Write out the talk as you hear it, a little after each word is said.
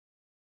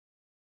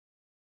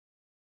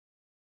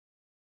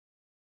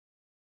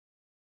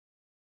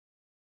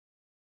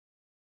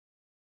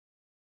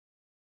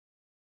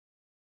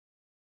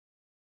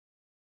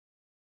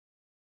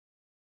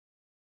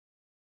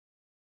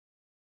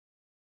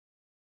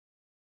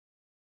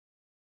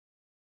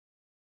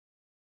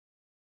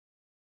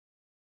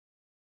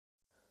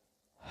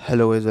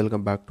Hello guys,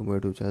 welcome back to my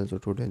YouTube channel. So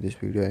today in this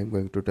video I am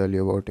going to tell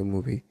you about a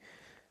movie.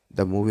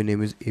 The movie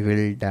name is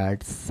Evil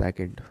Dead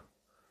Second.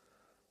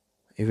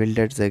 Evil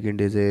Dead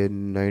Second is a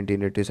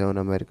 1987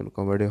 American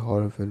comedy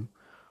horror film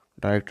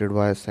directed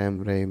by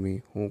Sam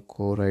Raimi, who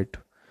co-wrote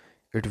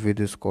it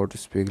with Scott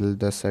Spiegel.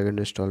 The second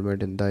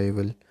installment in the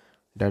Evil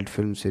Dead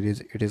film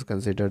series, it is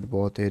considered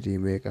both a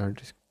remake and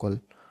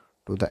sequel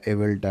to the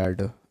Evil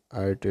Dead.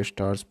 It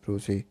stars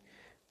Bruce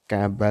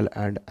Campbell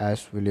and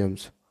Ash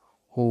Williams,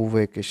 who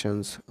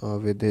vacations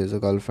with his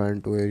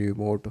girlfriend to a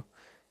remote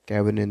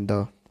cabin in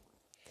the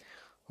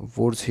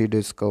woods. He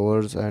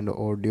discovers an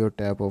audio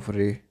tape of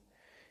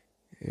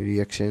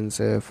reactions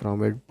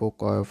from a book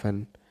of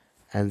an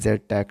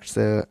ancient text,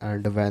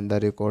 and when the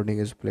recording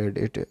is played,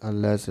 it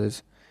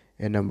unleashes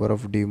a number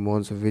of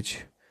demons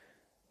which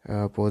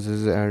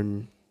possess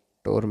and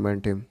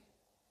torment him.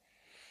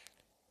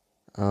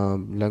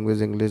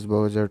 Language English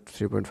budget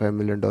 $3.5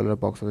 million,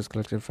 box office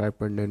collection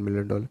 $5.9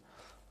 million.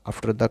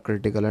 After the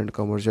critical and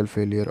commercial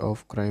failure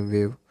of Crime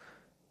Wave,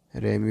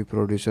 Raimi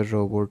producer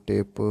Robot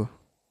Tape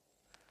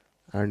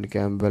and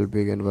Campbell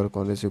began work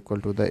on a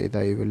sequel to the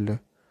Evil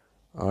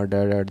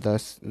Dead at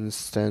the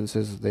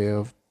instances they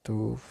have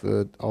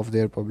of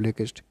their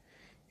publicist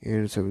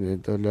in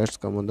 70s. So let's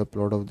come on the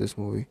plot of this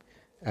movie.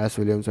 As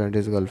Williams and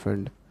his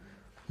girlfriend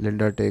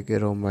Linda take a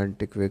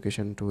romantic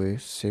vacation to a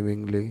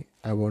seemingly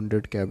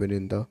abandoned cabin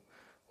in the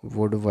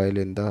wood. While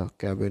in the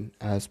cabin,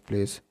 As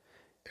plays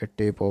a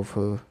tape of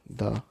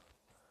the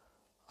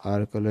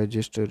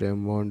archaeologist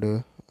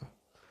Raymond,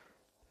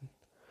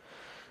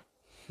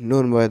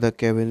 known by the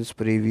cabin's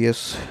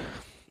previous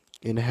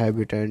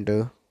inhabitant,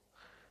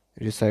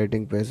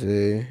 reciting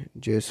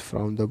passages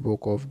from the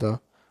Book of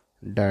the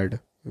Dead,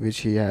 which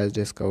he has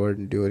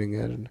discovered during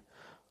an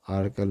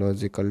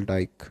archaeological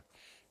dike.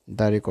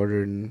 The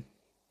recorded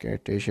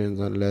incantations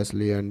on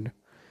Leslie and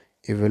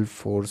evil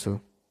force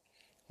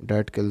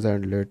that kills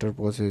and later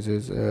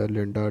possesses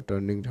Linda,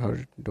 turning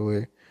her into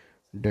a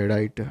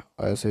deadite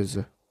ashes,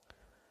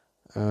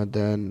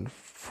 then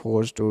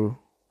forced to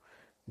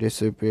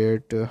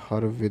dissipate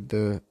her with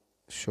the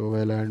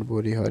shovel and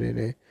bury her in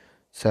a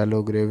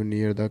shallow grave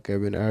near the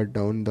cabin. At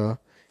dawn, the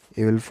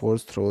evil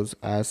force throws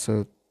ash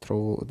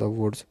through the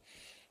woods.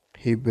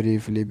 He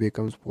briefly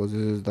becomes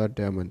possesses the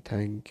demon.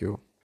 Thank you.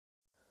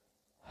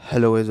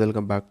 Hello guys,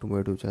 welcome back to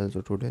my YouTube channel.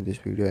 So today in this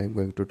video I am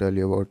going to tell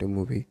you about a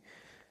movie.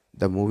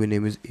 The movie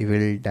name is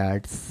Evil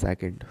Dead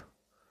Second.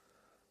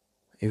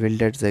 Evil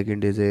Dead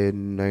Second is a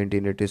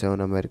 1987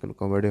 American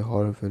comedy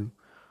horror film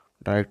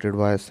directed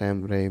by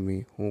Sam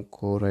Raimi, who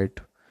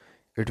co-wrote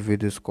it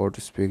with Scott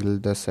Spiegel.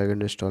 The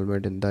second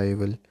installment in the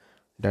Evil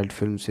Dead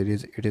film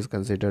series, it is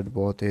considered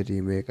both a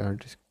remake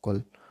and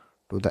sequel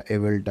to the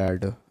Evil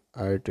Dead.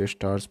 It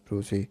stars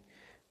Bruce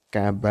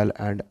Campbell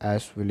and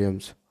Ash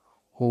Williams,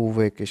 who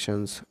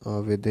vacations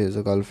with his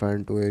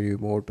girlfriend to a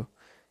remote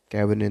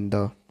cabin in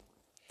the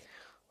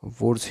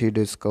woods. He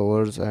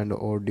discovers an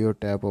audio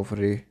tape of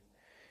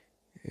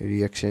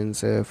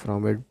reactions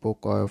from a book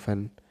of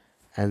an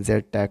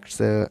ancient text,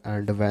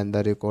 and when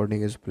the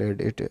recording is played,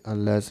 it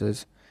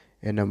unleashes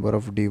a number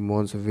of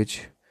demons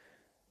which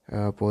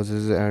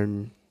possess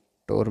and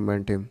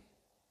torment him.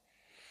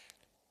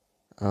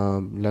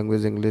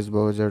 Language English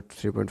budget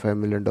 $3.5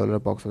 million,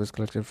 box office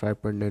collection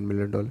 $5.9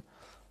 million.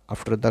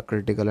 After the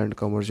critical and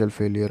commercial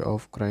failure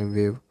of Crime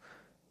Wave,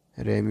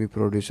 Raimi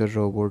producer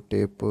Robot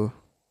Tape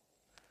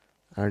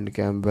and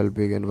Campbell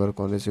began work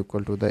on a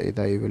sequel to the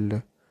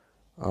Evil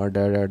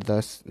Dead at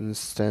the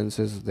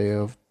instances they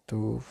have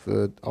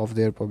of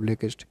their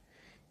publicist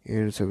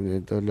in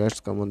 70s. So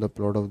let's come on the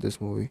plot of this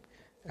movie.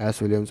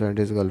 As Williams and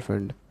his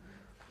girlfriend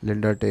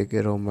Linda take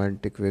a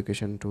romantic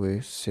vacation to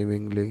a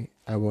seemingly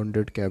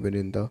abandoned cabin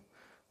in the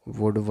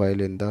wood. While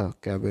in the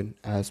cabin,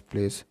 As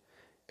plays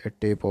a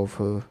tape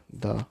of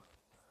the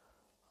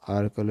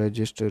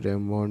archaeologist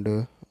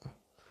Raymond,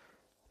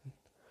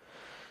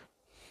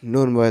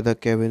 known by the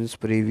cabin's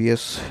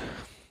previous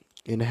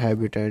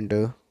inhabitant,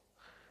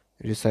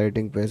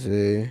 reciting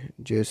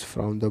passages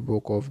from the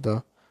Book of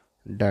the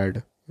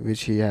Dead,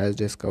 which he has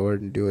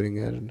discovered during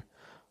an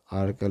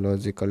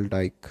archaeological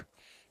dike.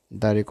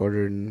 The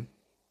recorded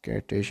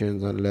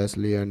incantations on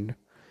Leslie and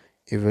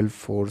evil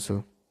force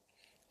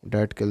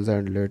that kills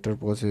and later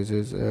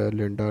possesses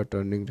Linda,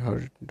 turning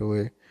her into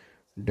a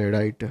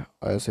deadite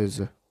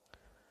ashes,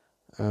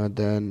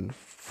 then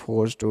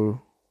forced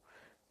to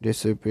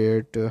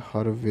dissipate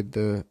her with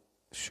the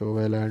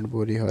shovel and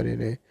bury her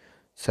in a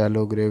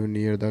shallow grave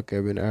near the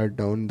cabin. At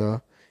dawn,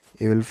 the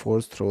evil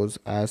force throws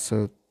ash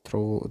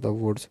through the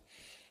woods.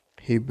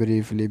 He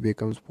briefly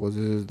becomes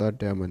possesses the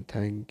demon.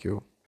 Thank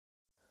you.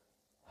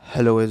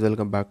 Hello guys,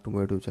 welcome back to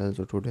my YouTube channel.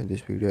 So today in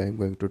this video I am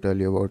going to tell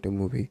you about a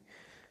movie.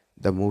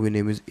 The movie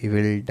name is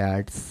Evil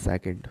Dead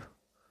Second.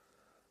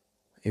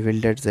 Evil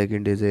Dead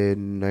Second is a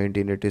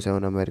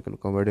 1987 American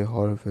comedy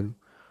horror film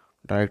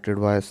directed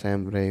by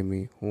Sam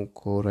Raimi, who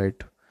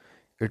co-wrote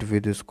it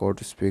with Scott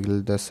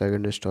Spiegel. The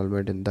second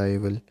installment in the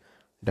Evil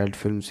Dead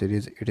film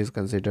series, it is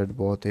considered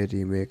both a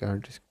remake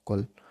and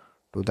sequel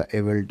to the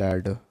Evil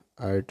Dead.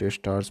 It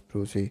stars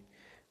Bruce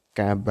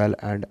Campbell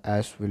and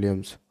Ash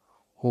Williams,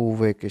 who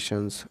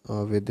vacations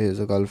with his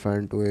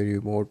girlfriend to a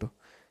remote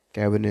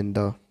cabin in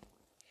the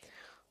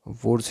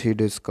woods. He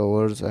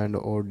discovers an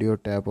audio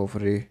tape of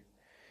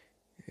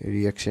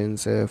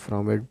reactions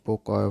from a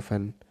book of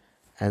an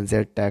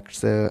ancient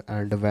text,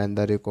 and when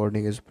the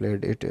recording is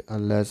played, it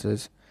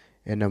unleashes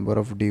a number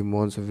of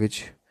demons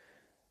which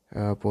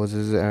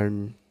possess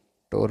and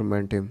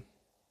torment him.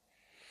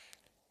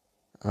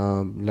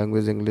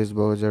 Language English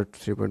budget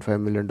 $3.5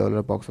 million,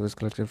 box office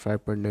collection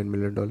 $5.9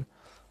 million.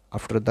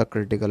 After the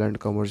critical and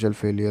commercial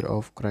failure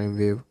of Crime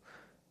Wave,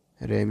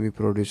 Raimi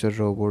producer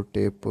Robot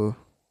Tape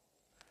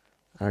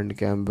and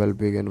Campbell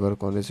began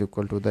work on a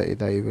sequel to the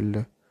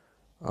Evil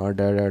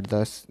Dead at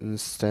the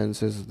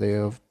instances they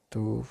have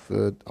to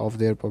of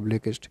their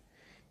published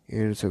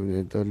in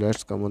 70s. So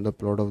let's come on the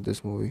plot of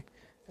this movie.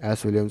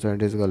 As Williams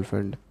and his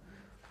girlfriend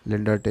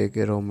Linda take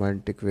a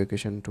romantic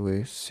vacation to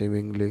a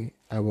seemingly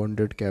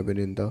abandoned cabin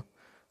in the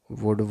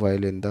wood.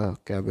 While in the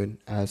cabin,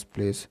 As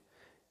plays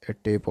a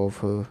tape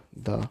of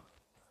the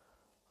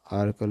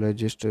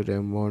archaeologist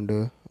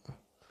Raymond,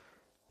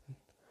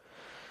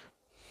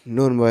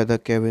 known by the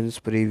cabin's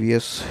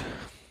previous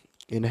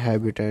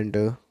inhabitant,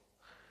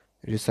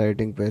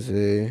 reciting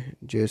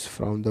passages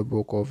from the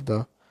Book of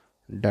the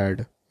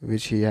Dead,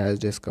 which he has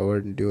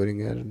discovered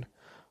during an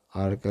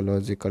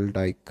archaeological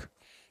dike.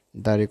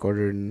 The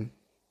recorded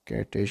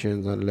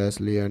incantations on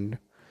Leslie and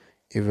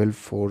evil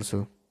force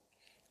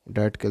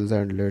that kills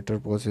and later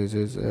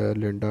possesses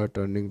Linda,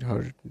 turning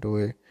her into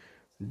a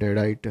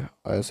deadite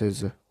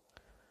ashes,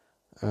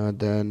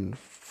 then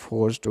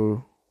forced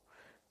to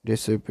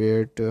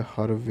dissipate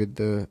her with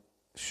the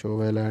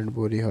shovel and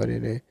bury her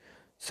in a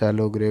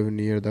shallow grave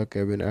near the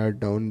cabin. At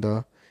dawn,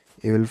 the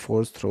evil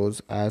force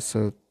throws ash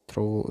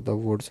through the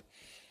woods.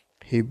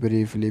 He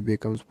briefly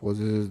becomes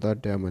possesses the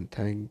demon.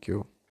 Thank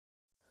you.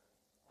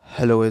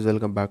 Hello guys,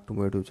 welcome back to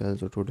my YouTube channel.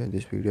 So today in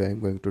this video, I am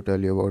going to tell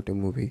you about a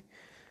movie.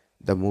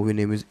 The movie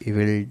name is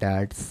Evil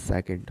Dead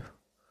Second.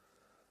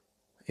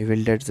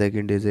 Evil Dead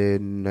Second is a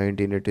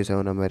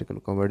 1987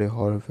 American comedy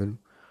horror film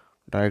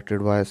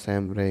directed by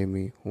Sam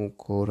Raimi, who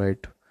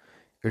co-wrote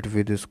it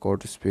with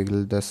Scott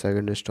Spiegel. The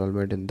second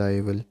installment in the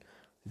Evil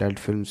Dead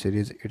film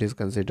series, it is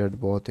considered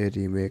both a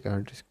remake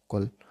and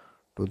sequel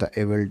to the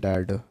Evil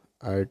Dead.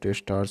 It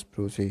stars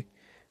Bruce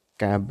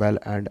Campbell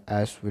and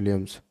Ash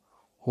Williams,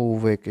 who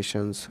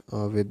vacations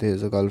with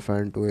his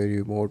girlfriend to a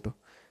remote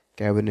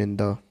cabin in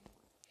the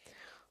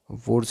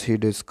woods. He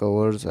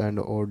discovers an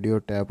audio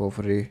tape of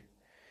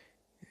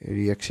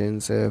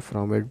reactions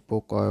from a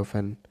book of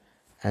an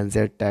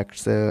ancient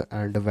text,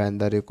 and when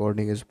the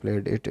recording is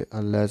played, it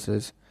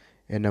unleashes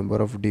a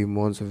number of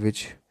demons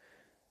which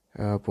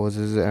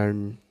possess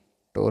and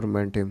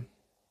torment him.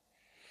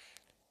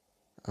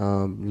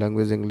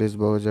 Language English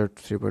budget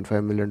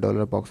 $3.5 million,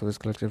 box office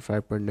collection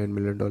 $5.9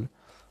 million.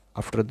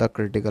 After the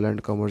critical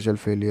and commercial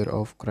failure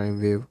of Crime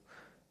Wave,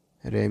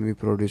 Raimi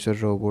producer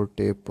Robot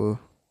Tape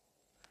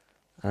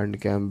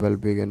and Campbell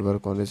began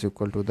work on a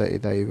sequel to the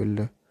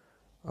Evil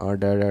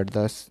Dead at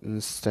the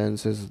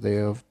instances they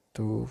have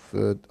to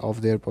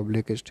of their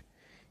published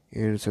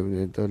in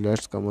 70s. So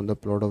let's come on the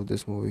plot of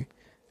this movie.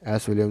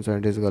 As Williams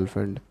and his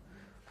girlfriend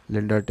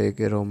Linda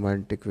take a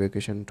romantic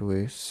vacation to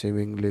a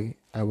seemingly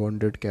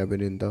abandoned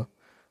cabin in the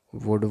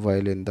wood.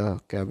 While in the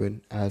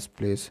cabin, As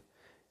plays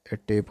a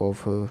tape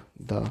of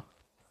the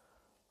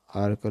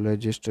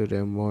archaeologist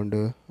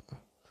Raymond,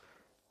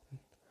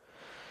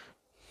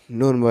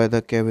 known by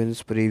the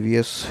cabin's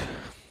previous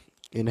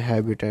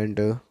inhabitant,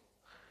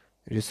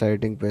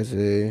 reciting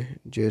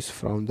passages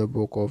from the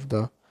Book of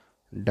the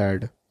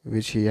Dead,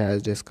 which he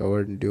has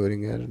discovered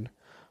during an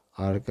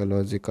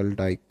archaeological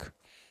dike.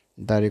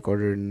 The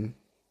recorded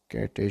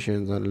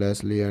incantations on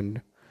Leslie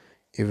and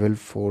evil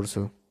force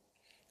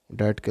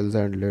that kills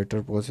and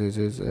later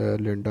possesses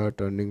Linda,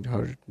 turning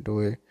her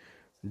into a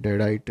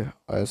deadite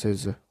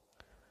ashes,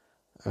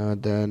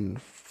 then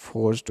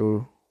forced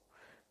to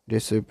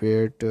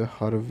dissipate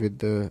her with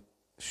the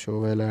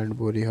shovel and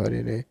bury her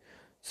in a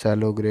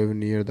shallow grave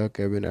near the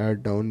cabin.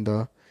 At dawn,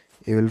 the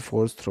evil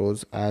force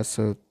throws ash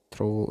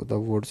through the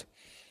woods.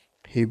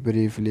 He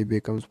briefly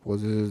becomes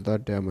possesses the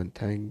demon.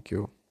 Thank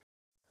you.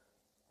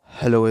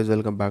 Hello guys,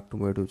 welcome back to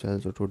my YouTube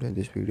channel. So today in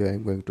this video, I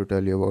am going to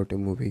tell you about a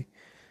movie.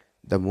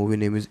 The movie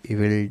name is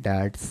Evil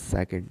Dead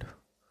Second.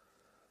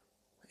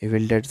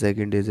 Evil Dead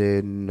Second is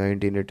a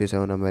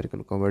 1987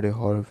 American comedy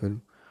horror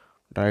film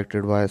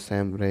directed by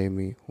Sam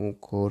Raimi, who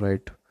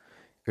co-wrote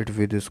it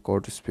with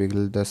Scott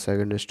Spiegel. The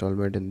second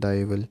installment in the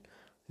Evil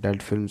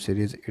Dead film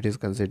series, it is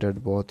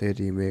considered both a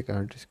remake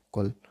and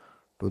sequel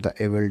to the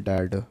Evil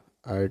Dead.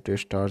 It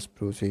stars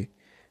Bruce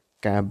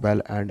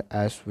Campbell and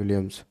Ash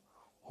Williams,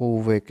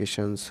 who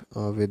vacations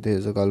with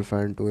his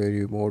girlfriend to a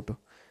remote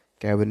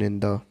cabin in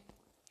the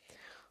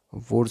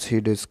woods. He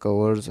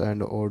discovers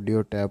an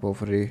audio tape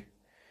of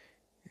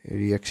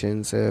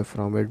reactions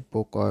from a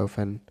book of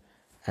an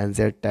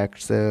ancient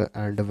text,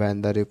 and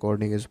when the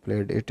recording is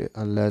played, it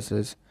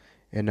unleashes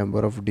a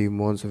number of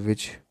demons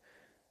which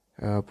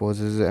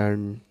possess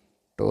and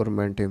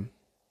torment him.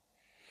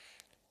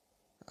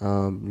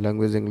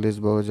 Language English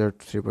budget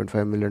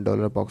 $3.5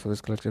 million, box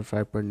office collection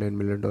 $5.9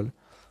 million.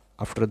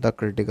 After the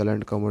critical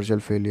and commercial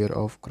failure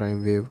of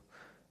Crime Wave,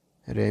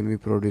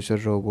 Raimi producer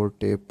Robot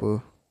Tape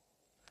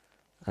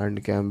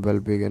and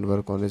Campbell began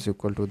work on a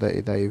sequel to the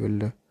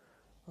Evil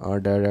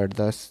Dead at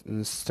the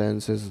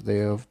instances they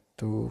have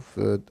to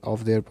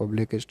of their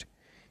published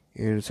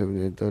in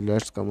 70s.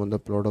 Let's come on the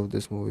plot of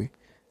this movie.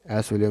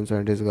 As Williams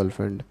and his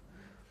girlfriend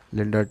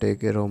Linda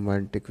take a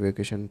romantic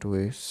vacation to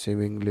a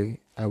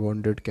seemingly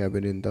abandoned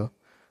cabin in the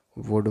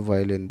wood.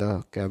 While in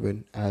the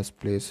cabin, Ash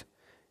plays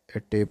a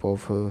tape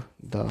of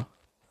the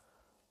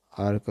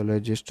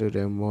archaeologist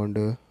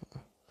Raymond,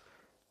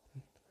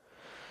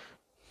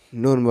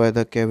 known by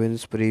the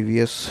cabin's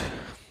previous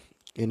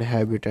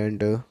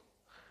inhabitant,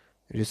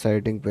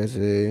 reciting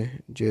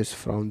passages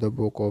from the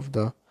Book of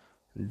the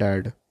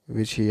Dead,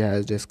 which he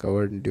has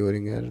discovered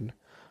during an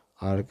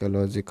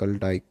archaeological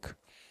dig.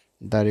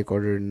 The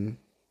recorded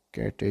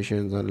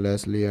incantations on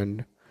Leslie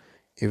and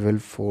evil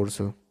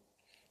force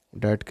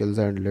that kills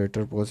and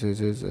later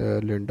possesses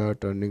Linda,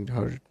 turning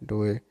her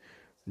into a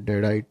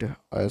deadite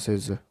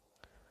ashes,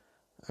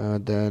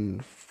 then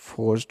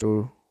forced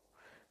to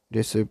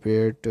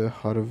dissipate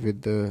her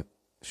with the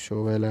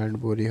shovel and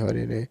bury her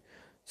in a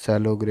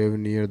shallow grave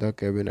near the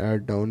cabin.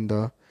 At dawn,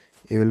 the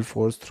evil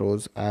force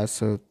throws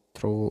Ash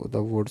through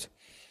the woods.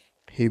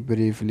 He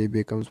briefly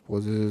becomes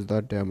possesses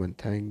the demon.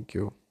 Thank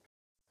you.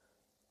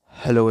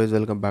 Hello guys,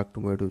 welcome back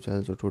to my YouTube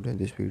channel. So today in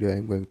this video I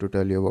am going to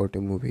tell you about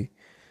a movie.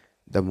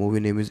 The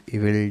movie name is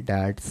Evil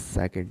Dead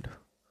Second.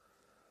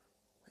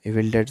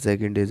 Evil Dead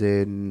Second is a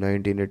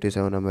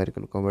 1987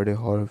 American comedy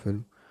horror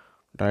film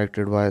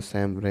directed by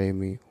Sam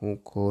Raimi, who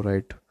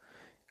co-wrote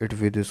it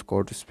with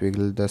Scott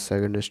Spiegel. The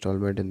second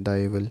installment in the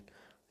Evil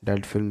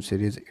Dead film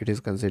series, it is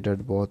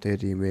considered both a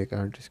remake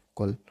and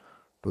sequel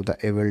to the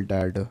Evil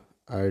Dead.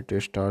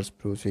 It stars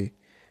Bruce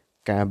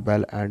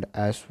Campbell and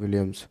Ash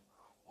Williams,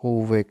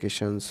 who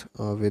vacations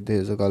with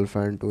his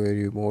girlfriend to a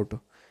remote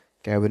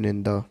cabin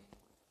in the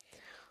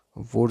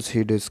woods.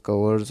 He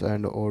discovers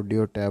an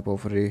audio tape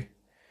of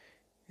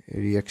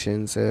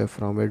reactions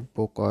from a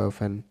book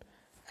of an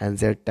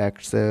ancient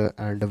text,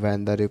 and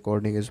when the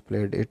recording is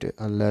played, it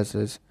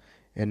unleashes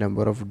a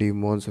number of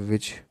demons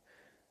which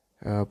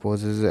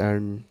possess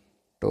and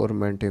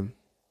torment him.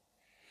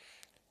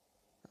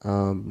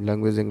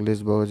 Language English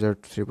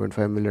budget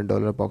 $3.5 million,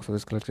 box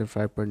office collection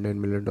 $5.9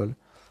 million.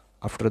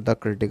 After the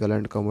critical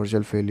and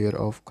commercial failure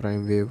of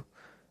Crime Wave,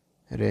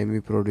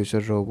 Raimi producer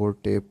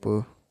Robot Tape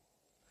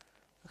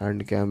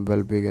and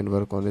Campbell began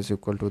work on a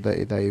sequel to the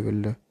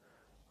Evil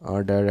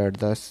Dead at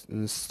the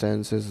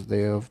instances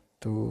they have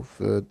to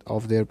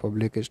of their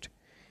published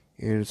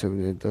in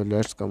 70s.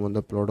 Let's come on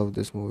the plot of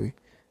this movie.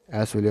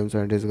 As Williams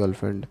and his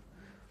girlfriend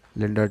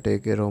Linda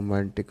take a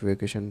romantic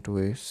vacation to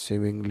a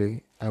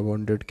seemingly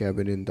abandoned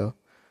cabin in the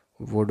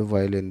wood.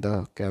 While in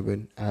the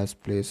cabin, Ash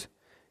plays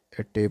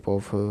a tape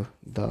of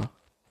the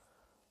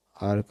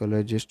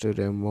archaeologist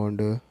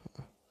Raymond,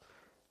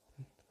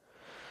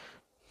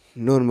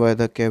 known by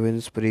the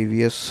cabin's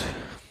previous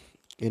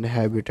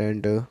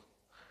inhabitant,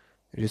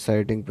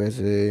 reciting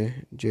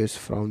passages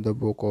from the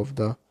Book of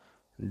the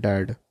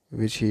Dead,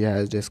 which he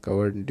has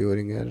discovered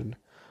during an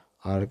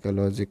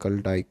archaeological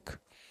dig.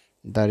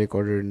 The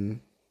recorded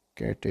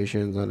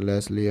incantations on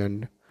Leslie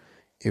and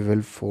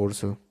evil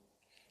force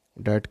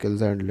that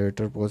kills and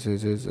later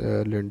possesses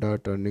Linda,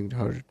 turning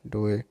her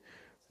into a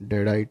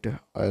deadite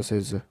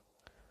ashes,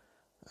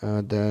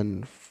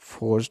 then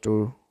forced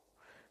to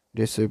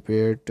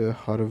dissipate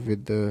her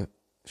with the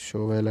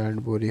shovel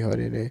and bury her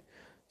in a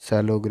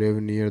shallow grave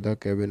near the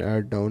cabin.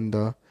 At dawn,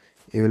 the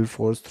evil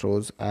force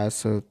throws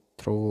Ash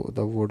through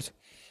the woods.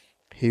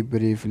 He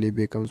briefly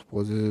becomes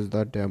possesses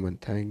the demon.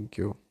 Thank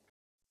you.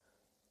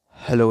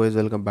 Hello guys,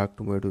 welcome back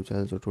to my YouTube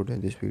channel. So today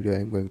in this video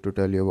I am going to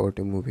tell you about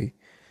a movie.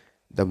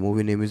 The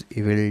movie name is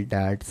Evil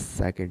Dead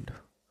Second.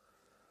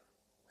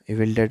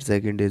 Evil Dead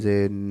Second is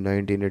a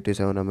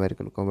 1987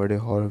 American comedy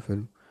horror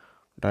film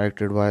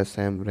directed by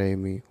Sam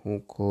Raimi,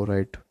 who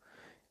co-wrote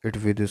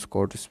it with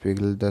Scott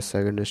Spiegel. The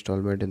second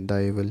installment in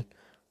the Evil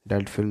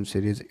Dead film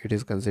series, it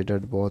is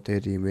considered both a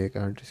remake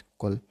and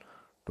sequel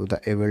to the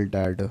Evil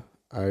Dead.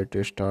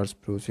 It stars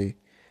Bruce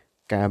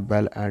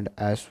Campbell and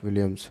Ash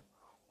Williams,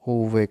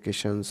 who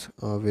vacations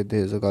with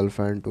his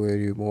girlfriend to a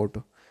remote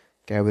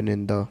cabin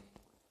in the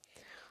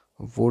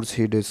woods.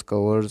 He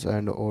discovers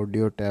an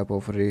audio tape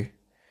of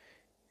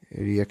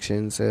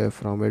reactions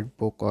from a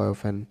book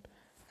of an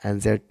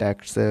ancient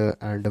text,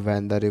 and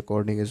when the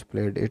recording is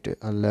played, it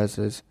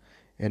unleashes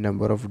a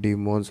number of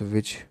demons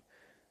which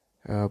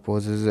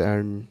possess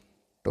and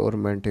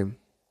torment him.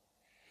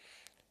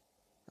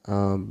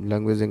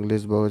 Language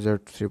English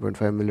budget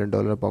 $3.5 million,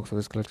 box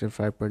office collection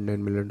 $5.9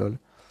 million.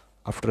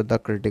 After the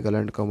critical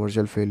and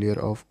commercial failure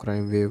of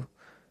Crime Wave,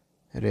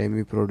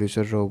 Raimi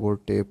producer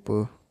Robot Tape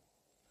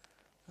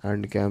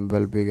and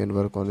Campbell began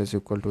work on a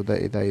sequel to the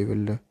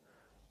Evil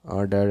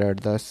Dead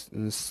at the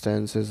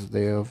instances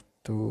they have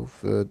to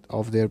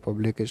of their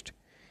published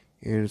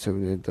in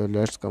 70s.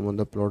 Let's come on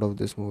the plot of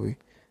this movie.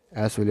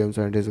 As Williams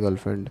and his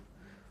girlfriend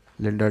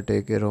Linda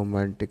take a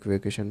romantic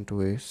vacation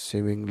to a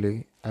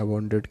seemingly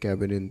abandoned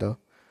cabin in the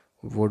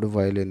wood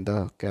while in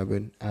the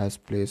cabin as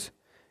plays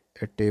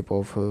a tape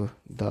of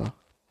the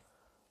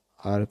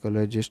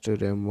archaeologist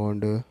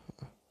Raymond,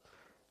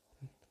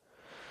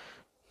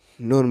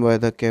 known by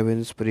the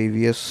cabin's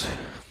previous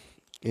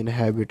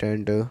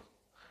inhabitant,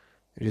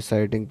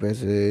 reciting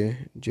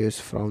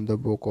passages from the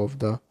Book of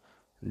the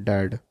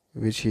Dead,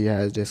 which he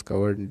has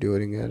discovered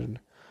during an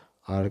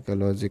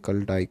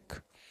archaeological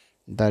dike.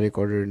 The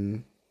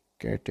recorded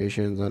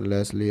incantations on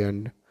Leslie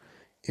and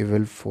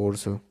evil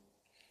force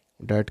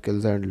that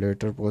kills and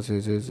later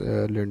possesses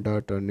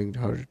Linda, turning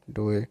her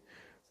into a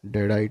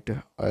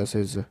deadite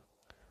ashes,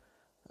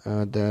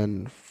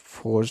 then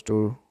forced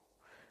to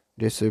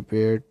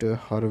dissipate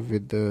her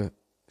with the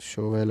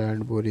shovel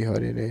and bury her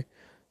in a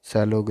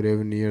shallow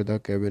grave near the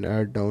cabin.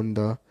 At dawn,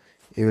 the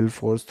evil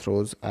force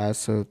throws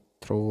ash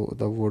through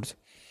the woods.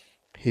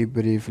 He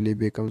briefly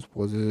becomes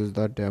possesses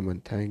the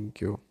demon.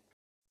 Thank you.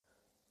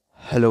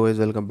 Hello guys,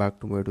 welcome back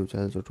to my YouTube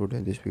channel. So today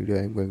in this video,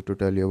 I am going to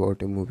tell you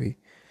about a movie.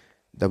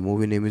 The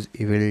movie name is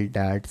Evil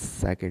Dead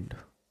Second.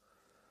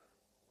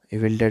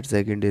 Evil Dead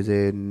Second is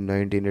a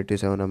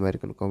 1987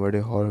 American comedy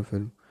horror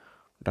film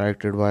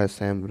directed by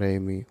Sam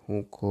Raimi,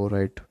 who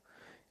co-wrote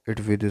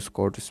it with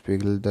Scott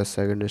Spiegel, the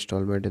second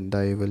installment in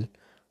the Evil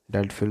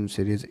Dead film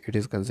series. It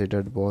is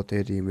considered both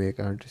a remake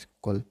and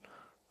sequel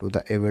to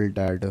the Evil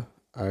Dead.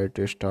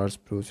 It stars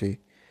Bruce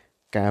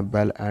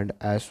Campbell and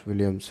Ash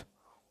Williams,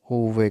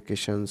 who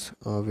vacations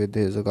with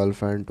his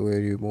girlfriend to a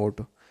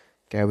remote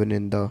cabin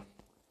in the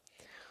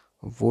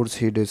woods.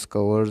 He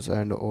discovers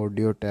an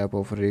audio tape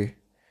of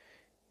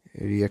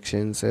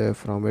reactions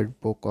from a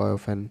book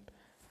of an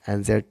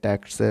ancient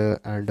text,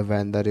 and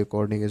when the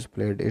recording is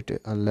played,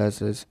 it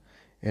unleashes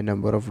a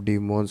number of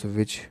demons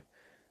which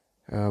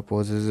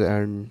possess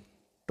and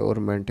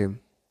torment him.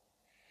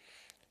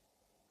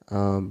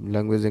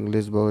 Language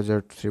English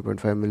budget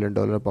 $3.5 million,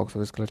 box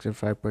office collection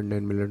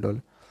 $5.9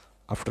 million.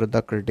 After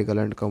the critical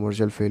and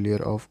commercial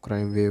failure of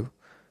Crime Wave,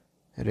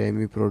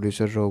 Raimi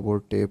producer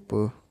Robot Tape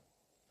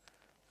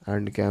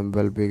and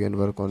Campbell began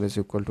work on a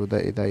sequel to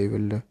the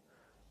Evil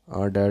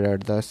Dead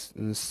at the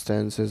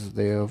instances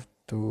they have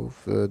to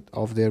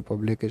of their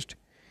published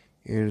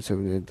in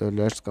 70s. So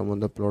let's come on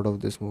the plot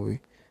of this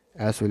movie.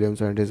 As Williams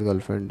and his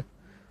girlfriend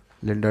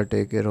Linda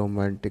take a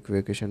romantic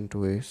vacation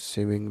to a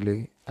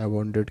seemingly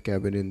abandoned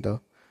cabin in the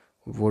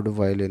wood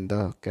while in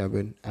the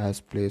cabin as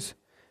plays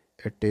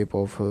a tape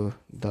of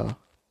the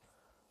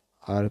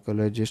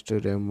archaeologist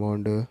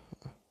Raymond,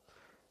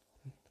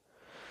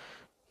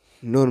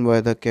 known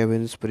by the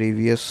cabin's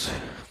previous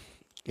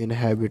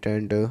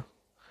inhabitant,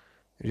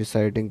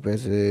 reciting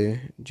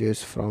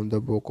passages from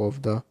the Book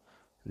of the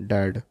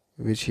Dead,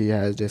 which he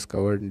has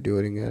discovered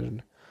during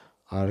an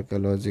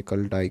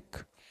archaeological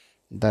dike.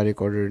 The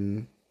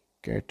recorded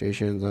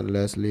incantations on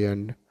Leslie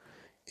and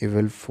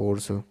evil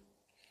force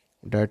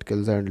that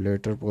kills and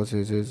later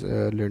possesses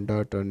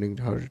Linda, turning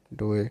her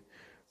into a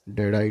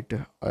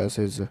deadite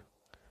ashes,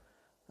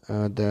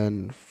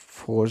 then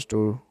forced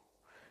to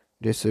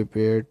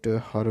dissipate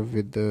her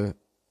with the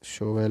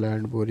shovel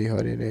and bury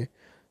her in a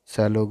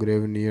shallow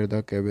grave near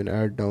the cabin.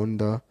 At dawn,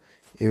 the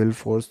evil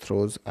force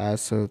throws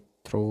ash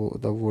through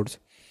the woods.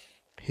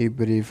 He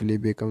briefly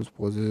becomes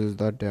possesses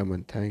the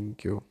demon.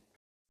 Thank you.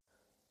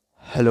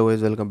 Hello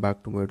guys, welcome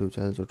back to my YouTube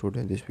channel. So today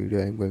in this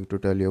video, I am going to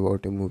tell you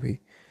about a movie.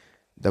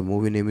 The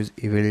movie name is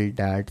Evil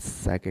Dead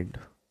Second.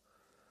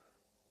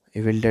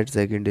 Evil Dead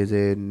Second is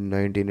a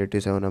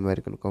 1987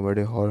 American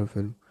comedy horror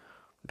film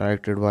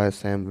directed by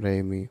Sam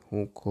Raimi,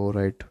 who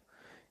co-wrote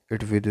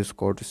it with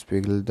Scott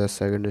Spiegel, the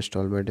second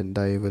installment in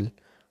the Evil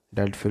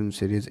Dead film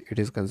series. It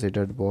is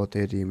considered both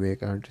a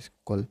remake and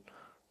sequel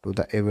to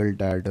the Evil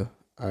Dead.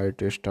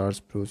 It stars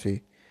Bruce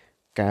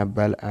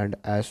Campbell and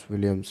Ash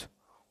Williams,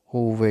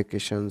 who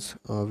vacations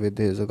with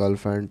his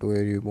girlfriend to a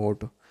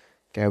remote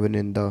cabin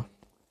in the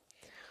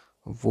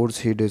woods.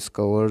 He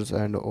discovers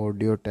an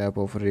audio tape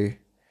of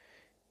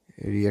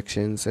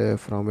reactions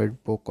from a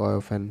book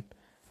of an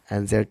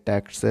ancient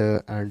text,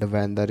 and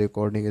when the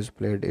recording is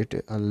played, it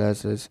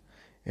unleashes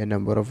a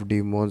number of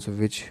demons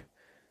which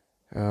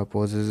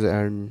possess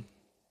and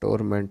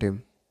torment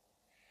him.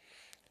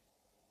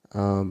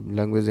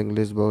 Language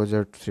English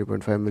budget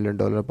 $3.5 million,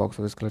 box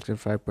office collection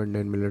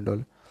 $5.9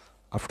 million.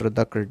 After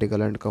the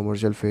critical and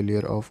commercial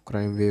failure of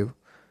Crime Wave,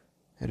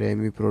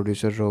 Raimi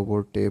producer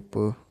Robot Tape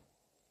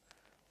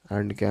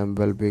and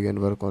Campbell began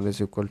work on a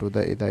sequel to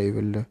the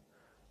Evil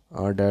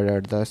Dead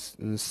at the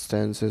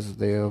instances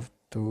they have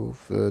to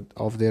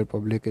of their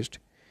published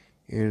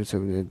in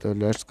 70s. So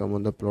let's come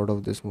on the plot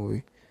of this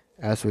movie.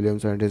 As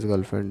Williams and his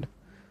girlfriend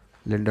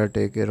Linda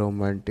take a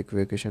romantic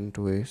vacation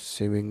to a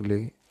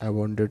seemingly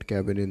abandoned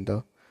cabin in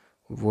the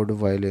wood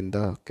while in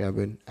the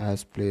cabin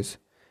as plays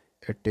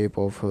a tape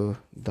of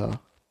the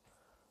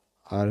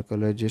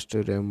archaeologist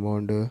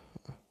Raymond,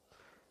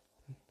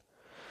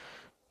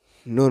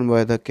 known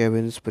by the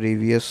cabin's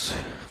previous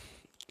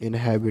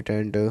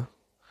inhabitant,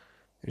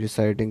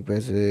 reciting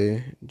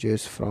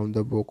passages from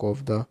the Book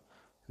of the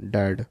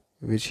Dead,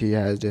 which he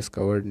has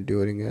discovered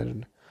during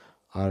an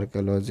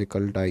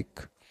archaeological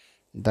dike.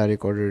 The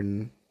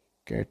recorded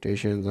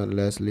incantations on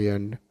Leslie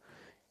and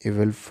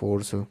evil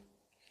force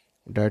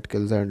that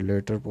kills and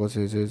later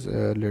possesses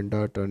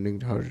Linda,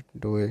 turning her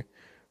into a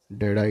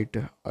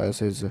deadite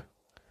ashes,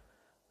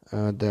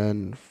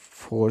 then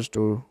forced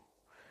to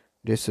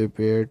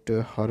dissipate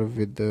her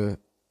with the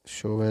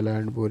shovel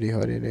and bury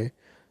her in a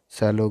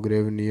shallow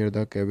grave near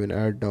the cabin.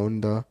 At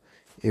dawn, the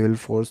evil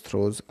force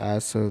throws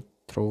ash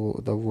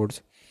through the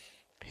woods.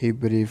 He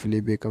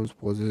briefly becomes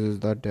possesses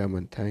the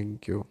demon.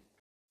 Thank you.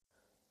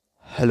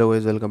 Hello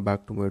guys, welcome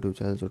back to my YouTube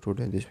channel. So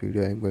today in this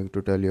video, I am going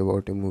to tell you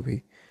about a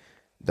movie.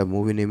 The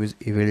movie name is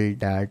Evil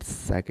Dead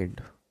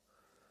Second.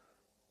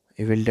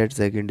 Evil Dead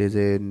Second is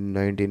a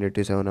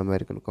 1987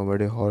 American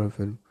comedy horror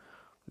film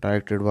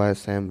directed by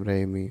Sam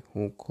Raimi,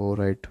 who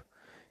co-wrote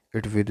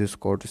it with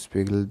Scott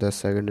Spiegel, the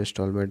second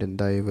installment in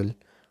the Evil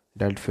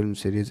Dead film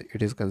series.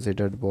 It is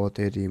considered both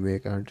a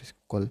remake and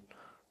sequel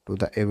to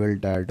the Evil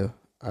Dead.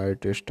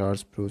 It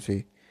stars Bruce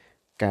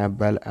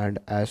Campbell and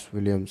Ash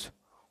Williams,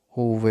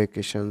 who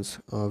vacations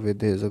with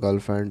his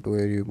girlfriend to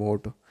a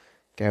remote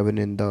cabin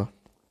in the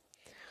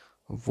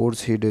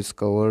woods. He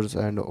discovers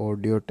an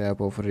audio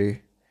tape of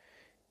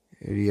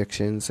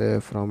reactions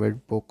from a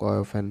book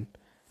of an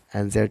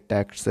ancient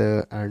text,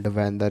 and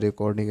when the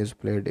recording is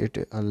played, it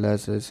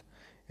unleashes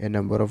a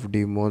number of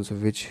demons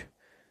which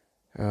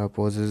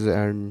possess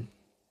and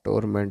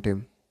torment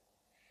him.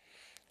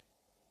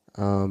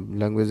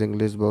 Language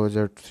English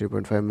budget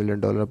 $3.5 million,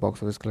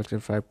 box office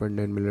collection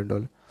 $5.9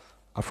 million.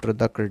 After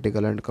the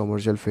critical and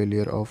commercial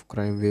failure of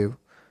Crime Wave,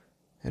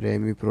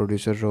 Raimi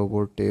producer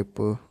Robot Tape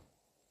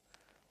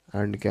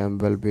and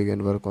Campbell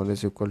began work on a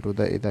sequel to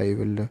the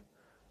Evil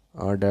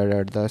Dead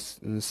at the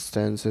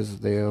instances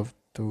they have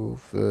to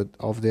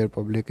of their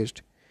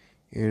published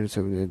in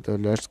 70s. So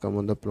let's come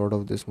on the plot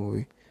of this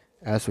movie.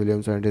 As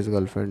Williams and his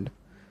girlfriend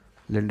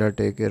Linda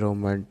take a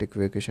romantic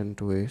vacation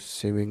to a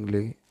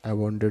seemingly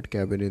abandoned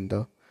cabin in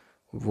the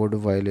wood.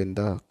 While in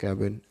the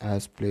cabin,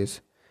 Ash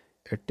plays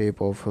a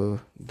tape of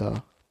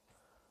the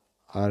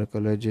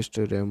archaeologist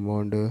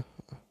Raymond,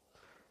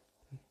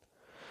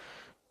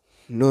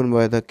 known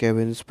by the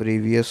cabin's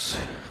previous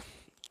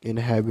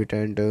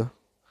inhabitant,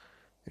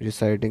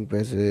 reciting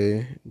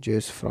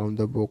passages from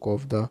the Book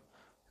of the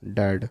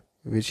Dead,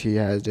 which he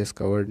has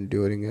discovered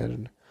during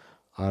an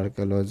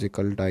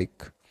archaeological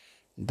dike.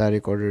 The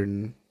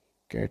recorded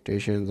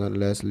incantations on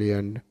Leslie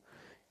and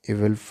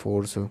evil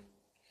force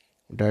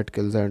that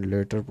kills and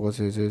later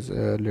possesses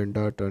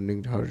Linda,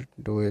 turning her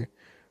into a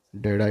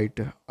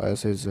deadite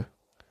ashes,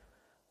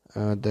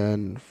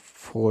 then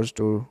forced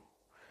to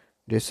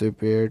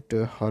dissipate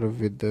her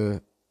with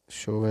the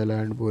shovel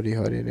and bury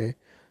her in a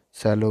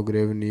shallow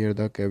grave near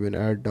the cabin.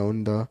 At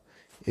dawn, the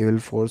evil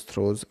force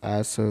throws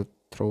ash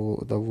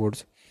through the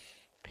woods.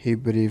 He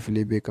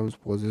briefly becomes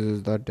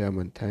possesses the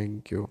demon.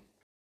 Thank you.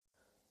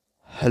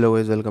 Hello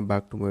guys, welcome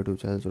back to my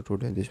YouTube channel. So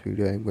today in this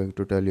video, I am going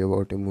to tell you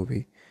about a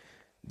movie.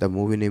 The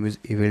movie name is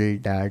Evil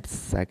Dead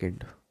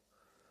Second.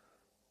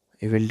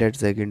 Evil Dead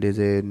Second is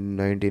a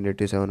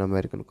 1987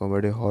 American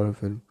comedy horror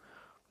film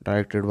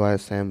directed by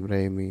Sam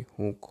Raimi,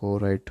 who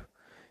co-wrote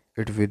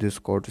it with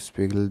Scott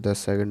Spiegel, the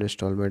second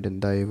installment in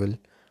the Evil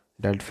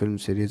Dead film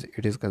series.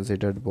 It is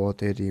considered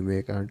both a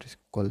remake and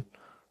sequel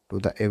to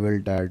the Evil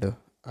Dead.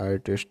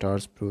 It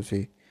stars Bruce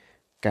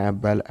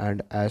Campbell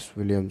and Ash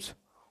Williams,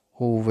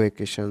 who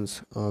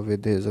vacations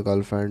with his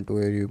girlfriend to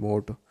a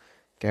remote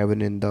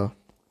cabin in the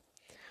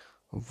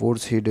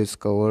woods. He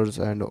discovers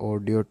an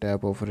audio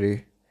tape of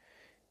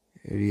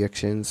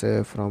reactions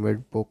from a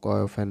book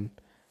of an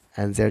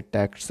ancient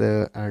text,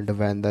 and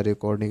when the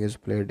recording is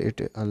played,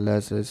 it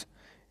unleashes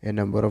a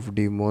number of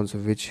demons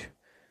which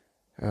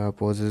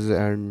possess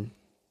and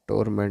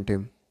torment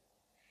him.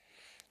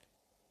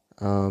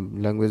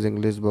 Language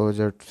English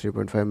budget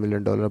 $3.5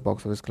 million,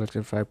 box office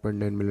collection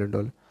 $5.9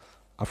 million.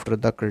 After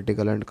the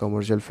critical and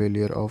commercial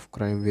failure of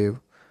Crime Wave,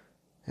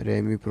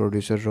 Raimi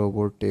producer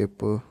Robot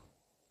Tape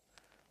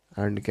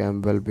and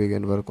Campbell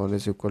began work on a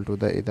sequel to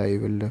the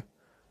Evil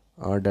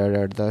Dead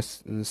at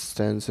the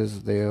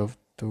instances they have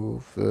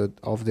to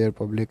of their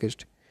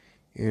published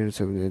in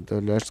 70s. So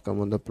let's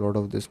come on the plot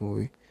of this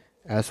movie.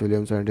 As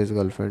Williams and his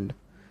girlfriend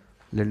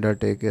Linda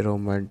take a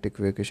romantic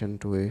vacation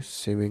to a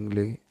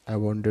seemingly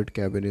abandoned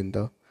cabin in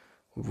the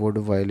wood.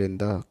 While in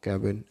the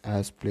cabin,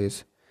 Ash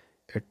plays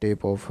a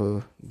tape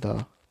of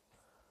the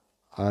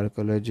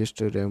archaeologist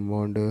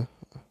Raymond,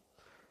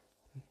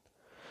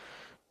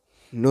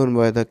 known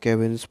by the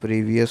cabin's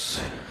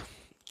previous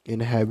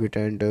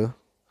inhabitant,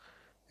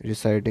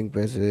 reciting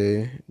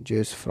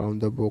passages from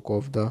the Book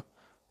of the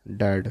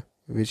Dead,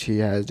 which he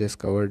has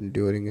discovered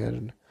during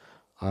an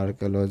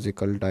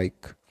archaeological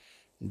dike.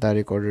 The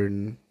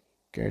recorded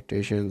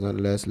incantations on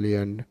Leslie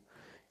and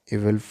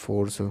evil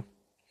force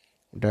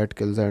that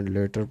kills and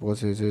later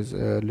possesses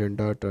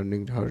Linda,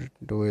 turning her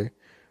into a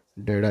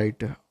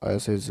deadite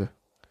ashes,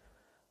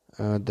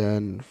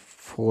 then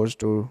forced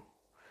to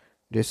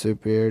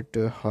dissipate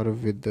her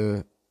with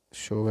the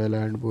shovel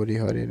and bury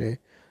her in a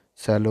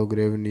shallow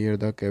grave near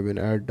the cabin.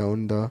 At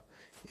dawn, the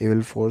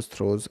evil force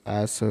throws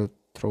ash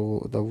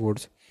through the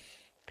woods,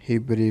 he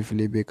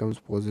briefly becomes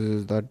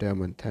possesses the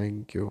demon.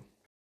 Thank you.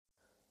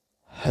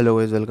 Hello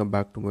guys, welcome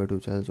back to my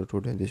YouTube channel. So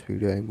today in this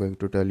video I am going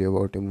to tell you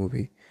about a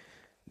movie.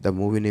 The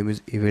movie name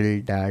is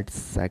Evil Dead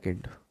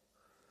Second.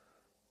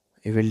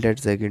 Evil Dead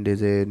Second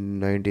is a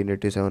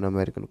 1987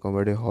 American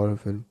comedy horror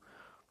film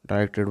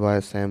directed by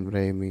Sam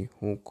Raimi,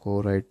 who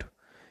co-wrote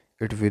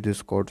it with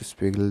Scott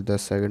Spiegel. The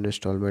second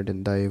installment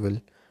in the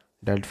Evil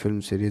Dead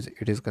film series,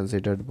 it is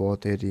considered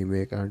both a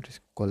remake and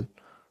sequel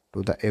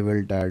to the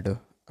Evil Dead.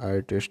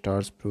 It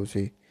stars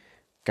Bruce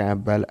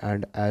Campbell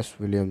and Ash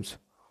Williams,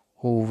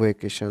 who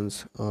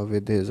vacations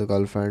with his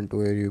girlfriend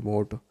to a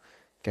remote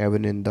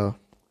cabin in the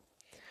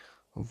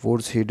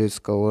woods. He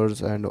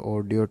discovers an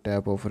audio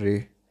tape of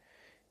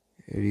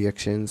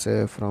reactions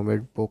from a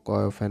book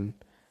of an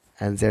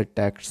ancient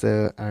text,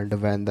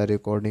 and when the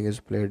recording is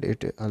played,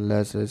 it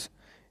unleashes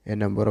a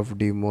number of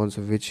demons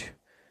which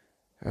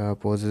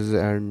possess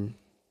and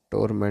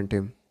torment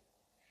him.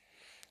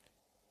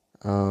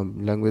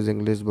 Language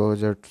English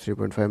budget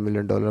 $3.5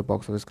 million,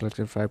 box office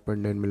collection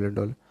 $5.9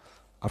 million.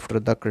 After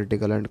the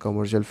critical and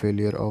commercial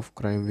failure of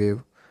Crime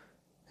Wave,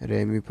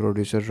 Raimi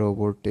producer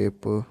Robot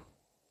Tape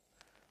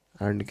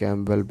and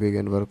Campbell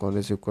began work on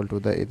a sequel to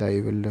the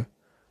Evil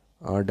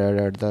Dead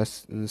at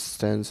the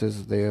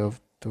instances they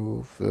have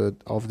to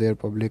of their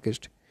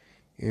published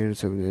in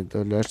 70s.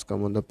 So let's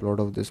come on the plot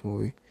of this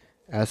movie.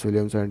 As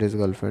Williams and his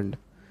girlfriend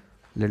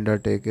Linda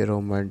take a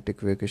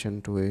romantic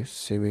vacation to a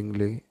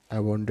seemingly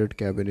abandoned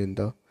cabin in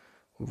the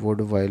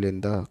wood. While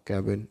in the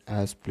cabin,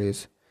 As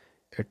plays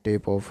a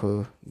tape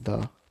of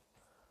the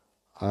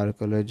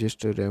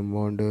archaeologist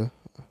Raymond,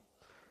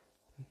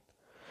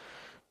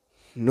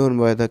 known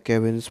by the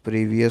cabin's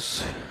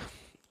previous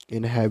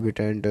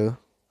inhabitant,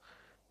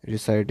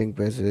 reciting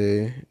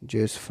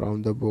passages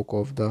from the Book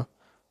of the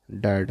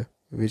Dead,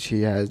 which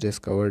he has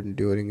discovered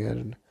during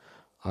an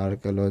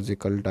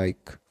archaeological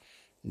dike.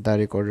 The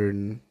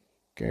recorded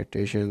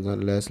incantations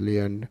on Leslie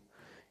and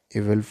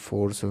evil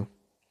force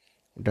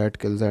that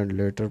kills and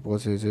later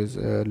possesses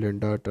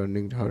Linda,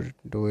 turning her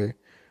into a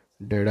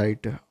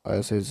deadite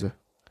ashes,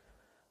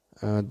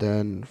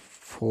 then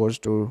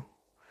forced to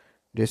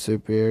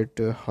dissipate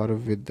her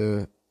with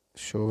the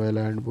shovel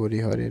and bury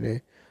her in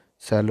a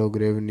shallow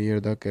grave near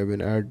the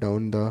cabin. At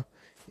dawn, the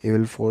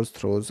evil force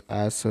throws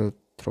ash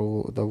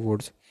through the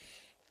woods.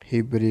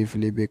 He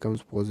briefly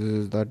becomes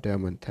possesses the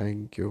demon.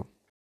 Thank you.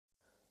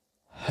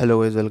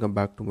 Hello guys, welcome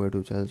back to my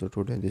YouTube channel. So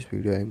today in this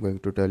video I am going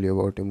to tell you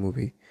about a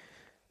movie.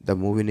 The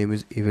movie name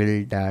is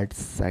Evil Dead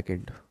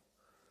Second.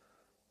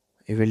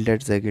 Evil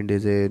Dead Second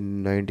is a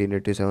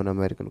 1987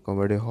 American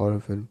comedy horror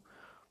film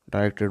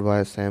directed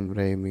by Sam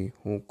Raimi,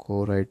 who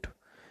co-wrote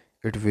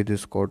it with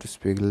Scott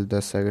Spiegel.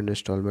 The second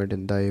installment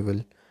in the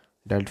Evil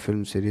Dead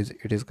film series,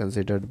 it is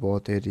considered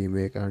both a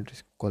remake and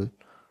sequel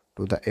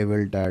to the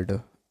Evil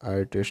Dead.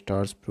 It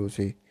stars Bruce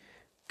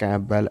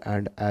Campbell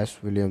and Ash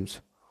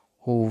Williams,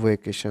 who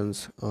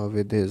vacations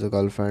with his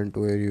girlfriend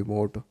to a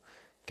remote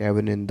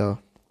cabin in the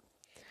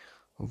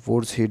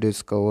woods. He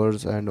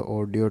discovers an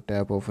audio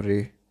tape of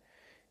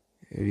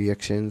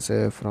reactions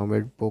from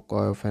a book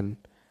of an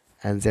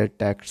ancient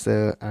text,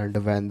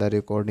 and when the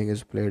recording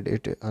is played,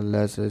 it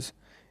unleashes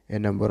a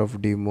number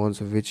of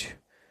demons which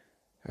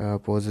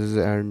possess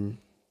and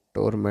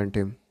torment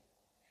him.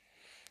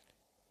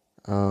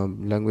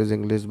 Language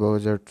English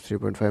budget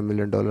 $3.5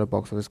 million,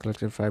 box office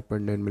collection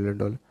 $5.9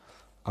 million.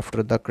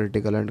 After the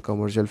critical and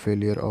commercial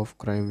failure of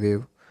Crime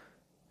Wave,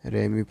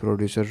 Raimi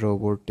producer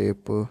Robot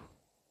Tape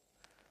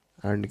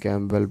and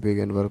Campbell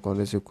began work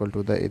on a sequel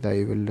to the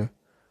Evil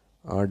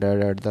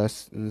Dead at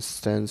the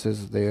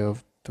instances they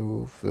have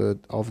to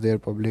of their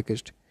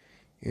published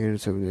in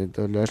 70s.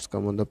 So let's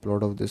come on the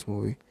plot of this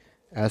movie.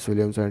 As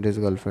Williams and his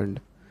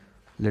girlfriend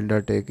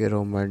Linda take a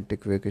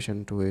romantic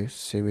vacation to a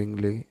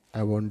seemingly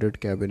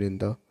abandoned cabin in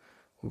the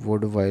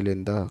wood. While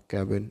in the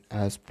cabin,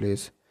 As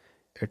plays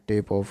a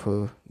tape of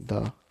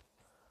the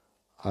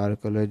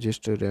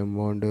archaeologist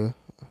Raymond,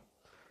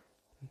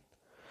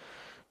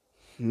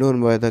 known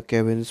by the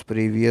cabin's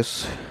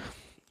previous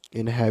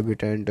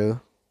inhabitant,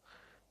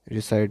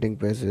 reciting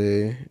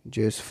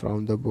passages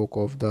from the Book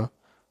of the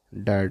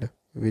Dead,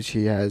 which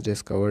he has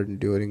discovered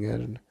during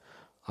an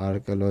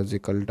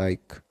archaeological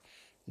dike.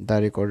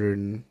 The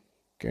recorded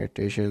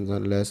incantations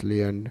on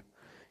Leslie and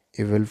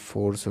evil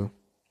force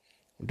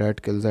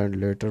that kills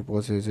and later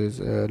possesses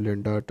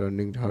Linda,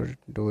 turning her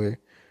into a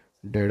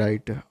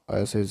deadite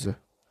ashes,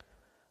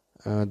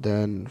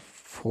 then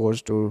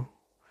forced to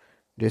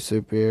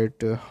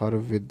dissipate her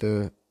with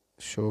the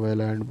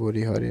shovel and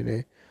bury her in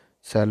a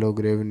shallow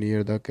grave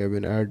near the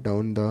cabin. At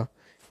dawn, the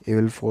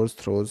evil force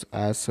throws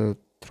ash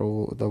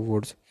through the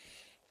woods.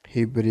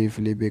 He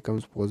briefly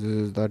becomes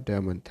possesses the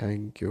demon.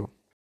 Thank you.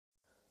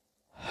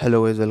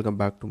 Hello guys, welcome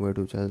back to my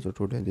YouTube channel. So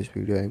today in this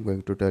video I am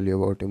going to tell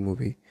you about a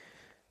movie.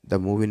 The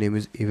movie name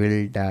is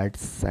Evil Dead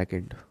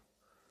Second.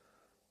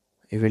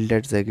 Evil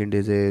Dead Second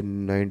is a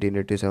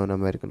 1987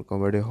 American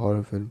comedy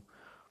horror film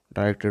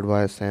directed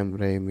by Sam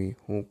Raimi,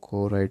 who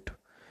co-wrote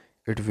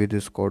it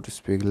with Scott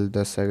Spiegel.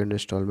 The second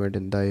installment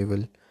in the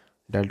Evil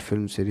That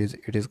film series,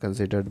 it is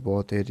considered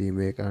both a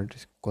remake and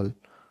sequel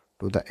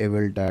to The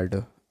Evil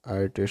Dead.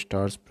 It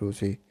stars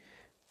Bruce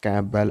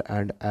Campbell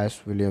and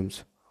Ash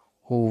Williams,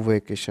 who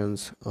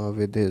vacations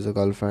with his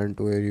girlfriend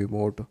to a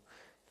remote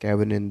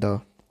cabin in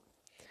the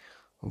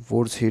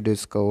woods. He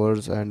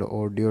discovers an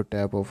audio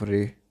tape of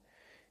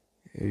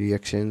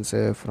reactions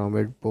from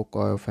a book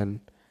of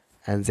an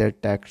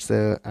ancient text,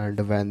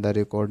 and when the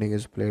recording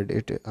is played,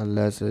 it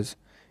unleashes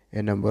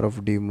a number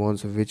of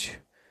demons which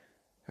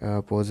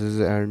possess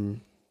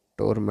and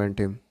torment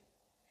him.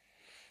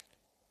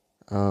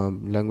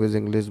 Language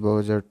English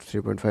budget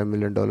 $3.5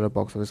 million,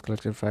 box office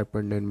collection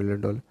 $5.9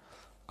 million.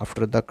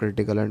 After the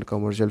critical and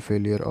commercial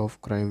failure of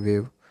Crime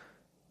Wave,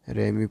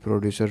 Raimi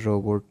producer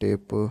Robot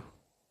Tape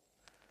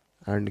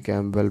and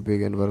Campbell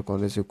began work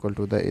on a sequel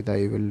to The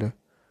Evil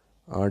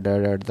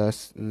Dead at the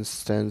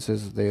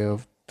instances they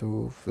have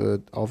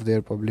of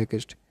their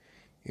publicist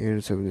in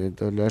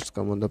 70s. Let's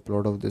come on the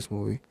plot of this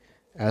movie.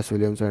 As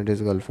Williams and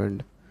his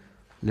girlfriend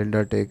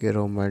Linda take a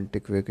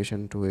romantic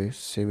vacation to a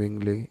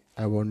seemingly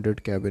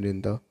abandoned cabin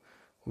in the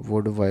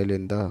wood. While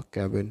in the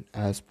cabin,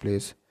 As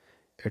plays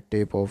a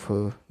tape of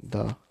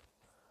the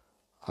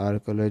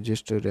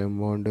archaeologist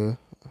Raymond,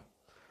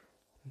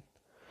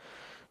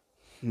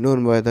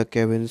 known by the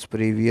cabin's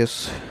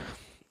previous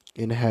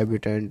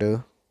inhabitant,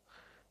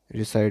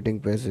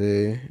 reciting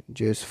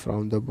passages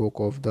from the Book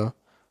of the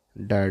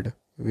Dead,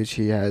 which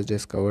he has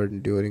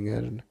discovered during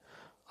an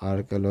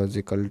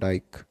archaeological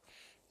dig.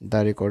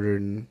 The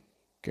recorded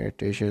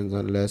incantations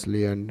on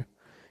Leslie and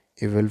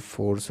evil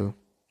force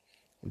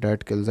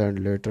that kills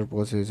and later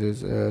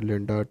possesses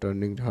Linda,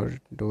 turning her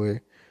into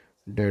a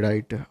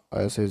deadite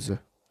ashes,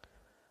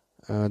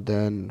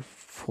 then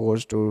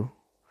forced to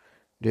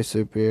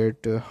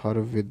dissipate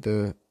her with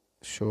the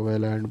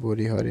shovel and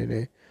bury her in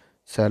a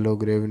shallow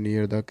grave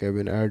near the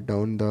cabin. At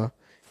dawn, the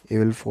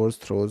evil force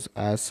throws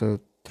Ash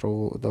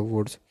through the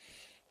woods.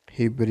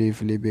 He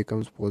briefly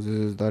becomes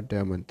possesses the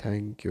demon.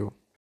 Thank you.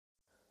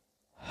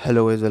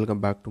 Hello guys, welcome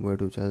back to my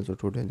YouTube channel. So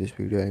today in this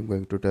video I am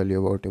going to tell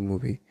you about a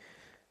movie.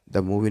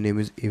 The movie name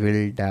is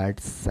Evil Dead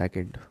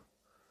Second.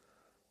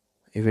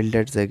 Evil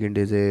Dead Second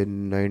is a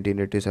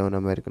 1987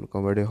 American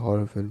comedy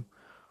horror film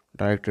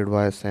directed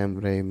by Sam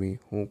Raimi,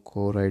 who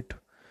co-wrote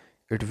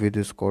it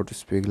with Scott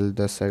Spiegel.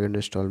 The second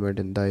installment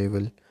in the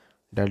Evil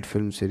Dead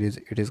film series,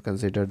 it is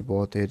considered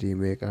both a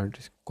remake and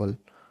sequel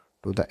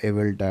to The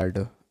Evil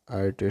Dead.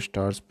 It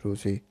stars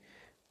Bruce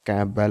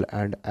Campbell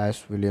and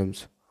Ash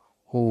Williams,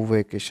 who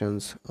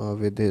vacations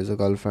with his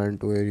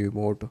girlfriend to a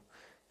remote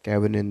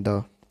cabin in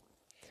the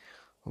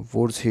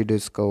woods. He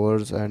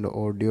discovers an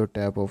audio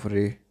tape of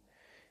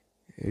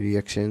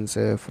reactions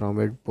from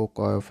a book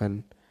of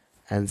an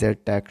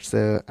ancient text,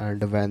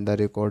 and when the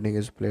recording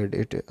is played,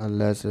 it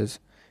unleashes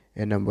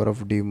a number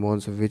of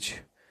demons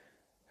which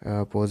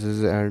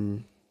possess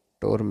and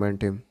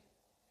torment him.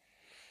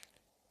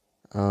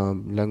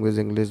 Language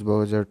English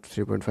budget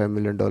 $3.5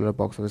 million,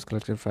 box office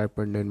collection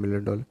 $5.9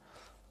 million.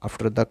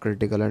 After the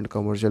critical and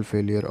commercial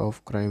failure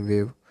of Crime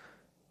Wave,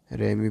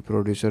 Raimi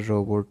producer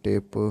Robot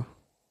Tape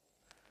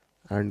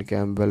and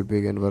Campbell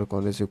began work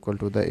on a sequel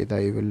to The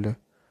Evil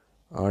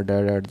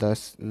Dead at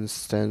the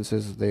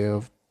instances they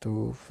have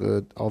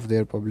of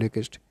their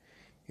publicist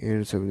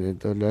in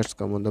 70s. Let's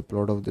come on the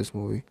plot of this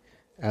movie.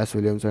 As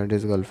Williams and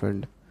his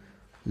girlfriend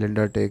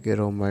Linda take a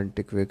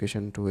romantic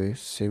vacation to a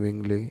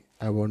seemingly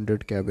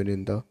abandoned cabin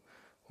in the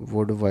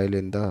wood. While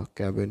in the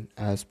cabin,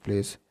 As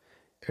plays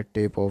a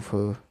tape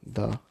of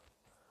the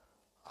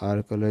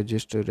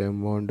archaeologist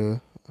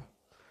Raymond,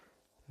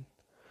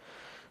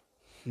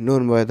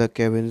 known by the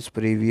cabin's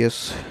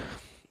previous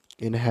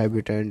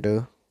inhabitant,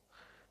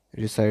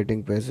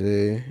 reciting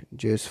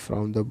passages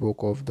from the Book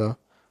of the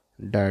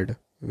Dead,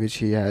 which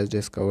he has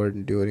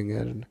discovered during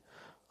an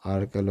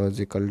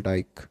archaeological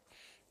dig.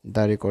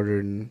 The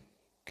recorded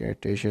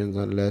incantations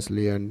on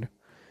Leslie and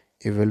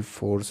evil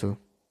force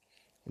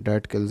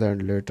that kills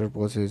and later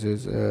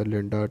possesses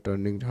Linda,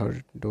 turning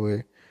her into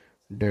a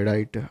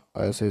deadite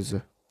ashes,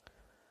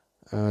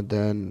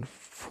 then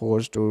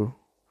forced to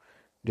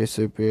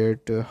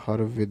dissipate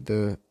her with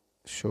the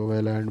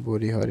shovel and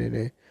bury her in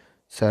a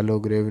shallow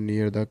grave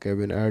near the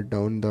cabin. At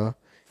dawn, the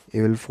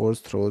evil force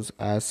throws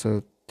Ash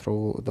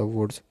through the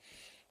woods.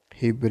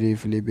 He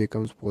briefly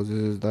becomes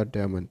possesses the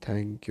demon.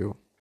 Thank you.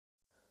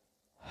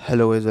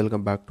 Hello guys,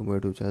 welcome back to my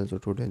YouTube channel. So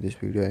today in this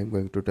video I am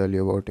going to tell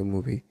you about a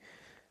movie.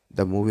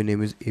 The movie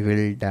name is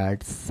Evil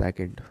Dead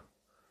Second.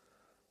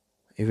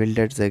 Evil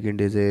Dead Second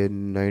is a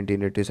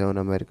 1987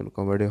 American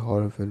comedy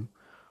horror film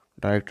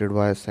directed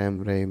by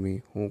Sam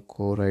Raimi, who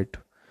co-wrote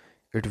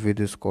it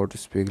with Scott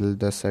Spiegel.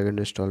 The second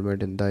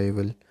installment in the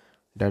Evil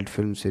Dead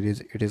film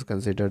series, it is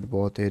considered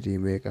both a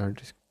remake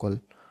and sequel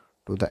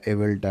to The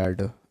Evil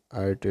Dead.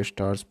 It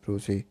stars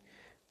Bruce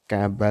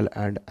Campbell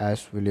and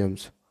Ash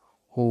Williams,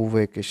 who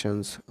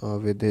vacations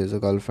with his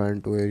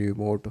girlfriend to a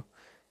remote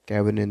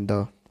cabin in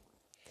the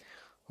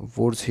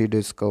woods. He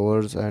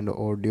discovers an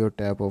audio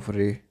tape of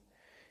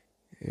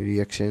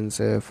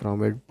reactions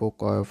from a book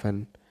of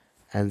an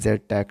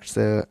ancient text,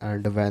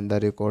 and when the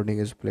recording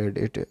is played,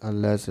 it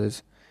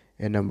unleashes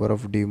a number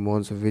of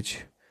demons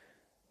which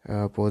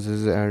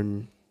possess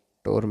and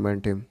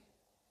torment him.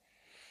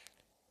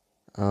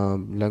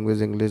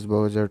 Language English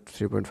budget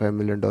 $3.5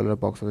 million,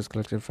 box office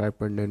collection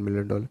 $5.9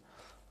 million.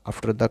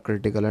 After the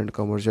critical and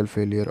commercial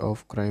failure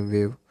of Crime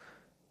Wave,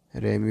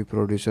 Raimi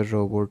producer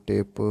Robot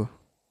Tape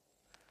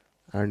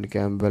and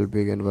Campbell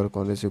began work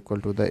on a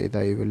sequel to the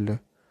Evil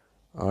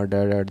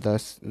Dead at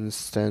the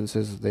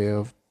instances they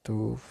have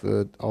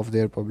of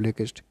their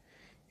publicist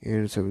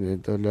in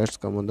 70s. So let's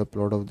come on the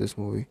plot of this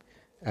movie.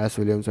 As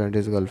Williams and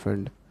his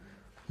girlfriend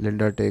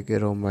Linda take a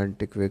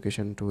romantic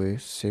vacation to a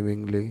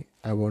seemingly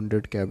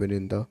abandoned cabin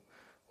in the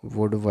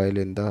wood, while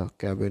in the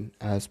cabin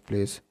as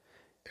plays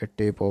a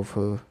tape of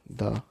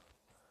the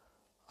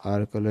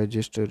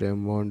archaeologist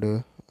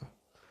Raymond,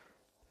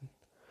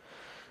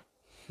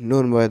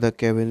 known by the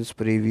cabin's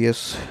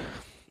previous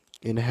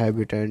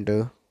inhabitant,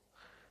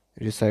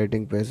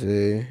 reciting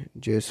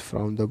passages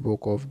from the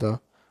Book of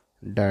the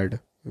Dead,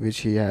 which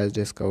he has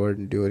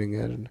discovered during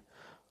an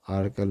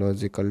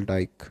archaeological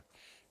dike.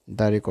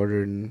 The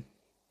recorded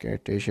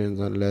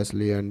incantations on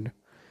Leslie and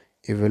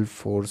evil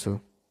force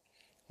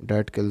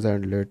that kills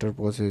and later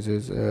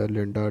possesses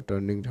Linda,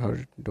 turning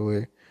her into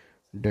a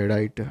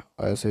deadite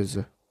ashes,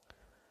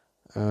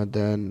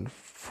 then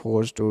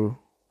forced to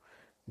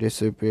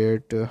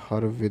dissipate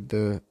her with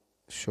the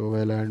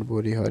shovel and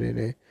bury her in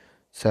a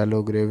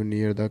shallow grave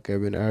near the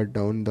cabin. At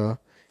dawn, the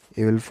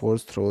evil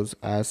force throws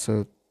ash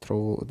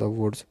through the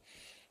woods.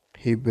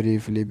 He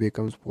briefly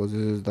becomes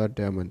possesses the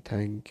demon.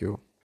 Thank you.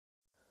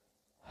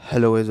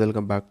 Hello guys,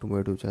 welcome back to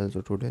my YouTube channel.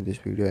 So today in this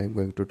video, I am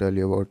going to tell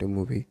you about a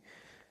movie.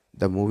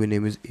 The movie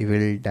name is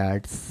Evil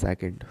Dead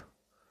Second.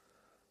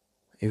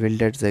 Evil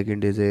Dead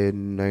Second is a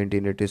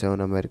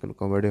 1987 American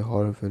comedy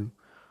horror film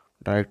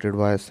directed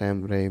by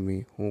Sam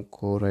Raimi, who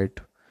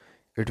co-wrote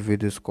it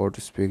with Scott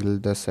Spiegel,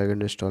 the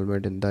second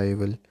installment in the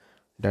Evil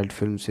Dead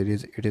film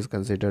series. It is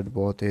considered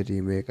both a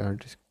remake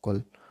and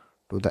sequel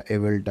to the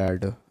Evil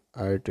Dead.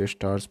 It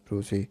stars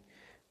Bruce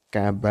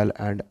Campbell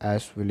and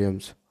Ash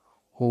Williams,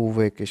 who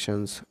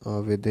vacations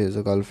with his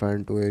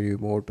girlfriend to a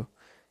remote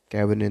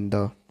cabin in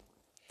the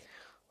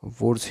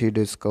woods. He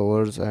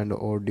discovers an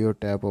audio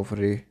tape of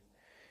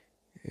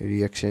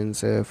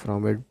reactions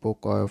from a book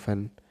of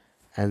an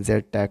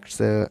ancient text,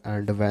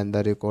 and when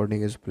the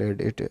recording is played,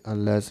 it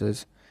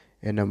unleashes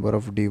a number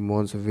of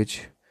demons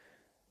which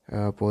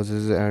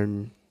possess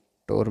and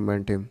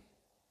torment him.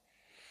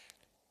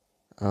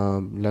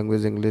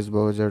 Language English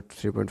budget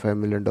 $3.5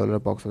 million,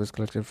 box office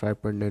collection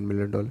 $5.9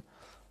 million.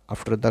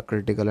 After the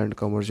critical and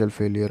commercial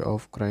failure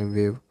of Crime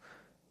Wave,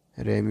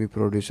 Raimi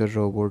producer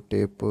Robot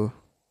Tape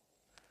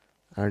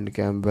and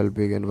Campbell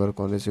began work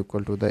on a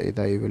sequel to the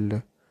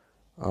Evil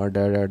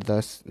Dead at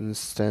the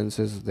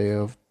instances they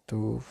have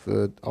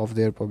of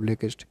their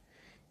publicist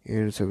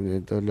in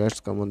 70s. So let's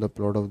come on the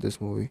plot of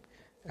this movie.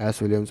 As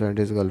Williams and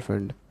his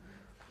girlfriend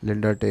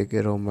Linda take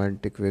a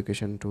romantic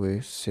vacation to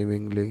a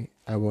seemingly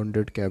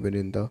abandoned cabin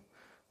in the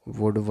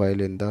wood, while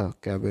in the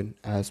cabin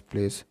as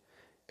plays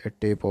a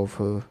tape of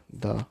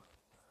the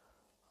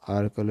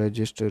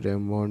archaeologist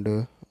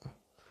Raymond,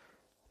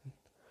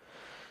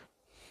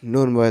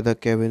 known by the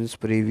cabin's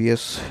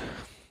previous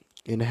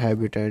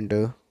inhabitant,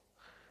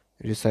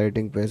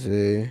 reciting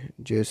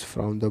passages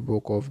from the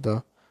Book of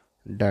the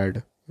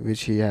Dead,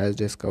 which he has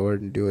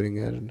discovered during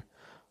an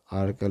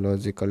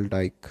archaeological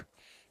dike.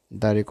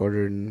 The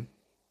recorded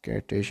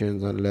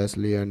incantations on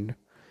Leslie and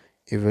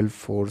evil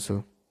force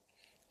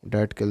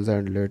that kills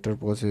and later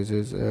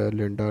possesses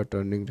Linda,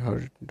 turning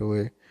her into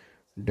a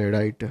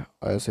deadite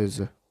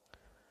ashes,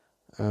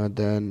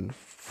 then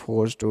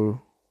forced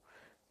to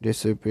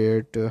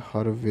dissipate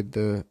her with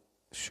the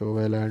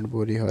shovel and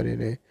bury her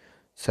in a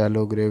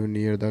shallow grave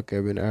near the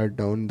cabin. At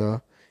dawn,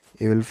 the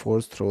evil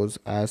force throws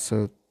ash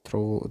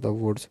through the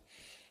woods.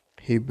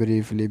 He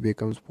briefly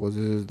becomes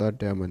possesses the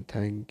demon.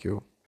 Thank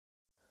you.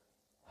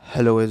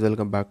 Hello guys,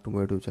 welcome back to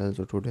my YouTube channel.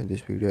 So today in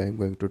this video, I am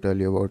going to tell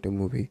you about a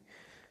movie.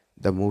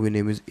 The movie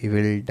name is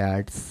Evil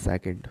Dead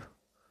Second.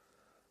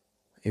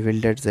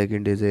 Evil Dead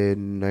Second is a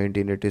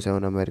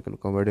 1987 American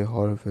comedy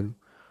horror film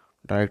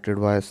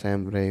directed by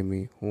Sam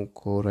Raimi, who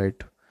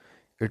co-wrote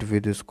it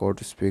with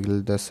Scott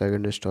Spiegel, the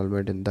second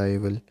installment in the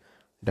Evil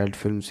Dead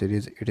film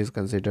series. It is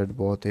considered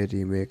both a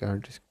remake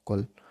and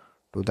sequel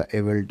to the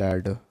Evil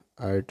Dead.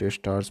 It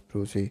stars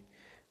Bruce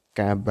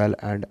Campbell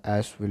and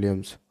Ash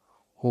Williams,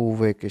 who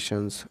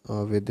vacations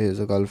with his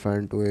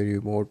girlfriend to a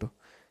remote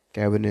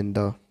cabin in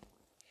the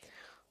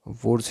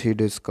woods. He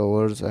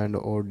discovers an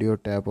audio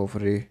tape of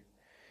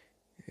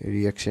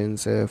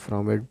reactions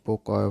from a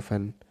book of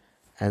an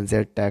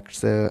ancient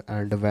text,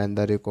 and when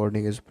the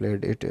recording is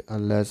played, it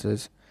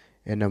unleashes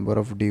a number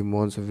of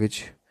demons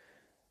which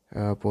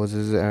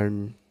possess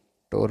and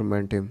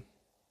torment him.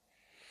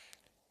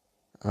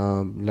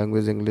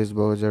 Language English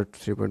budget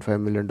 $3.5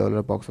 million,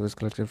 box office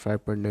collection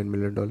 $5.9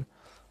 million.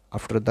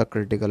 After the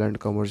critical and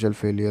commercial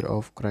failure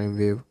of Crime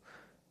Wave,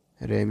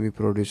 Raimi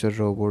producer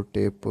Robot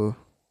Tape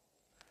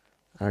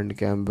and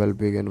Campbell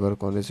began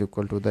work on a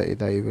sequel to the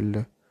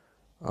Evil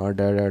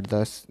Dead at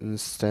the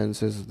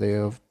instances they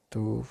have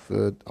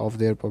of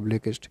their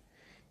publicist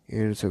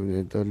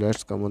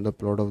Let's come on the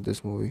plot of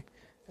this movie.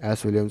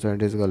 As Williams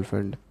and his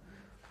girlfriend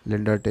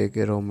Linda take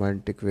a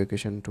romantic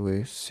vacation to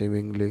a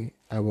seemingly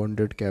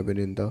abandoned cabin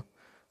in the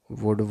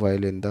wood,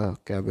 while in the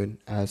cabin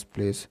as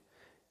plays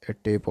a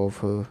tape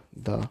of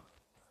the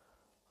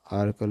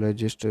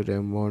archaeologist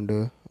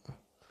Raymond,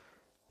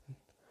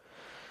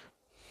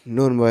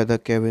 known by the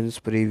cabin's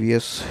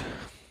previous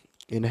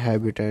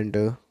inhabitant,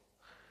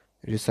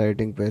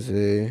 reciting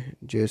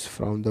passages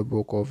from the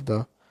book of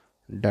the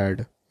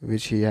dead,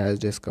 which he has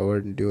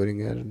discovered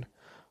during an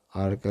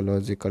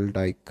archaeological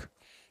dike.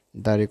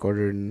 The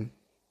recorded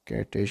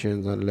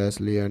citations on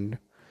Leslie and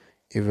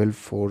evil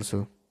force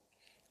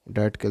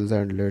that kills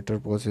and later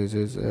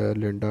possesses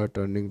Linda,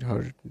 turning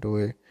her into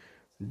a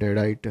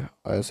deadite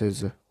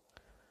ashes,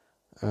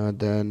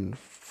 then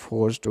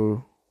forced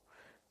to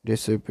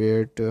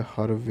dissipate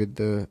her with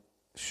the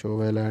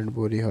shovel and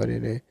bury her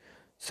in a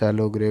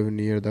shallow grave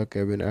near the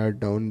cabin. At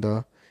dawn,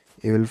 the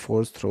evil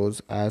force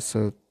throws ash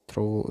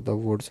through the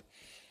woods.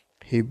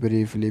 He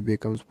briefly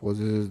becomes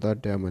possesses the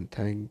demon.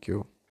 Thank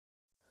you.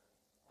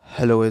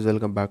 Hello guys,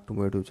 welcome back to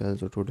my YouTube channel.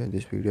 So today in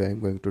this video, I am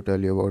going to tell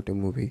you about a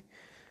movie.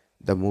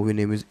 The movie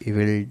name is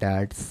Evil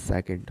Dead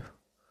Second.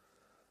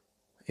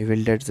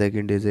 Evil Dead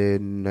Second is a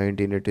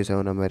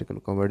 1987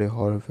 American comedy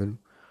horror film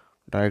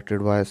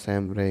directed by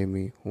Sam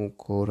Raimi, who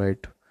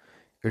co-wrote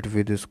it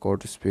with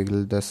Scott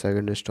Spiegel. The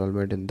second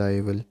installment in the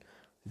Evil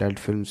Dead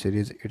film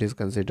series, it is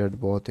considered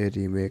both a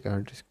remake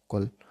and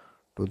sequel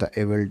to the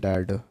Evil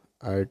Dead.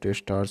 It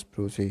stars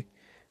Bruce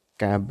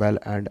Campbell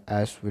and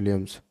Ash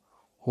Williams,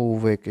 who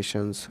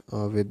vacations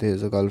with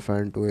his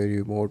girlfriend to a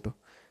remote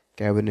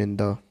cabin in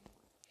the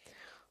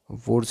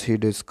woods. He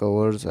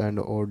discovers an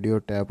audio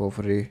tape of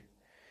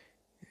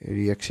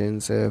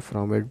reactions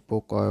from a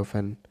book of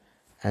an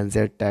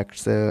ancient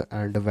text,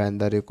 and when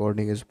the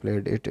recording is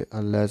played, it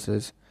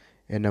unleashes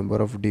a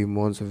number of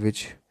demons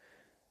which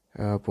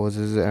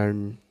possess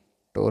and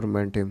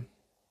torment him.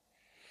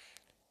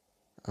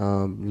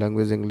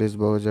 Language English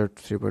budget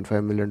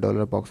 $3.5 million,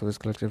 box office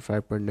collection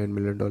 $5.9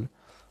 million.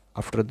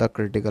 After the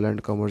critical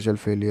and commercial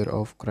failure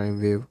of Crime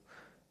Wave,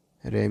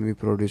 Raimi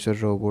producer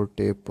Robot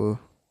Tape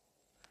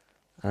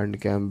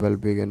and Campbell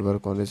began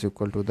work on a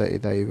sequel to the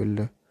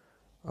Evil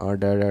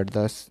Dead at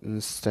the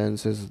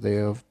instances they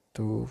have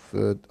to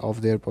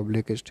of their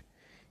publicist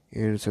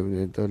in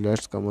 70s. So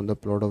let's come on the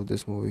plot of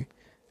this movie.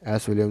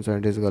 As Williams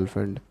and his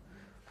girlfriend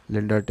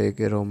Linda take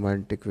a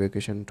romantic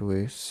vacation to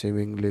a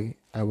seemingly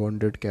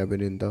abandoned cabin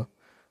in the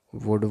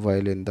wood,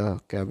 while in the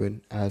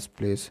cabin as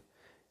plays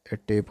a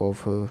tape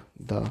of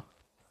the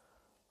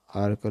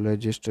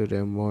archaeologist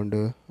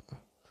Raymond,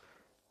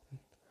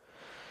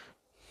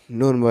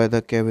 known by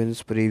the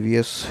cabin's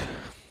previous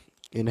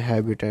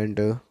inhabitant,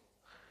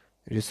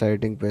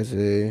 reciting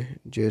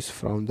passages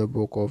from the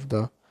book of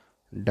the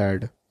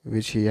dead,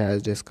 which he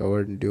has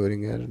discovered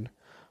during an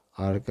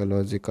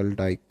archaeological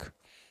dike.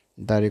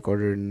 The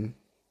recorded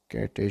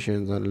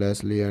citations on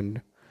Leslie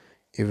and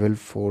evil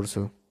force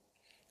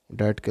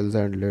that kills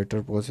and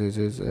later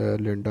possesses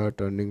Linda,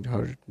 turning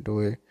her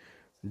into a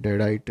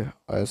deadite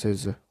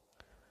ashes,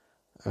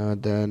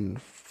 then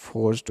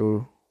forced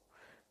to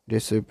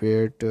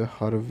dissipate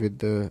her with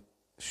the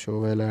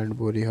shovel and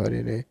bury her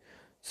in a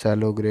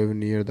shallow grave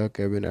near the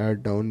cabin.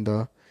 At dawn,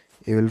 the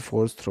evil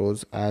force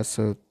throws ash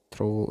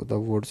through the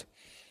woods.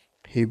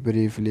 He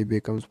briefly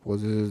becomes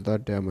possesses the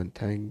demon.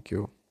 Thank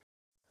you.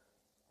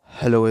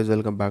 Hello guys,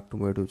 welcome back to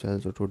my YouTube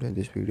channel. So today in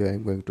this video, I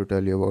am going to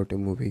tell you about a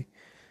movie.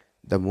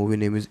 The movie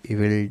name is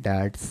Evil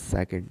Dead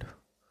Second.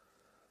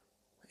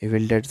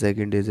 Evil Dead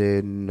Second is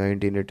a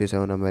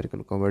 1987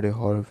 American comedy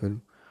horror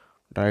film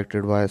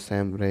directed by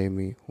Sam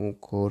Raimi, who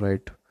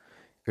co-wrote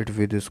it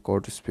with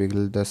Scott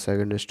Spiegel. The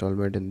second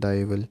installment in the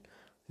Evil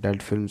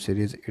Dead film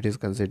series, it is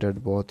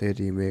considered both a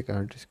remake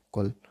and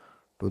sequel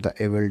to the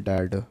Evil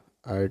Dead.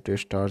 It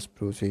stars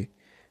Bruce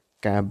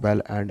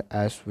Campbell and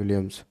Ash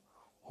Williams,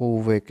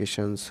 who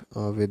vacations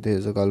with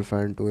his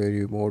girlfriend to a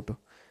remote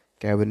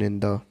cabin in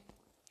the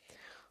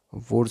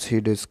woods. He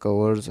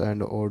discovers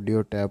an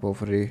audio tape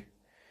of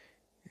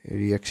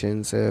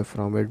reactions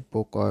from a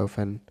book of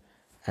an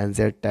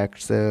ancient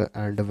text,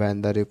 and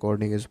when the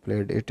recording is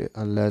played, it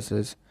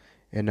unleashes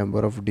a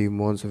number of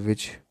demons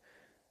which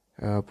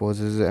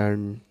possess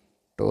and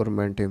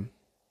torment him.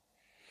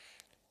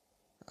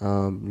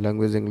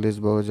 Language English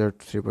budget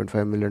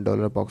 $3.5 million,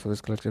 box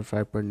office collection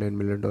 $5.9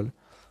 million.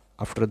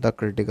 After the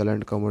critical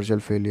and commercial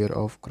failure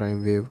of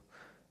Crime Wave,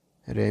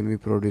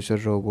 Raimi producer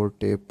Robot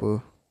Tape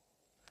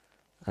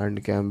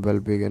and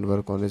Campbell began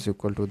work on a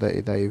sequel to the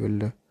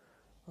Evil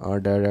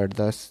Dead at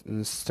the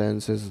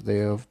instances they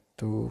have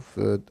to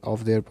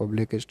of their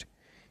publicist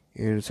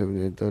in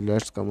 70s. So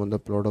let's come on the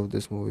plot of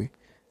this movie.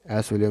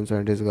 As Williams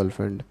and his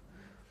girlfriend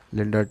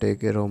Linda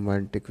take a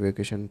romantic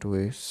vacation to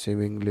a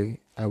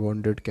seemingly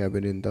abandoned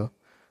cabin in the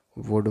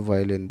wood,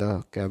 while in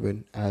the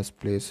cabin as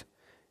plays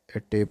a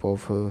tape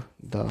of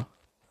the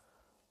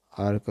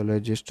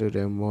archaeologist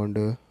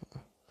Raymond,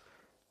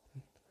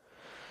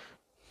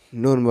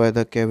 known by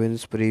the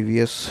cabin's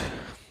previous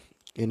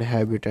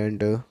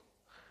inhabitant,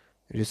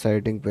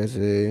 reciting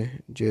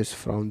passages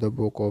from the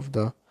Book of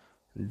the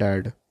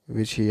Dead,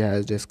 which he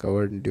has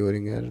discovered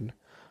during an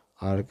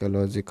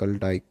archaeological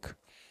dig.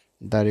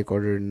 The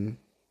recorded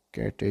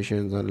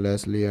incantations on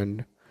Leslie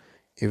and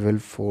evil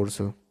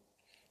force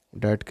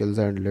that kills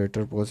and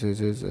later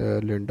possesses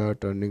Linda,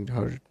 turning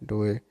her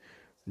into a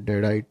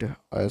deadite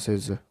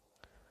ashes,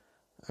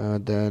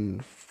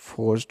 then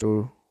forced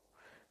to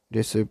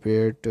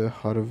dissipate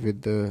her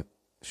with the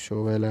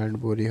shovel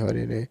and bury her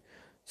in a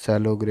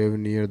shallow grave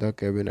near the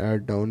cabin.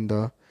 At dawn,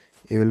 the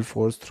evil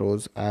force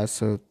throws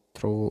ash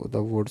through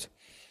the woods.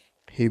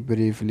 He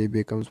briefly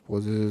becomes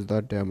possesses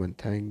the demon.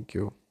 Thank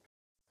you.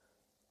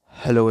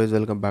 Hello guys,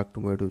 welcome back to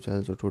my YouTube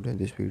channel. So today in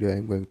this video I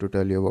am going to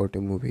tell you about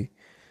a movie.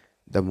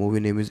 The movie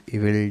name is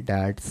Evil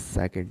Dead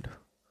Second.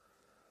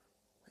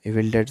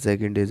 Evil Dead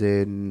Second is a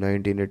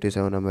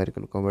 1987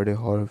 American comedy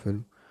horror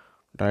film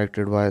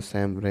directed by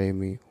Sam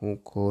Raimi, who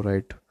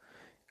co-wrote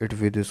it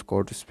with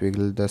Scott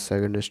Spiegel, the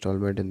second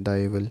installment in the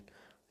Evil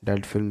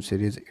Dead film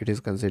series. It is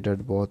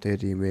considered both a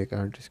remake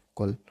and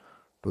sequel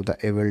to the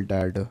Evil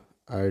Dead.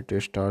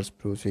 It stars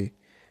Bruce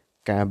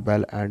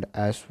Campbell and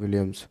Ash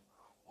Williams,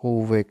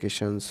 who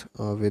vacations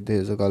with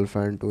his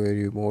girlfriend to a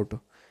remote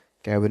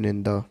cabin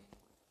in the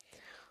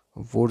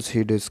woods.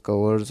 He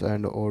discovers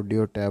an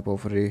audio tape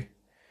of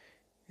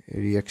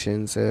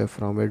reactions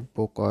from a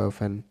book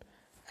of an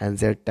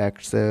ancient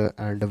text,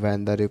 and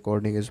when the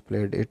recording is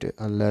played, it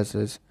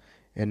unleashes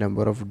a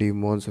number of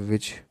demons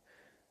which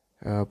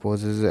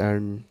poses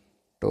and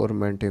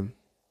torment him.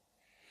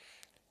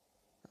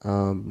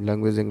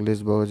 Language English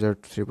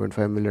budget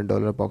 $3.5 million,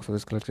 box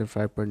office collection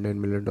 $5.9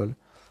 million.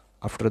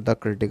 After the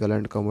critical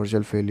and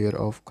commercial failure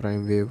of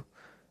Crime Wave,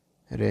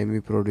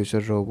 Raimi producer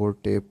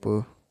Robot Tape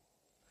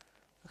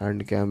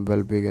and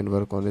Campbell began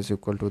work on a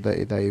sequel to the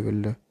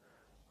Evil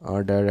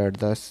Dead at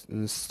the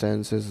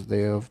instances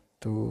they have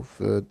to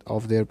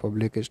of their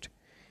published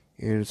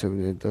in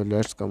 70s. So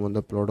let's come on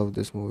the plot of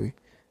this movie.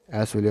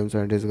 As Williams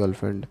and his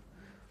girlfriend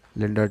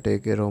Linda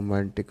take a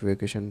romantic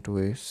vacation to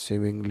a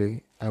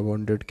seemingly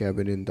abandoned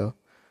cabin in the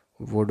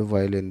wood.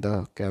 While in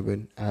the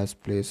cabin, Ash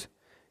plays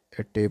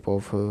a tape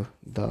of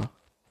the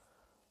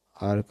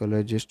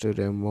archaeologist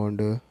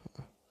Raymond,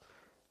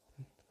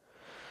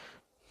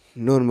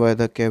 known by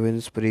the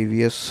cabin's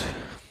previous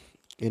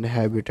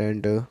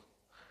inhabitant,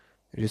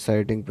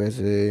 reciting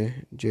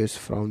passages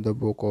from the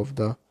Book of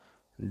the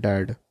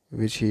Dead,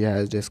 which he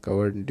has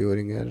discovered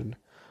during an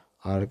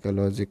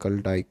archaeological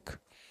dig.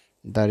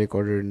 The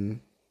recorded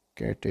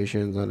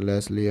incantations on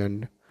Leslie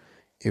and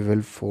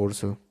evil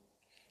force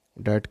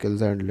that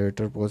kills and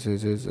later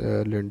possesses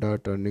Linda,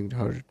 turning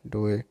her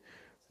into a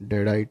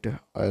deadite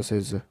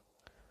ashes,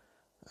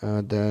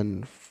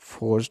 then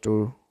forced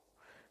to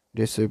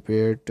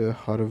dissipate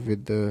her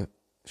with the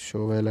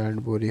shovel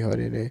and bury her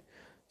in a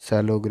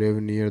shallow grave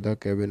near the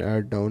cabin.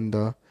 At dawn,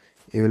 the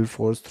evil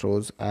force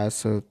throws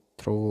ash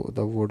through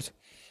the woods.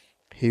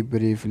 He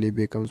briefly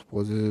becomes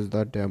possesses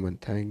the demon.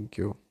 Thank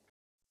you.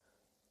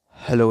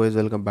 Hello guys,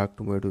 welcome back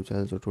to my YouTube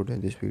channel. So today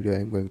in this video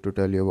I am going to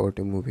tell you about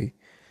a movie.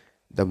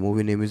 The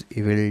movie name is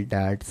Evil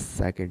Dead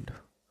Second.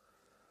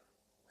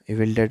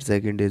 Evil Dead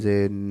Second is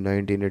a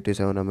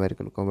 1987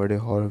 American comedy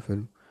horror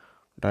film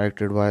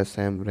directed by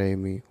Sam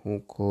Raimi,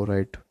 who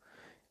co-wrote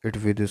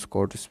it with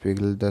Scott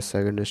Spiegel, the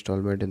second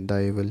installment in the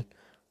Evil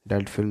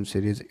Dead film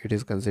series. It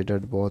is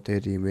considered both a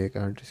remake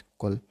and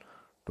sequel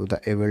to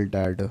the Evil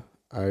Dead.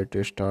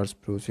 It stars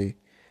Bruce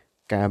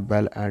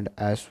Campbell and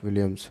Ash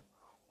Williams,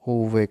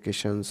 who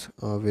vacations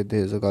with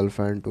his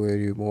girlfriend to a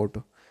remote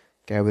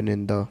cabin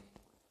in the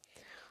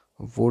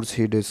woods.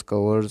 He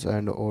discovers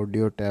an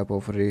audio tape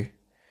of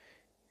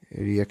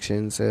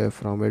reactions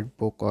from a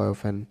book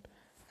of an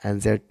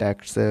ancient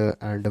text,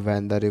 and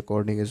when the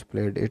recording is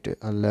played, it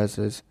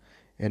unleashes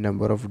a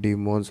number of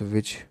demons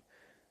which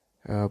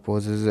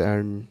poses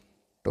and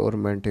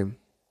torment him.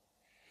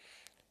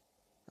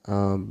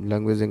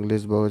 Language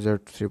English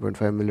budget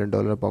 $3.5 million,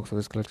 box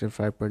office collection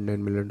 $5.9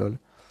 million.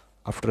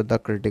 After the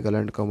critical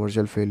and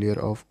commercial failure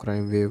of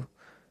Crime Wave,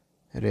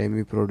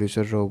 Raimi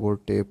producer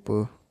Robot Tape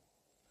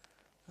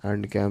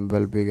and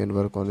Campbell began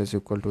work on a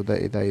sequel to the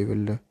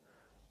Evil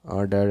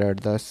Dead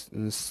at the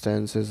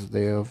instances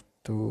they have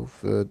to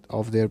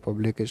of their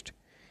published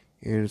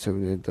in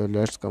 70s. So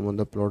let's come on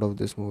the plot of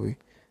this movie.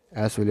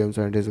 As Williams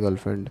and his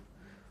girlfriend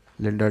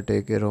Linda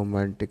take a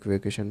romantic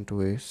vacation to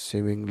a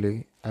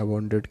seemingly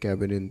abandoned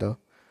cabin in the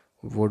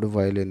wood.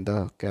 While in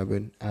the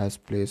cabin, Ash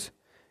plays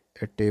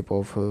a tape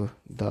of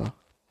the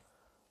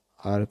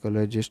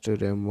archaeologist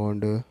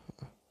Raymond,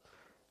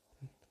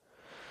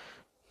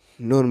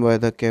 known by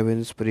the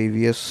cabin's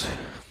previous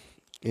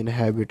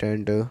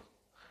inhabitant,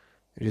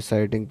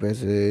 reciting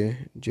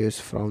passages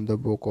from the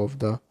Book of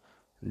the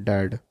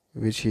Dead,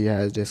 which he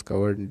has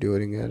discovered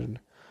during an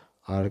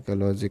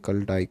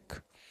archaeological dig.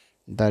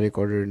 The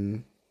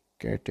recorded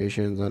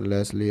incantations on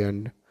Leslie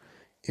and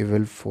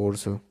evil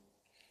force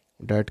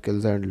that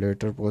kills and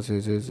later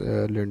possesses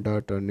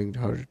Linda, turning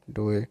her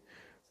into a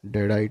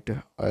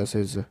deadite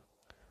ashes,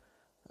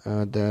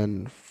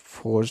 then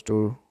forced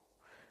to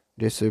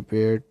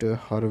dissipate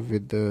her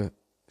with the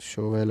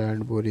shovel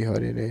and bury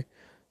her in a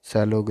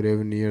shallow grave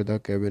near the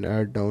cabin.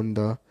 At dawn,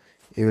 the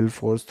evil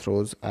force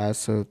throws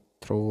ash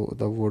through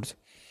the woods.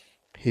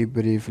 He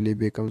briefly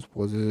becomes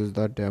possesses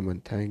the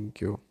demon.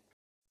 Thank you.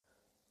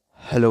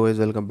 Hello guys,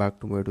 welcome back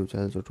to my YouTube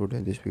channel. So today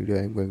in this video,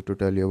 I am going to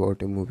tell you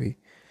about a movie.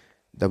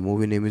 The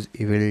movie name is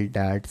Evil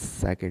Dead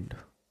Second.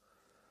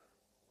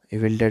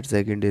 Evil Dead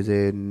Second is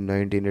a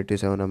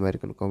 1987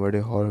 American comedy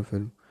horror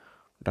film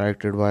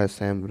directed by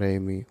Sam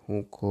Raimi,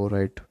 who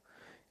co-wrote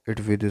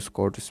it with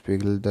Scott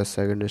Spiegel. The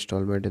second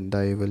installment in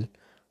the Evil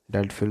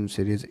Dead film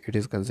series, it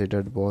is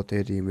considered both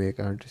a remake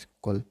and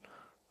sequel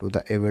to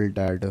the Evil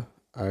Dead.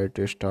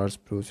 It stars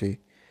Bruce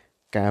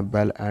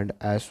Campbell and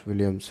Ash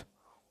Williams,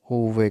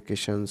 who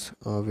vacations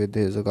with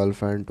his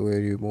girlfriend to a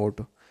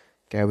remote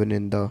cabin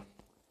in the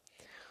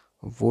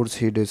woods.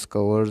 He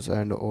discovers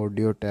an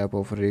audio tape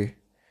of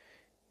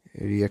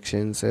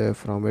reactions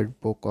from a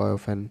book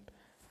of an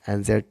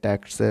ancient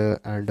text,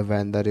 and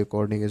when the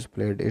recording is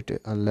played,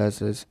 it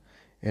unleashes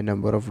a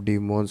number of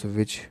demons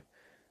which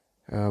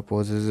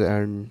possess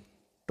and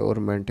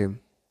torment him.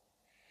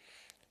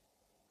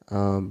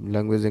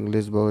 Language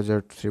English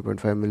budget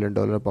 $3.5 million,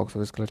 box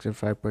office collection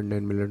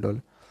 $5.9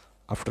 million.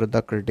 After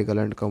the critical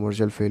and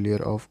commercial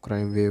failure of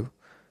Crime Wave,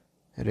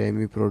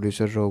 Raimi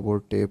producer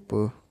Robot Tape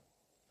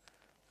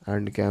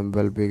and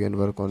Campbell began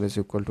work on a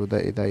sequel to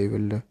the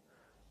Evil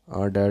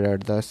Dead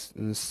at the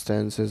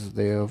instances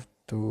they have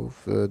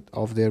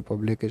of their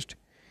published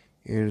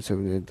in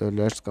 70s. So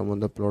let's come on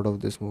the plot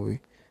of this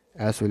movie.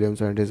 As Williams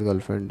and his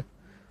girlfriend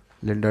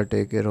Linda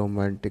take a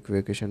romantic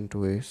vacation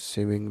to a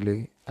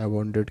seemingly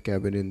abandoned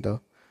cabin in the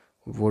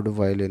wood.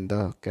 While in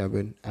the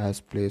cabin,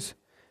 As plays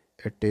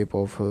a tape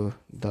of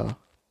the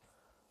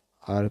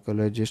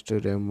archaeologist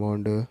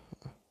Raymond,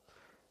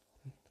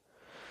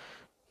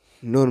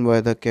 known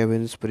by the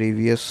cabin's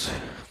previous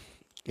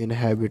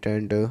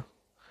inhabitant,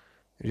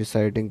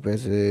 reciting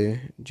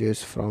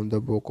passages from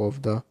the Book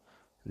of the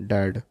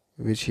Dead,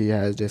 which he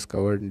has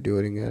discovered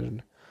during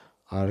an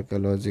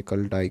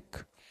archaeological dig.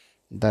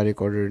 The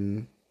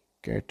recorded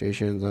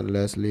incantations on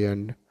Leslie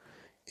and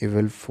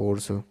evil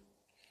force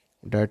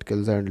that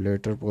kills and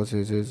later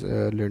possesses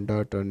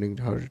Linda, turning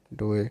her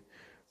into a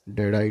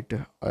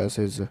deadite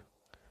ashes,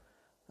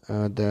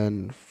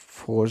 then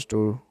forced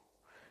to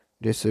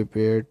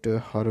dissipate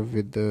her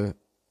with the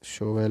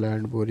shovel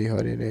and bury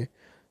her in a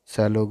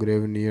shallow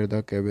grave near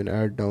the cabin.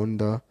 At dawn,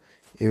 the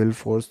evil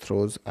force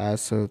throws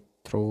ash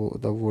through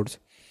the woods.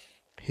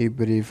 He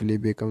briefly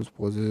becomes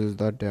possesses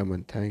the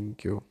demon.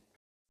 Thank you.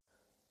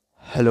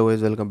 Hello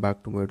guys, welcome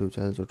back to my YouTube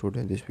channel. So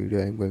today in this video,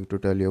 I am going to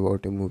tell you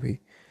about a movie.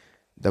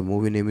 The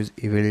movie name is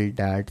Evil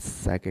Dead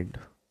Second.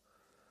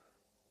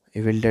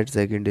 Evil Dead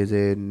Second is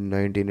a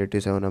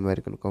 1987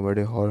 American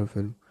comedy horror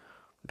film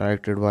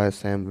directed by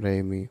Sam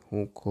Raimi,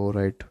 who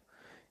co-wrote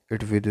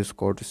it with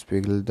Scott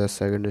Spiegel. The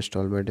second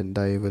installment in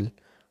the Evil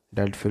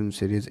Dead film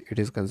series, it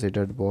is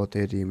considered both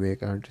a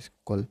remake and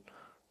sequel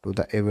to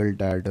the Evil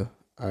Dead.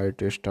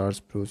 It stars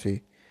Bruce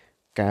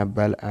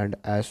Campbell and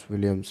Ash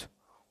Williams,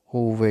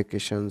 who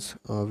vacations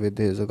with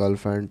his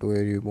girlfriend to a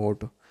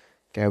remote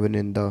cabin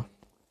in the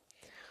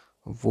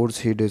woods.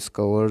 He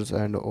discovers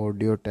an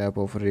audio tape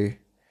of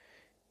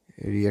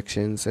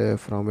reactions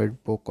from a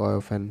book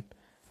of an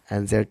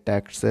ancient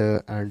text,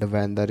 and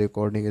when the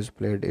recording is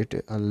played,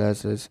 it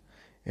unleashes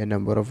a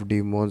number of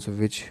demons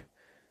which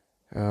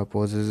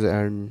possess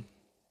and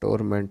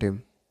torment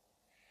him.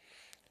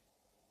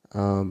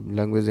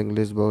 Language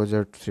English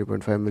budget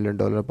 $3.5 million,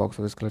 box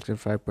office collection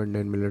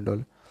 $5.9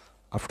 million.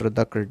 After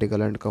the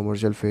critical and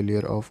commercial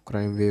failure of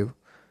Crime Wave,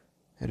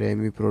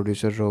 Raimi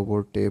producer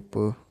Robot Tape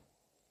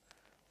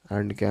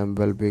and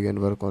Campbell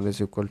began work on a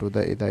sequel to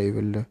the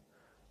Evil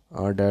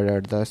Dead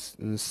at the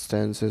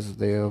instances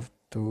they have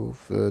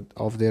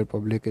of their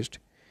published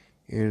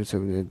in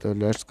 70s. So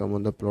let's come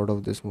on the plot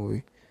of this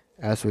movie.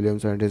 As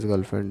Williams and his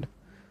girlfriend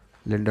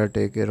Linda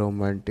take a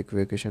romantic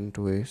vacation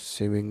to a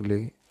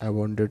seemingly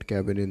abandoned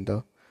cabin in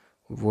the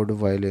wood.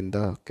 While in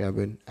the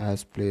cabin,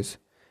 As plays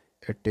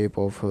a tape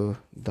of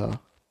the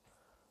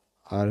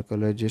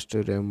archaeologist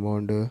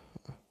Raymond,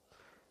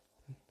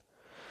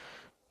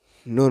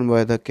 known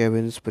by the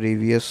cabin's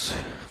previous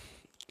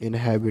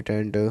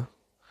inhabitant,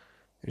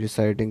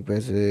 reciting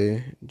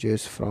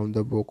passages from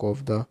the Book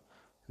of the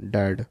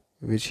Dead,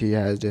 which he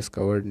has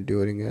discovered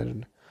during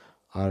an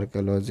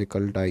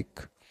archaeological dig.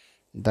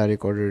 The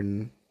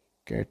recorded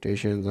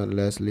incantations on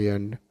Leslie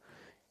and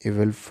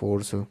evil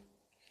force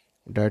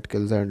that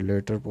kills and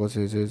later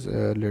possesses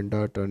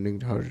Linda, turning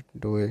her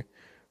into a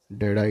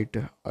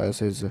deadite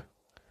ashes,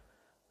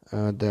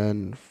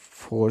 then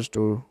forced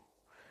to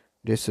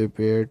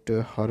dissipate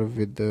her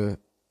with the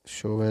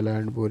shovel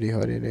and bury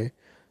her in a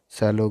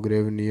shallow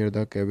grave near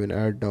the cabin.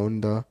 At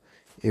dawn, the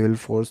evil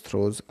force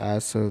throws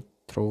ash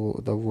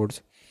through the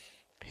woods.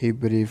 He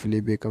briefly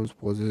becomes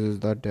possesses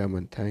the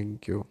demon.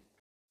 Thank you.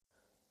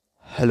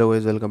 Hello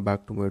guys, welcome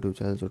back to my YouTube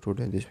channel. So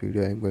today in this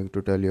video, I am going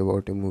to tell you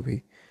about a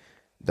movie.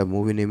 The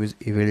movie name is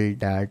Evil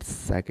Dead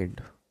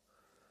Second.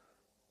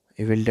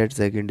 Evil Dead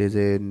Second is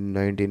a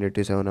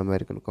 1987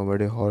 American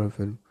comedy horror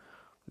film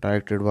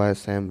directed by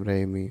Sam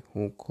Raimi,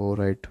 who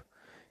co-wrote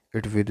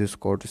it with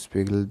Scott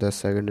Spiegel, the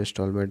second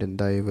installment in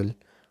the Evil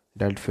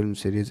Dead film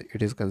series.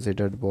 It is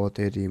considered both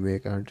a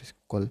remake and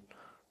sequel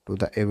to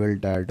the Evil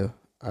Dead.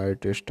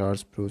 It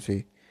stars Bruce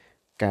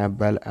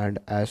Campbell and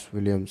Ash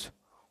Williams,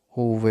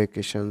 who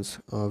vacations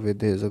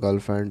with his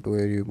girlfriend to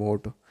a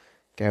remote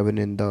cabin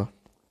in the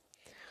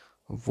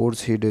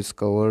woods. He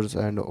discovers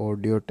an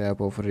audio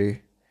tape of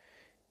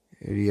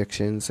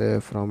reactions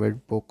from a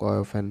book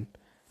of an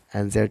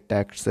ancient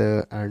text,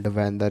 and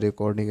when the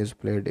recording is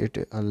played, it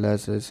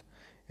unleashes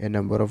a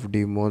number of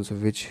demons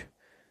which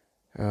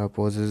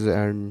possess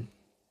and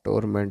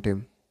torment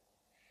him.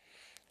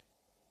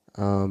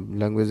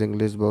 Language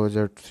English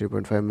budget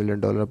 $3.5 million,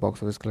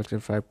 box office collection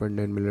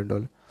 $5.9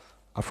 million.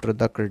 After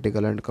the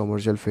critical and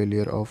commercial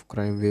failure of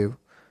Crime Wave,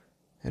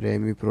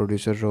 Raimi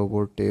producer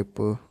Robot Tape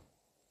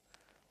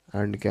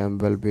and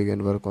Campbell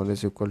began work on a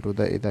sequel to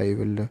the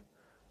Evil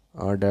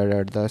Dead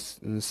at the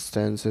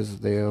instances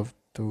they have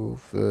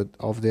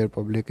of their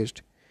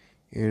publicist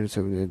in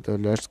 70s. So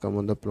let's come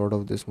on the plot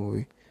of this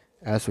movie.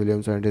 As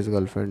Williams and his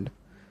girlfriend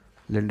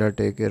Linda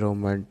take a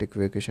romantic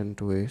vacation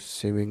to a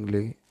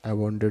seemingly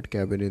abandoned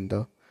cabin in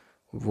the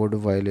wood.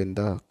 While in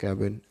the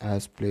cabin,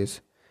 As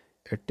plays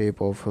a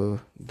tape of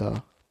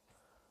the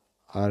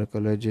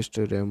archaeologist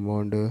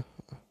Raymond,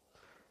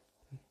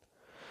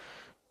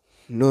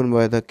 known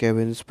by the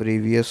cabin's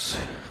previous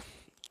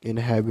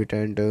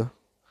inhabitant,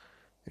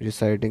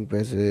 reciting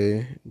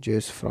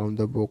passages from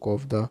the Book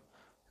of the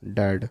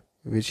Dead,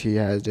 which he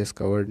has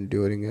discovered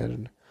during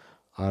an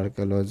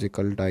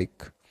archaeological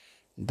dike.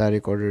 The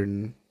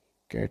recorded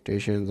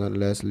incantations on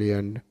Leslie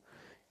and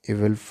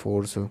evil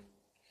force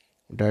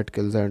that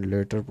kills and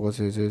later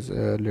possesses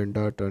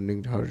Linda,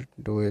 turning her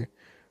into a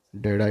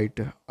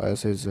deadite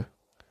ashes,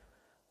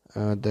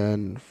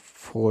 then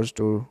forced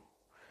to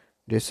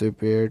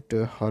dissipate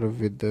her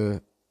with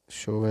the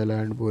shovel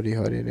and bury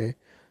her in a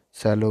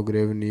shallow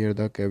grave near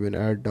the cabin.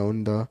 At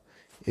dawn, the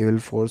evil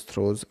force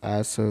throws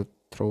ash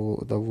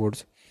through the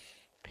woods.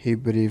 He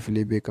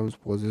briefly becomes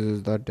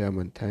possesses the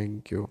demon.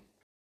 Thank you.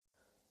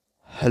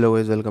 Hello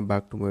guys, welcome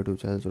back to my YouTube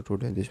channel. So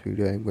today in this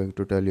video, I am going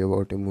to tell you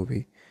about a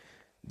movie.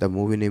 The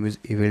movie name is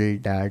Evil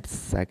Dead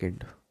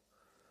Second.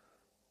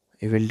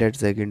 Evil Dead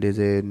Second is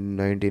a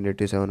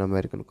 1987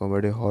 American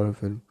comedy horror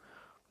film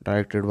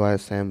directed by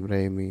Sam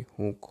Raimi,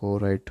 who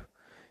co-wrote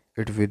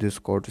it with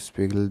Scott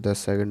Spiegel, the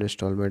second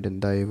installment in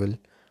the Evil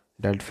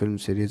Dead film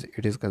series.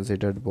 It is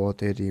considered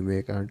both a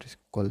remake and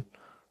sequel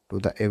to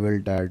the Evil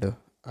Dead.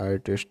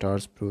 It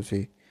stars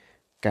Bruce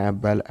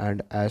Campbell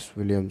and Ash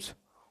Williams,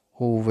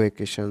 who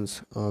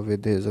vacations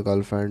with his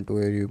girlfriend to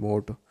a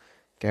remote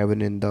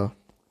cabin in the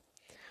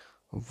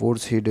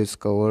woods. He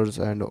discovers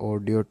an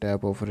audio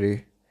tape of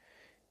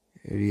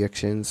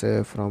reactions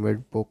from a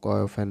book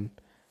of an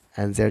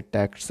ancient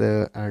text,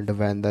 and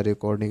when the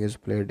recording is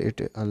played, it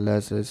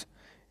unleashes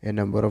a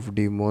number of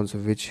demons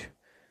which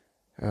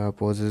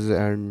possess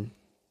and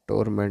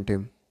torment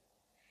him.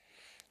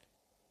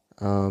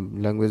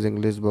 Language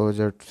English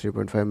budget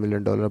 $3.5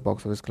 million,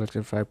 box office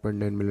collection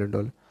 $5.9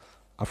 million.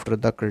 After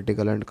the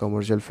critical and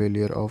commercial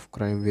failure of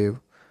Crime Wave,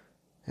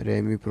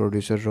 Raimi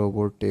producer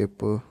Robot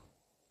Tape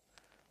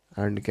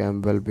and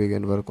Campbell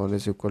began work on a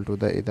sequel to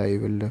the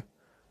Evil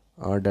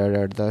Dead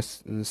at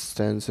the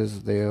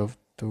instances they have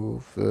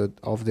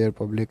of their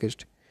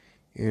publicist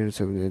in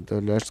 70s. So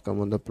let's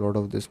come on the plot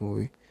of this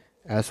movie.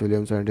 As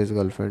Williams and his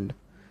girlfriend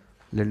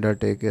Linda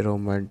take a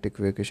romantic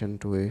vacation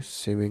to a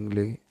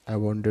seemingly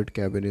abandoned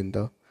cabin in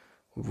the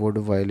wood.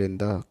 While in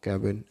the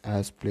cabin,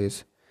 As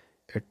plays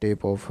a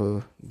tape of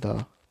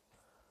the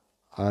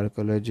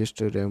archaeologist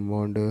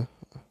Raymond,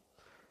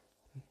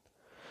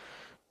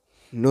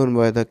 known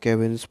by the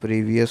cabin's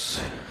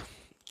previous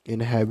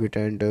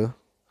inhabitant,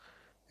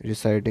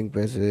 reciting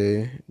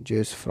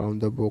passages from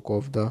the Book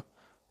of the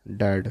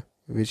Dead,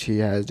 which he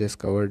has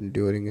discovered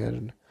during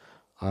an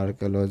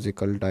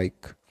archaeological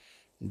dike.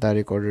 The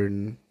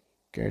recorded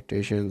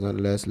incantations on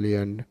Leslie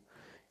and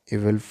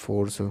evil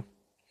force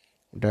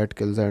that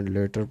kills and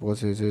later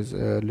possesses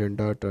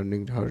Linda,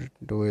 turning her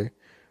into a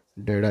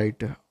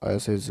deadite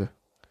ashes,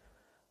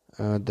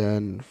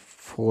 then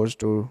forced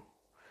to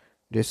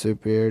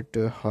dissipate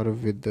her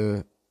with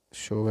the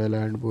shovel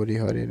and bury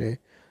her in a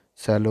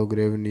shallow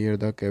grave near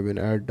the cabin.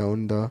 At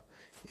dawn, the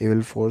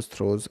evil force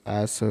throws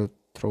ash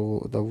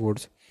through the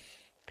woods.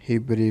 He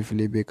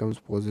briefly becomes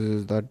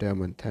possesses the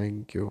demon.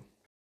 Thank you.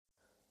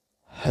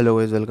 Hello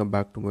guys, welcome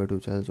back to my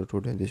YouTube channel. So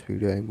today in this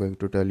video, I am going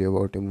to tell you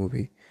about a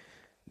movie.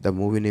 The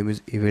movie name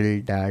is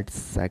Evil Dead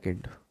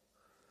Second.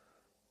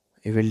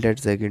 Evil Dead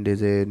Second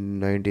is a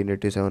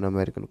 1987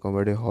 American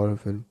comedy horror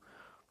film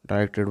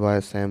directed by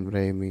Sam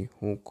Raimi,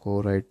 who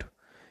co-wrote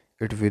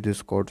it with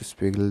Scott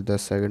Spiegel, the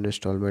second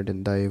installment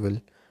in the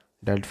Evil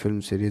Dead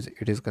film series.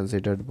 It is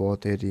considered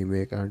both a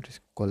remake and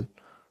sequel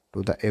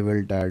to the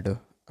Evil Dead.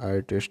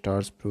 It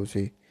stars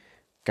Bruce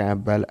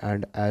Campbell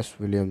and Ash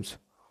Williams,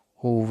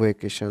 who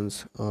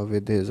vacations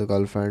with his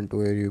girlfriend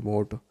to a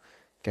remote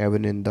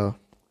cabin in the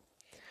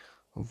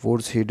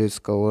woods. He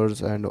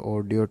discovers an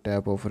audio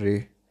tape of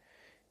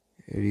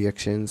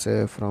reactions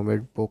from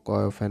it book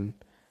of an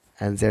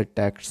NZ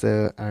text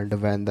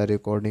and when the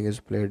recording is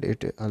played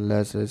it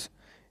unleashes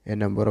a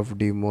number of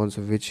demons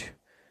which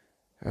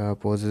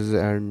poses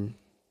and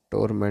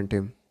torment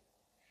him.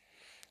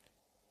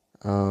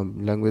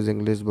 Language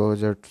English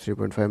budget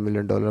 $3.5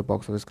 million,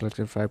 box office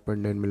collection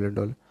 $5.9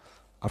 million.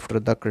 After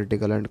the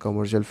critical and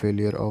commercial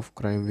failure of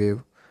Crime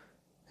Wave,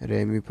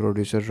 Raimi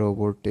producer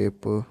Robot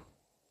Tape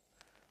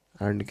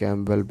and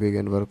Campbell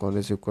began work on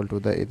a sequel to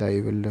the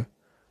Evil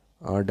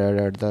Dead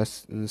at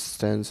the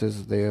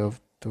instances they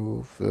have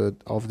to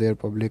of their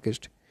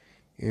publicist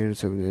in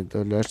 70s.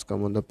 So let's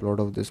come on the plot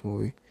of this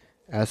movie.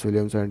 As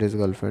Williams and his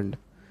girlfriend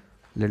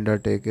Linda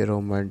take a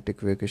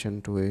romantic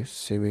vacation to a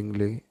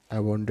seemingly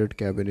abandoned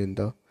cabin in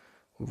the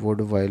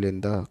wood while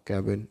in the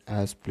cabin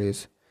as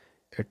plays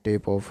a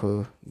tape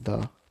of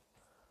the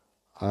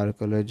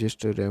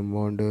archaeologist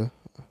Raymond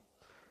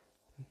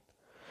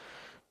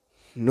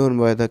known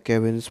by the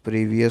cabin's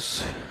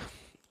previous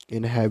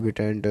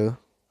inhabitant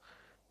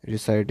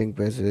reciting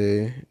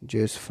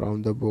passages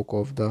from the book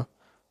of the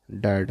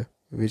dead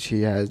which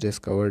he has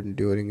discovered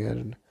during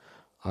an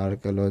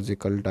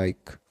archaeological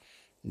dike.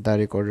 The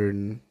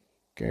recorded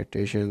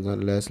incantations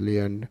on Leslie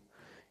and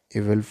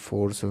evil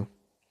force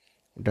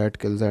that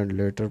kills and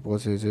later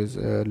possesses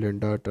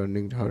Linda,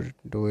 turning her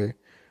into a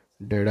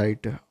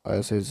deadite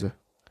ashes,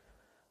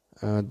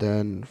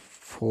 then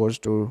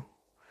forced to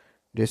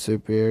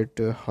dissipate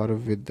her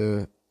with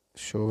the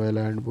shovel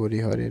and bury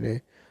her in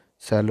a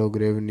shallow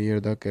grave near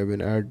the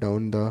cabin. At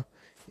dawn, the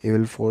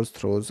evil force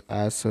throws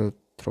ash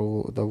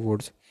through the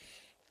woods.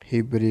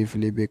 He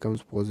briefly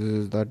becomes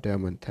possesses the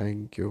demon.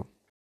 Thank you.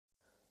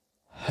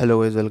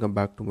 Hello guys, welcome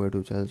back to my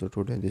YouTube channel. So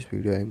today in this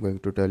video, I am going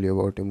to tell you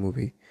about a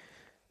movie.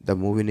 The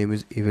movie name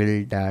is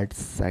Evil Dead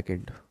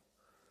Second.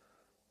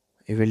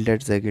 Evil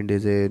Dead Second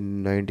is a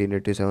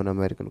 1987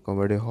 American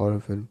comedy horror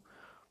film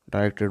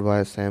directed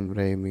by Sam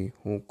Raimi,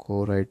 who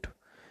co-wrote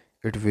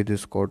it with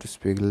Scott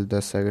Spiegel.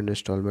 The second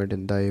installment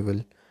in the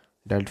Evil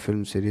Dead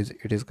film series,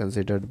 it is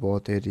considered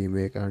both a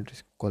remake and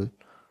sequel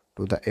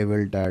to the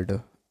Evil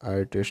Dead.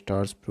 It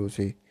stars Bruce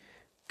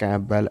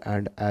Campbell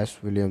and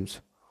Ash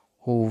Williams,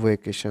 who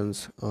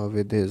vacations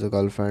with his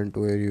girlfriend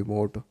to a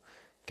remote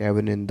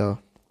cabin in the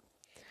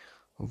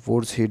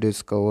woods. He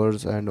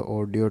discovers an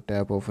audio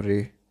tape of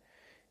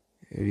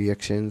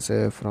reactions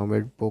from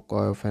a book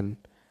of an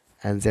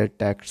NZ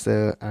text,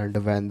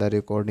 and when the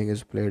recording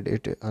is played,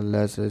 it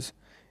unleashes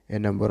a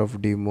number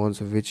of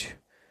demons which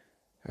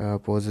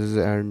poses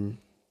and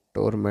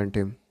torment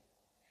him.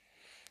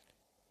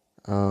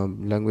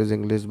 Language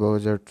English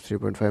budget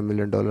 $3.5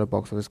 million,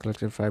 box office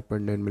collection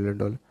 $5.9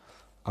 million.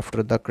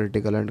 After the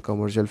critical and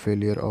commercial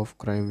failure of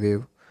Crime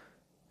Wave,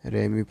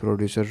 Raimi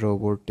producer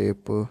Robot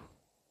Tape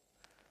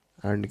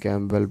and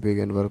Campbell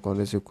began work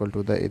on a sequel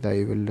to the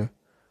Evil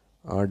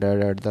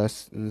Dead at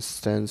the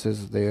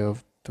instances they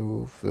have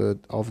to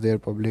of their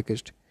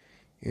publicist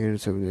in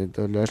 70s.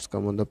 So let's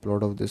come on the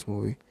plot of this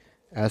movie.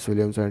 As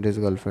Williams and his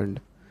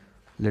girlfriend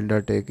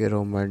Linda take a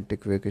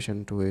romantic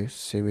vacation to a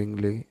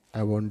seemingly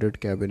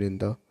abandoned cabin in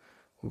the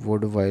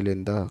wood while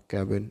in the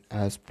cabin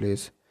as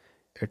plays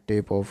a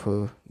tape of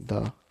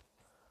the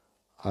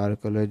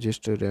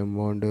archaeologist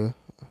Raymond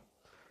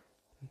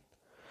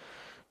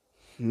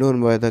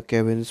known by the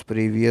cabin's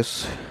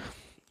previous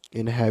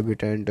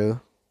inhabitant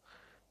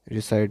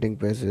reciting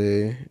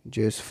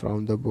passages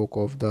from the book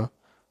of the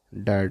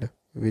dead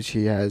which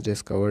he has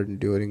discovered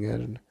during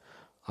an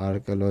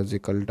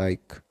archaeological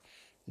dike.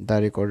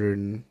 The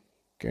recorded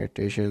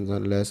incantations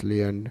on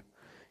Leslie and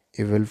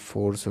evil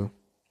force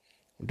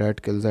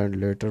that kills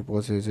and later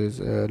possesses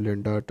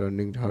Linda,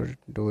 turning her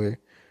into a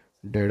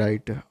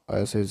deadite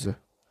ashes,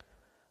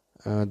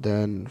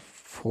 then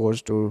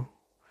forced to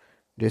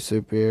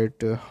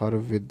dissipate her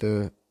with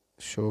the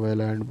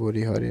shovel and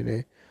bury her in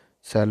a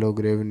shallow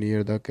grave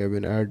near the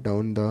cabin. At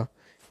dawn, the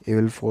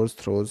evil force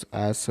throws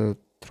ash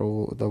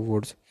through the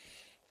woods.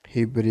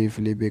 He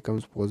briefly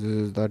becomes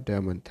possesses the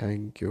demon.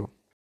 Thank you.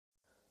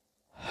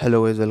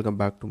 Hello guys, welcome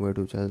back to my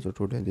YouTube channel. So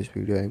today in this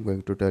video, I am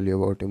going to tell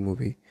you about a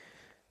movie.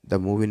 The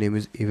movie name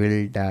is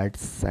Evil Dead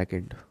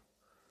Second.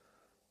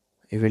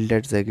 Evil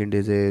Dead Second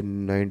is a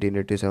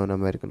 1987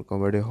 American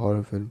comedy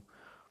horror film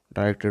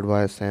directed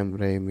by Sam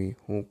Raimi,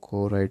 who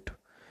co-wrote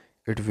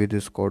it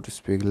with Scott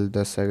Spiegel.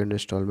 The second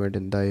installment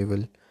in the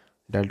Evil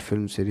Dead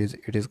film series,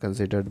 it is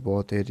considered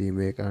both a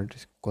remake and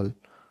sequel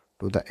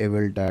to the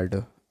Evil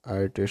Dead.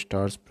 It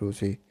stars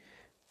Bruce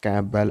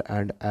Campbell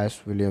and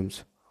Ash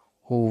Williams,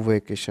 who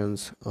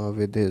vacations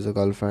with his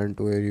girlfriend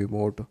to a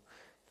remote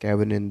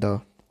cabin in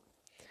the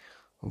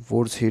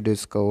woods. He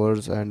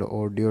discovers an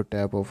audio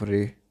tape of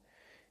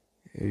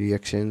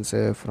reactions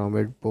from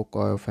a book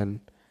of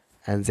an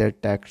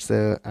NZ text,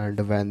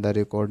 and when the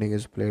recording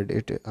is played,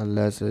 it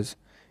unleashes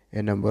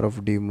a number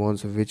of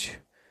demons which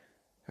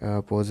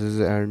poses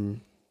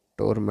and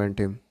torment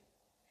him.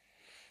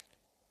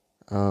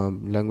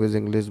 Language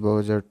English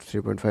budget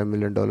 $3.5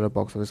 million,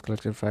 box office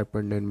collection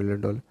 $5.9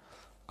 million.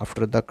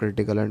 After the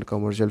critical and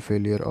commercial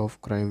failure of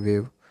Crime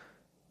Wave,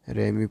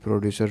 Raimi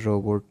producer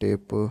Robot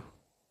Tape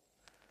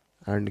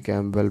and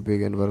Campbell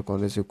began work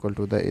on a sequel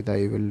to the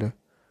Evil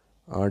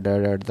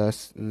Dead at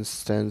the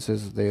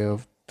instances they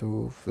have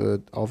to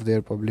of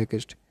their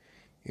published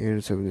in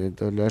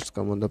 70s. Let's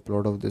come on the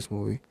plot of this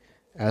movie.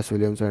 As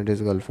Williams and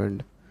his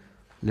girlfriend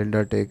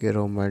Linda take a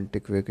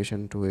romantic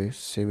vacation to a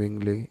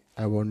seemingly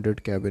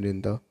abandoned cabin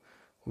in the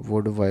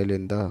wood, while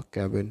in the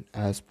cabin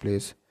as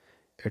plays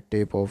a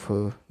tape of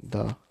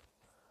the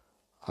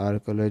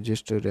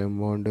archaeologist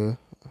Raymond,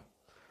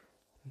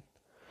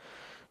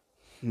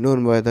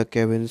 known by the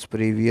cabin's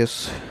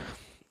previous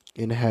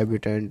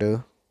inhabitant,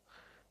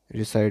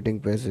 reciting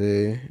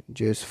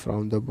passages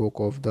from the Book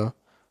of the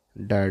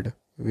Dead,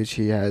 which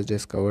he has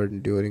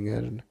discovered during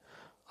an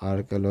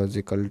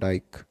archaeological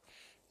dike.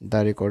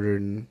 The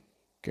recorded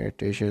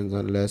incantations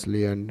on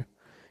Leslie and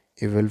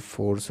evil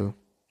force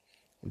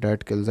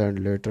that kills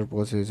and later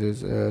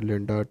possesses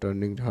Linda,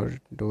 turning her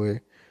into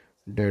a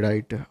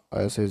deadite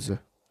ashes,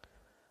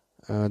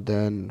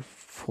 then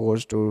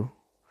forced to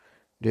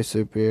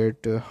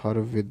dissipate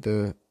her with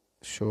the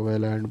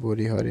shovel and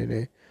bury her in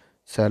a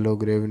shallow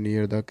grave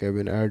near the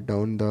cabin. At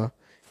dawn, the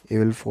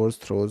evil force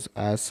throws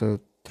ash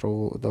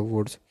through the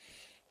woods.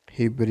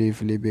 He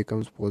briefly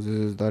becomes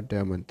possesses the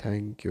demon.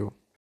 Thank you.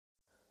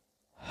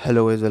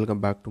 Hello guys, welcome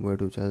back to my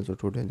YouTube channel. So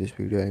today in this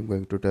video, I am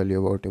going to tell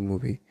you about a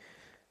movie.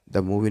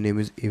 The movie name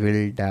is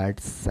Evil Dead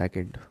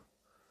Second.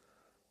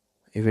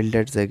 Evil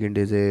Dead Second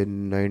is a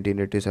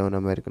 1987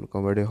 American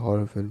comedy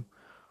horror film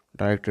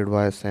directed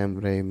by Sam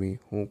Raimi,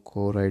 who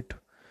co-wrote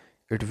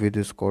it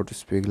with Scott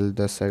Spiegel.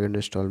 The second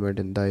installment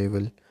in the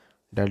Evil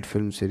Dead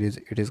film series,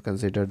 it is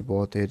considered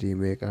both a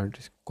remake and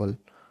sequel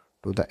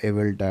to the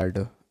Evil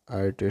Dead.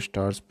 It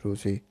stars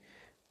Bruce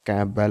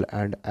Campbell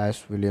and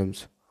Ash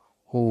Williams,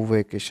 who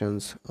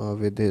vacations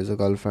with his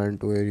girlfriend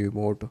to a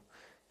remote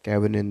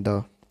cabin in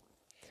the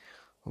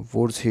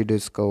woods. He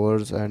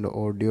discovers an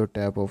audio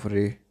tape of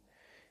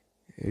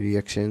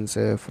reactions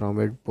from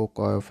a book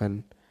of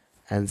an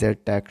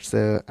ancient text,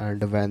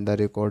 and when the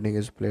recording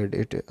is played,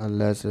 it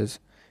unleashes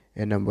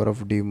a number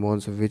of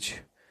demons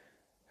which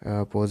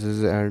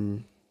possess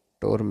and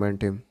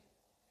torment him.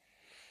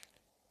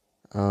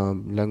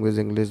 Language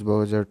English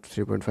budget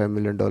 $3.5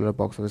 million,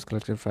 box office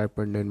collection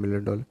 $5.9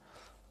 million.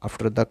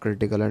 After the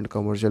critical and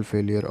commercial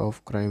failure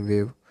of Crime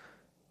Wave,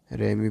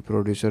 Raimi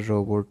producer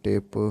Robot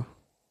Tape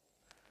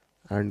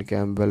and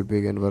Campbell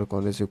began work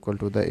on a sequel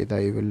to the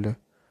Evil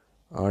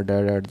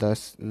Dead at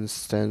the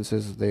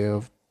instances they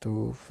have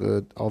to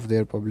of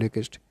their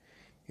published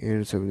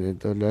in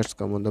 70s. Let's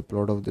come on the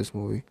plot of this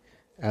movie.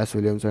 As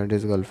Williams and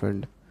his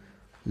girlfriend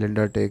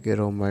Linda take a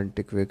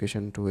romantic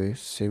vacation to a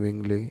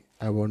seemingly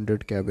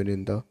abandoned cabin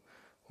in the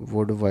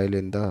wood, while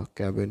in the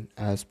cabin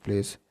as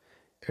plays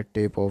a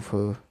tape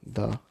of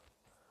the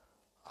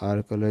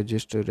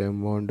archaeologist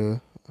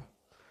Raymond,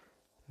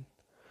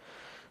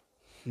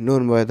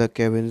 known by the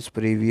cabin's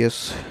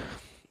previous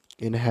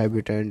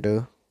inhabitant,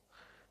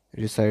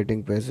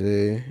 reciting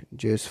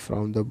passages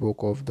from the Book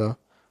of the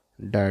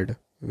Dead,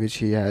 which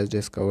he has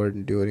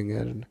discovered during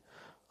an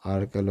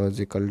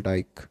archaeological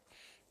dike.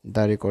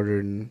 The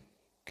recorded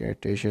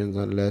incantations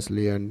on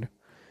Leslie and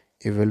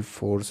evil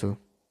force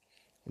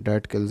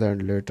that kills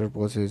and later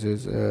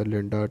possesses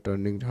Linda,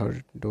 turning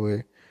her into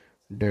a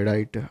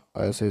deadite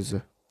ashes,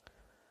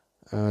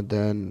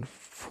 then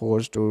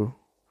forced to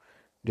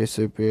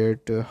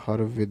dissipate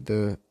her with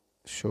the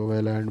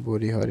shovel and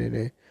bury her in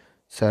a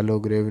shallow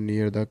grave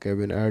near the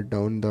cabin. At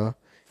dawn, the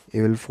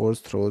evil force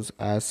throws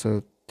ash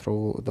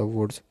through the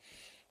woods.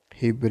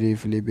 He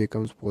briefly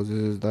becomes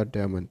possesses the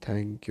demon.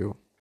 Thank you.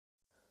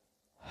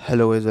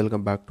 Hello guys,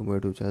 welcome back to my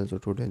YouTube channel. So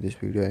today in this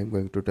video, I am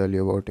going to tell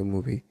you about a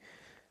movie.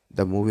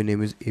 The movie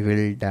name is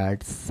Evil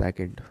Dead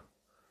Second.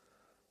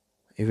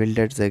 Evil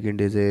Dead Second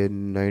is a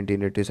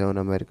 1987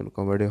 American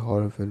comedy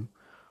horror film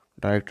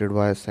directed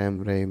by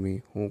Sam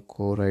Raimi, who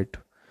co-wrote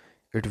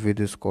it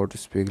with Scott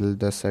Spiegel.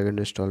 The second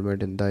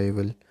installment in the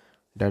Evil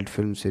Dead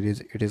film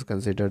series, it is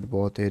considered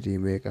both a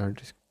remake and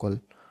sequel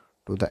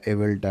to the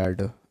Evil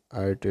Dead.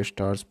 It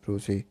stars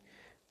Bruce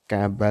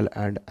Campbell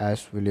and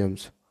Ash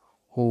Williams,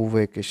 who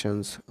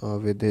vacations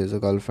with his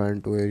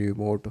girlfriend to a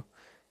remote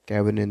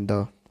cabin in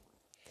the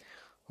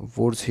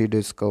woods. He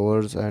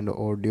discovers an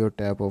audio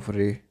tape of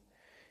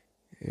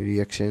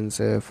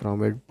reactions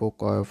from a book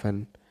of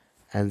an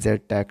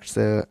ancient text,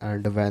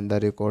 and when the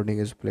recording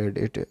is played,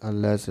 it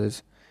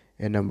unleashes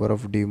a number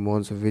of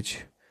demons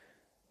which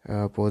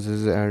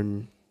possess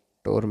and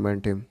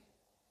torment him.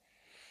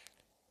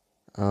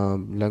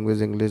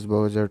 Language English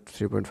budget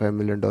 $3.5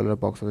 million,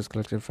 box office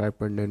collection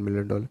 $5.9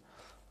 million.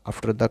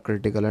 After the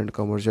critical and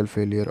commercial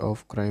failure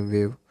of Crime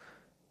Wave,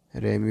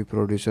 Raimi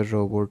producer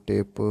Robot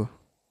Tape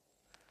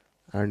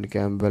and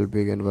Campbell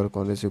began work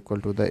on a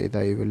sequel to the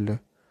Evil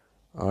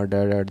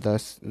Dead at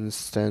the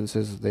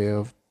instances they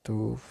have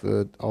to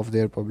of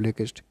their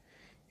published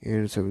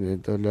in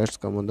 70s. Let's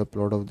come on the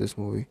plot of this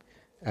movie.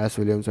 As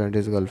Williams and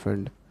his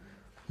girlfriend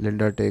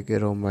Linda take a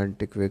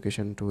romantic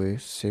vacation to a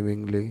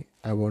seemingly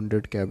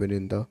abandoned cabin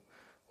in the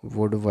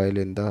wood, while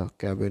in the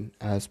cabin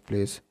as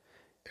plays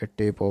a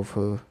tape of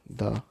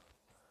the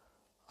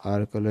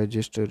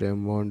archaeologist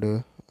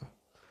Raymond,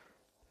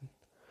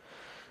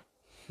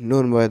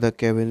 known by the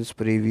cabin's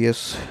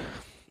previous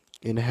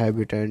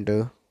inhabitant,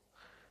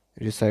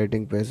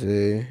 reciting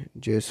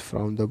passages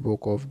from the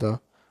Book of the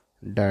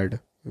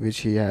Dead, which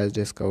he has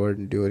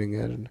discovered during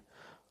an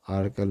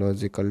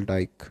archaeological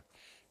dike.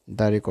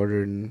 The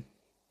recorded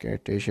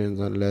incantations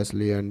on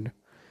Leslie and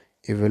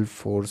evil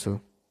force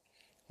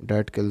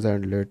that kills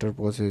and later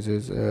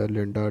possesses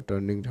Linda,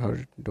 turning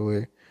her into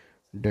a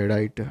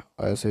deadite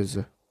ashes,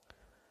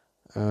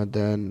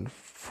 then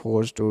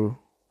forced to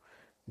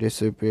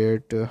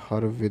dissipate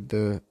her with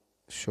the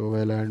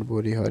shovel and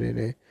bury her in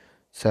a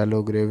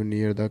shallow grave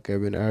near the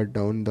cabin. At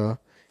dawn, the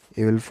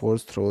evil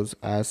force throws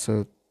ash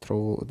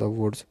through the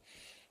woods.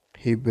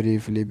 He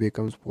briefly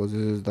becomes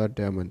possesses the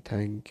demon.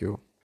 Thank you.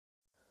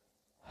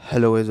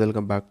 Hello guys,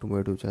 welcome back to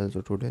my YouTube channel.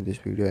 So today in this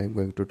video, I am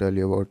going to tell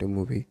you about a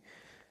movie.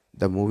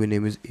 The movie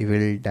name is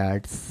Evil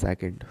Dead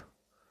Second.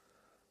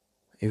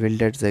 Evil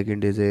Dead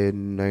Second is a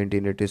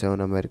 1987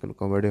 American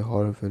comedy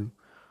horror film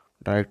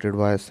directed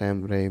by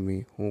Sam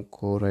Raimi, who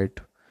co-wrote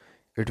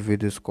it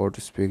with Scott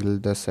Spiegel,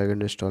 the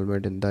second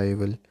installment in the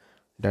Evil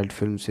Dead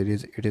film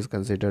series. It is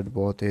considered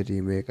both a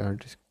remake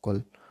and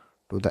sequel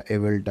to the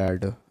Evil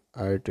Dead.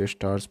 It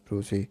stars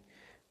Bruce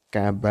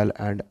Campbell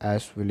and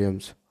Ash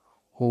Williams,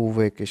 who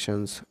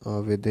vacations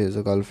with his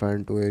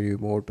girlfriend to a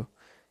remote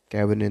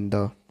cabin in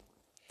the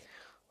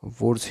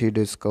woods. He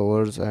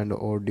discovers an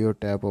audio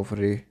tape of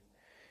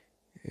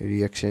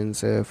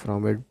reactions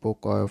from a book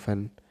of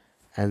an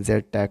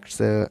ancient text,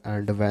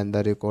 and when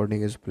the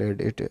recording is played,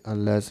 it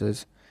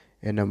unleashes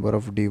a number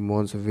of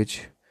demons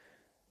which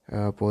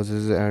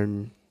possess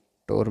and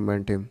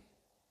torment him.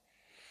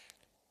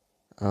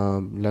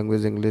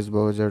 Language English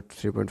budget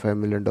 $3.5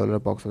 million,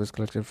 box office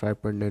collection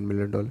 $5.9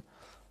 million.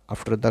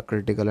 After the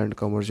critical and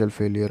commercial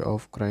failure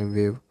of Crime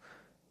Wave,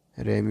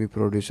 Raimi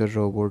producer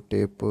Robot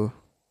Tape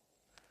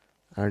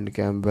and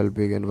Campbell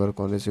began work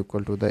on a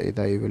sequel to the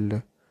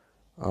Evil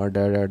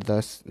Dead at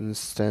the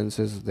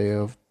instances they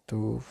have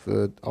to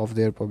of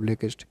their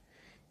published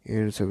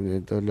in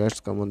 70s. So let's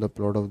come on the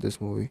plot of this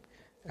movie.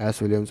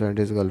 As Williams and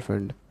his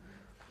girlfriend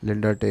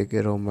Linda take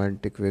a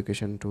romantic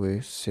vacation to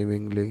a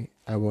seemingly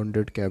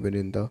abandoned cabin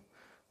in the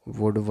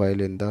wood.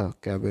 While in the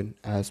cabin,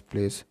 As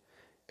plays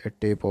a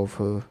tape of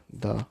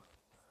the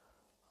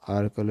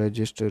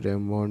archaeologist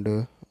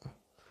Raymond,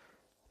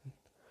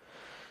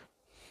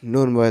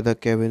 known by the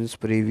cabin's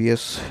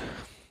previous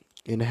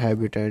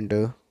inhabitant,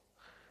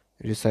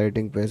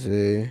 reciting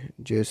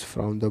passages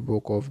from the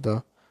Book of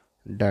the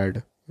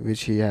Dead,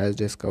 which he has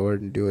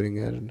discovered during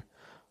an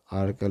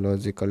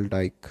archaeological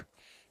dike.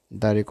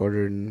 The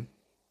recorded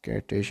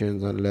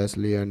incantations on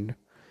Leslie and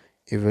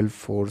evil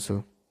force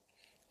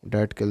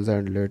that kills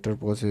and later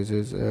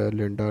possesses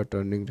Linda,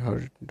 turning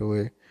her into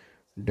a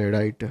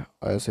deadite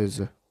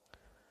ashes,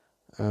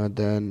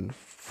 then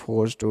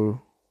forced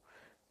to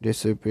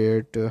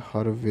dissipate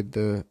her with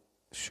the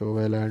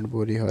shovel and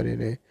bury her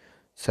in a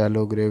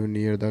shallow grave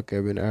near the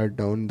cabin. At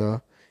dawn,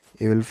 the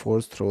evil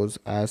force throws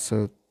ash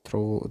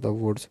through the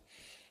woods.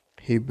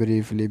 He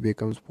briefly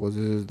becomes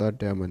possesses the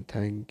demon.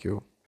 Thank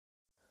you.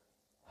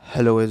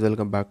 Hello guys,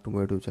 welcome back to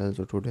my YouTube channel.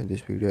 So today in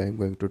this video, I am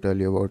going to tell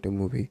you about a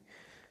movie.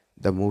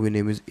 The movie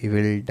name is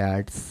Evil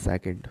Dead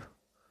Second.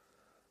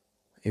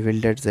 Evil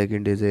Dead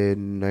Second is a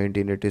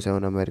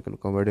 1987 American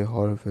comedy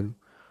horror film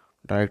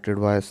directed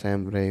by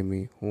Sam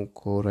Raimi, who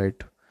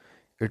co-wrote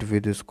it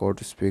with Scott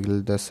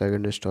Spiegel, the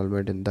second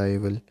installment in the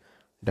Evil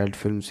Dead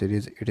film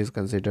series. It is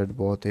considered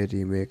both a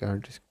remake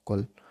and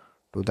sequel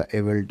to the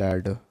Evil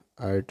Dead.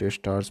 It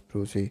stars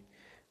Bruce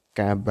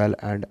Campbell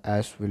and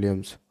Ash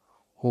Williams,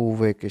 who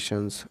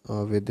vacations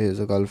with his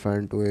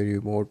girlfriend to a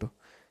remote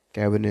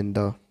cabin in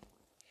the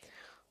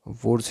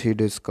woods. He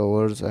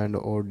discovers an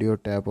audio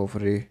tape of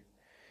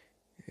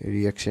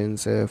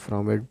reactions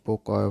from a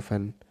book of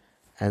an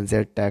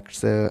ancient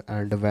text,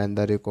 and when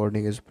the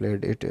recording is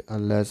played, it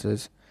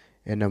unleashes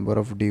a number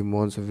of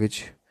demons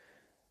which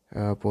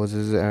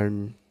possess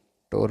and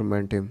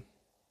torment him.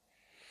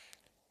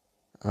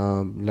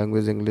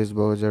 Language English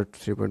budget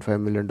 $3.5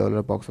 million,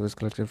 box office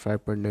collection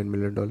 $5.9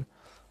 million.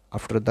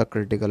 After the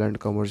critical and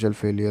commercial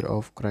failure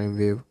of Crime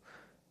Wave,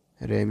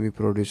 Raimi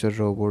producer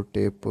Robot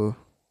Tape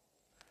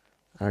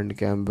and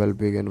Campbell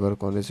began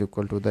work on a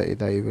sequel to the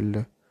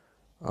Evil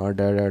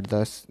Dead at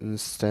the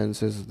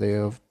instances they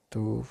have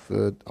to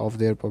of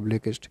their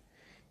published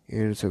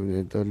in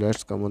 70s. So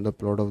let's come on the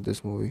plot of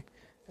this movie.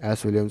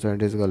 As Williams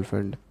and his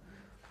girlfriend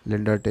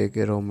Linda take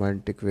a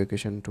romantic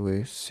vacation to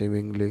a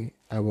seemingly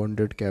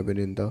abandoned cabin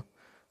in the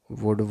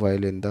wood.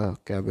 While in the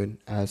cabin,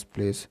 As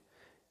plays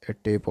a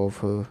tape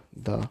of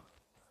the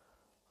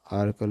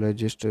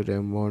archaeologist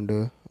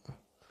Raymond,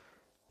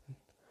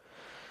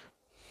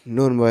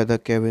 known by the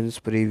cabin's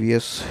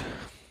previous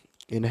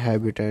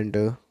inhabitant,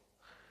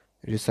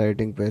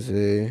 reciting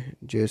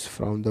passages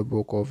from the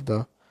Book of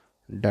the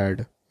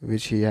Dead,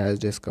 which he has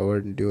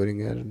discovered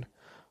during an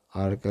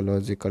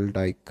archaeological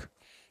dike.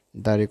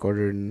 The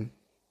recorded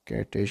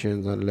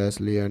incantations on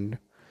Leslie and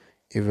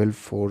evil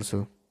force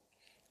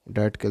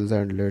that kills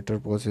and later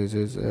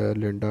possesses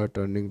Linda,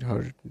 turning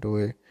her into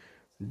a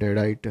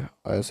deadite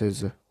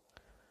ashes,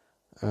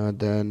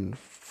 then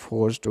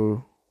forced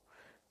to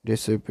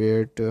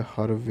dissipate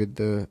her with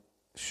the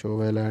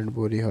shovel and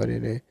bury her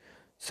in a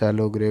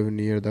shallow grave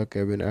near the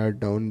cabin. At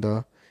dawn,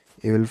 the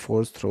evil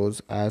force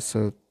throws ash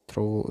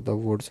through the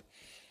woods.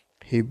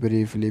 He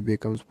briefly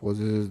becomes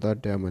possesses the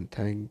demon.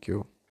 Thank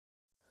you.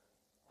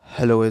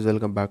 Hello guys,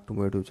 welcome back to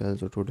my YouTube channel.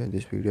 So today in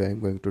this video, I am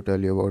going to tell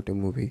you about a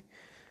movie.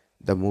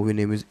 The movie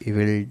name is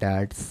Evil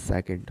Dead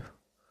Second.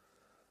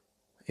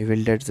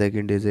 Evil Dead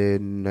Second is a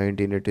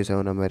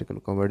 1987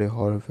 American comedy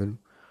horror film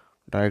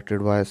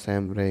directed by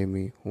Sam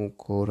Raimi, who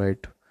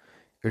co-wrote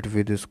it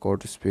with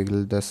Scott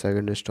Spiegel, the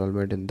second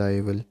installment in the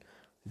Evil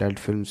Dead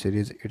film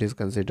series. It is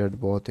considered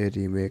both a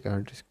remake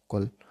and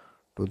sequel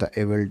to the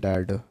Evil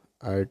Dead.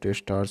 It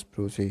stars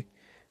Bruce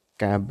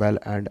Campbell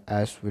and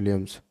Ash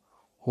Williams,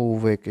 who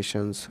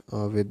vacations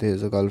with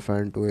his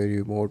girlfriend to a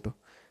remote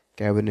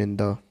cabin in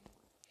the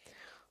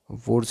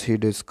woods. He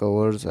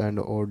discovers an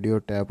audio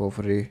tape of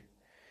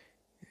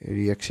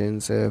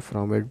reactions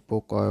from a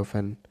book of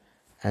an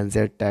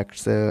ancient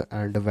text,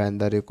 and when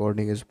the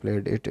recording is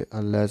played, it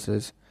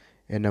unleashes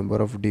a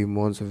number of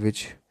demons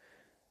which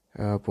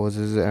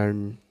possess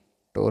and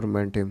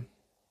torment him.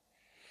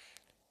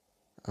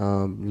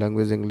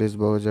 Language English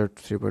budget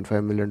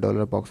 $3.5 million,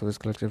 box office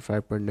collection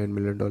 $5.9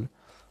 million.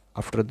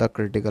 After the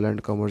critical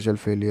and commercial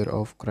failure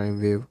of Crime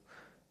Wave,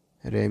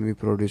 Raimi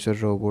producer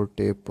Robot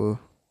Tape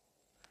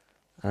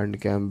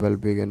and Campbell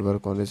began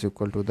work on a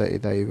sequel to the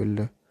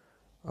Evil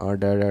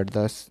Dead at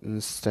the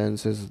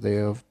instances they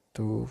have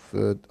to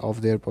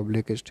of their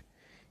published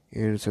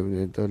in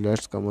 70s. So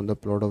let's come on the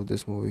plot of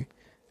this movie.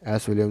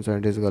 As Williams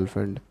and his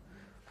girlfriend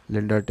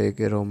Linda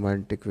take a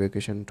romantic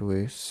vacation to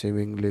a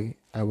seemingly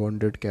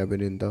abandoned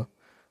cabin in the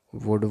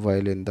wood.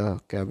 While in the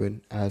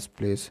cabin, As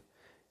plays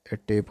a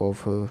tape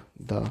of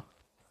the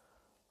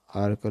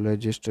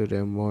archaeologist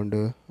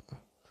Raymond,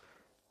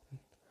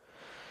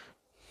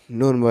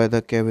 known by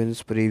the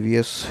cabin's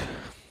previous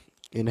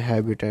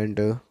inhabitant,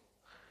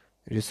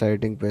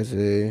 reciting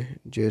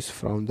passages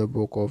from the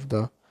Book of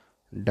the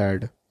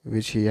Dead,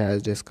 which he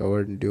has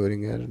discovered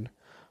during an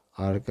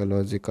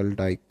archaeological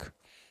dike.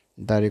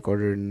 The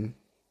recorded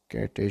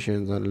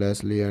incantations on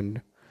Leslie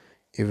and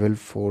evil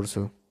force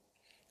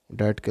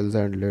that kills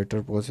and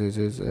later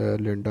possesses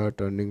Linda,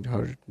 turning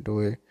her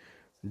into a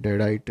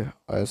deadite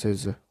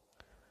ashes,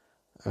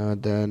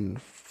 then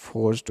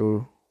forced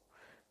to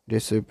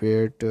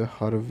dissipate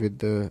her with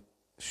the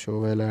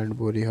shovel and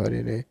bury her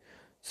in a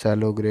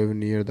shallow grave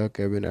near the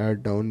cabin.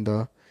 At dawn,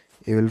 the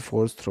evil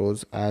force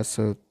throws ash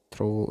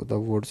through the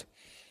woods.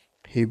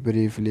 He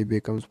briefly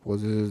becomes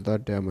possesses the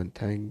demon.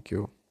 Thank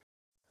you.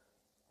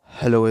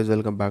 Hello guys,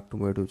 welcome back to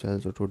my YouTube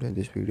channel. So today in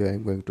this video, I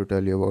am going to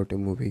tell you about a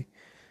movie.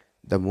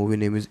 The movie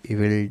name is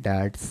Evil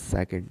Dead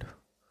Second.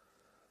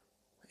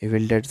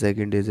 Evil Dead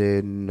Second is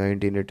a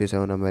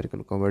 1987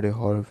 American comedy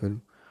horror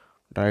film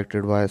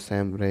directed by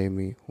Sam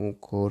Raimi, who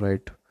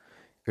co-wrote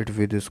it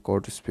with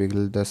Scott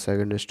Spiegel, the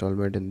second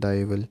installment in the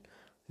Evil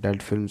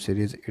Dead film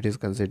series. It is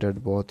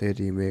considered both a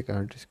remake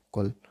and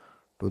sequel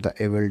to the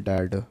Evil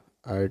Dead.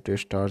 It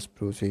stars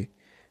Bruce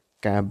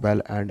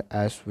Campbell and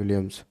Ash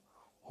Williams,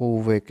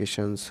 who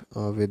vacations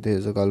with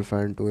his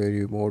girlfriend to a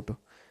remote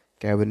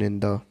cabin in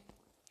the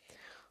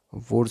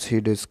woods. He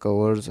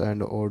discovers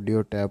an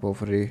audio tape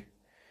of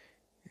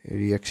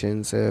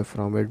reactions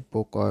from a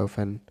book of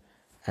an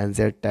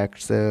ancient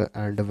text,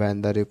 and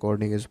when the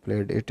recording is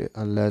played, it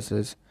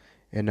unleashes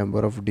a number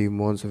of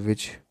demons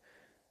which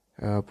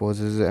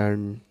possess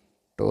and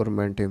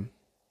torment him.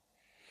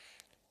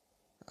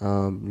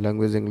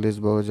 Language English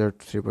budget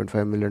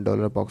 $3.5 million,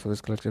 box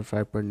office collection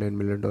 $5.9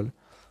 million.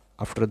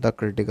 After the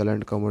critical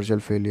and commercial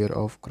failure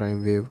of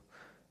Crime Wave,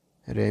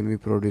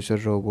 Raimi producer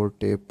Robot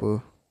Tape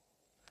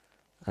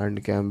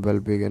and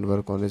Campbell began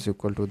work on a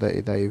sequel to the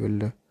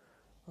Evil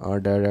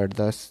Dead at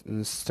the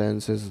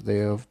instances they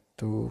have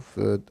to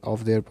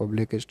of their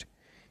published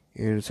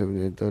in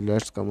 70s. So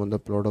let's come on the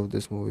plot of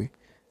this movie.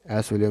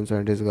 As Williams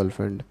and his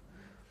girlfriend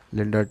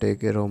Linda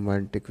take a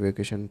romantic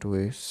vacation to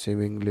a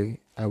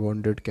seemingly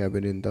abandoned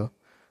cabin in the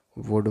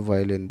wood.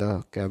 While in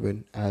the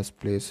cabin, As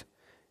plays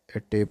a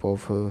tape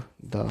of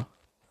the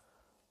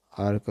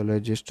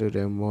archaeologist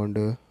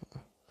Raymond,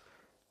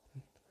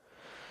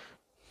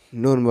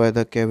 known by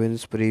the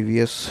cabin's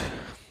previous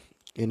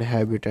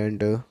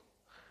inhabitant,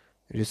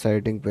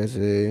 reciting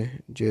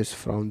passages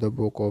from the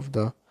Book of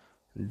the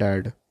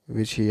Dead,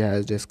 which he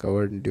has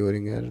discovered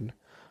during an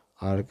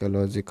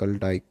archaeological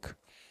dike.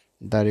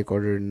 The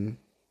recorded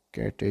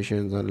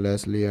incantations on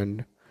Leslie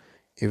and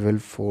evil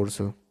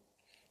force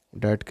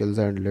that kills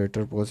and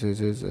later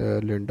possesses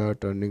Linda,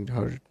 turning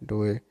her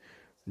into a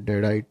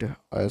deadite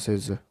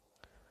ashes,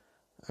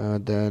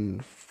 then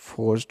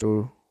forced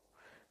to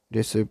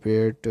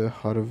dissipate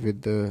her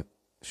with the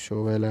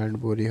shovel and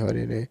bury her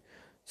in a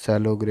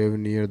shallow grave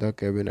near the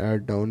cabin.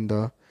 At dawn,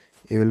 the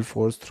evil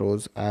force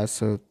throws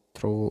ash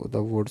through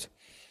the woods.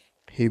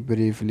 He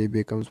briefly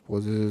becomes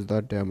possesses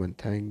the demon.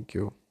 Thank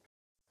you.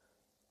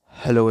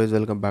 Hello guys,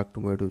 welcome back to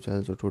my YouTube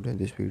channel. So today in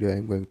this video, I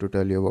am going to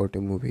tell you about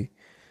a movie.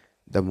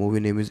 The movie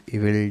name is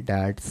Evil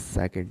Dead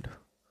Second.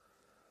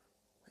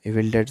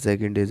 Evil Dead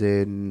Second is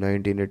a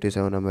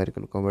 1987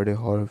 American comedy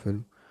horror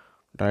film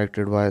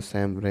directed by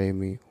Sam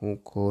Raimi, who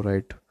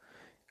co-wrote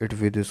it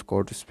with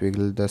Scott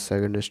Spiegel. The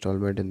second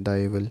installment in the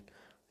Evil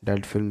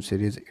Dead film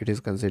series, it is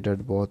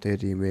considered both a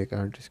remake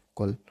and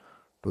sequel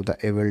to the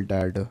Evil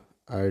Dead.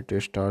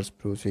 It stars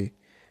Bruce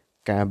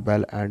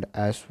Campbell and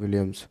Ash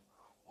Williams,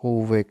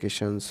 who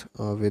vacations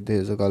with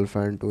his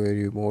girlfriend to a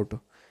remote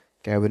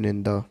cabin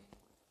in the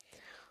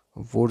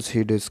woods.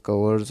 He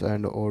discovers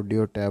an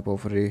audio tape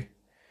of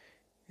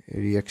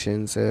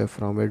reactions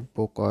from a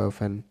book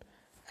of an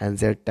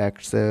ancient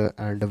text,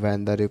 and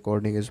when the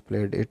recording is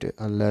played, it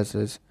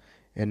unleashes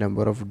a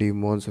number of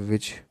demons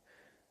which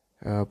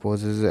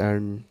possess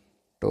and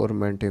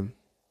torment him.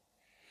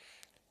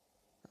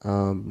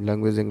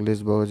 Language English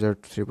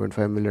budget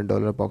 $3.5 million,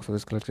 box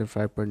office collection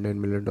 $5.9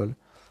 million.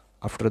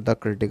 After the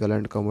critical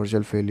and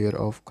commercial failure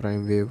of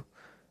Crime Wave,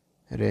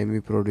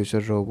 Raimi producer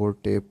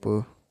Robot Tape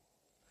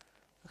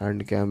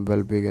and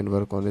Campbell began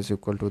work on a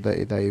sequel to the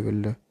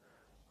Evil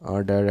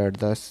Dead at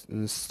the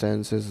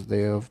instances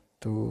they have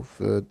to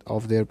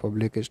of their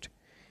published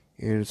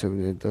in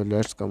 70s. So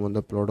let's come on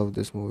the plot of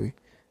this movie.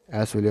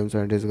 As Williams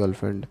and his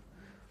girlfriend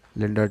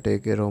Linda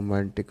take a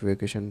romantic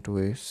vacation to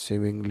a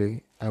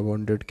seemingly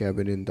abandoned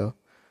cabin in the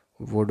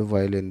wood.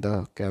 While in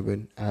the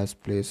cabin, As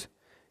plays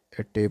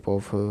a tape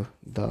of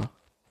the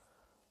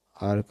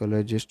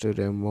archaeologist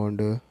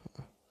Raymond,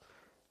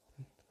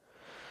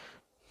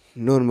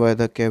 known by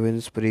the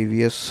cabin's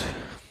previous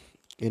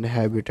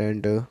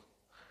inhabitant,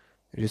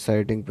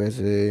 reciting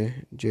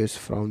passages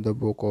from the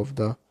Book of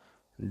the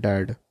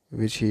Dead,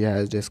 which he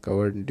has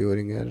discovered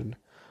during an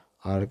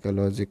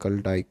archaeological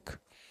dike.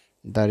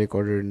 The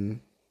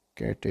recorded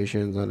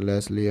incantations on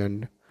Leslie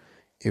and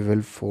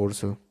evil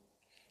force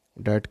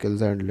that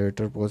kills and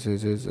later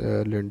possesses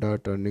Linda,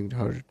 turning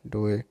her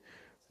into a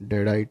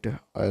deadite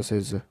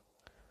ashes,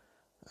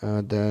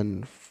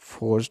 then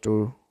forced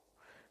to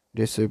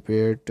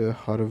dissipate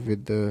her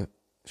with the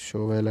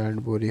shovel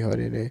and bury her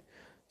in a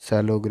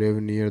shallow grave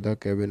near the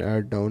cabin.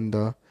 At dawn,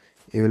 the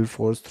evil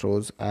force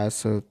throws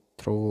Ash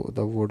through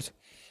the woods.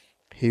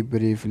 He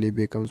briefly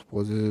becomes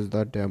possesses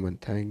the demon.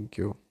 Thank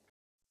you.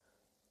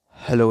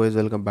 Hello guys,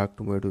 welcome back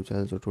to my YouTube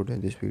channel. So today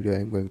in this video, I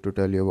am going to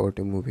tell you about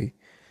a movie.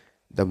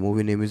 The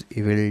movie name is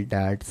Evil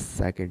Dead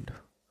Second.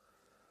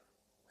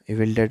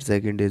 Evil Dead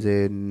Second is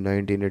a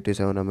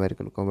 1987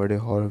 American comedy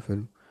horror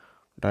film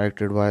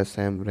directed by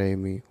Sam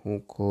Raimi,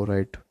 who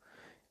co-wrote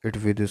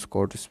it with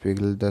Scott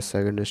Spiegel. The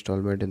second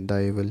installment in the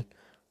Evil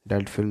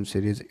Dead film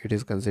series, it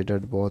is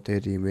considered both a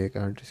remake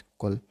and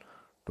sequel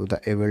to the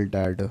Evil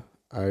Dead.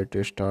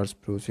 It stars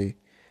Bruce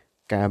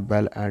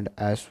Campbell and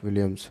Ash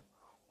Williams,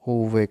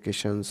 who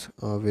vacations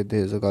with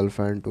his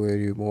girlfriend to a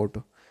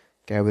remote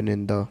cabin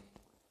in the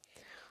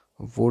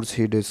woods.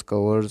 He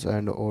discovers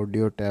an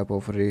audio tape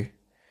of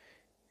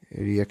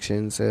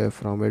reactions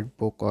from a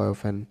book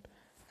of an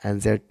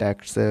ancient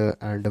text,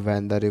 and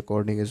when the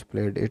recording is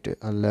played, it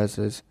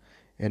unleashes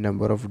a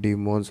number of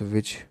demons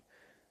which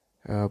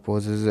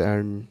possess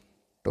and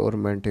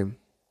torment him.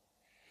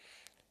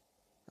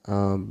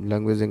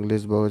 Language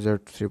English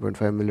budget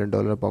 $3.5 million,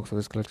 box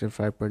office collection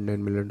 $5.9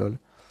 million.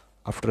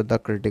 After the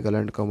critical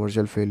and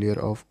commercial failure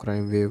of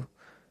Crime Wave,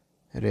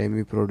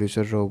 Raimi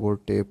producer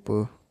Robot Tape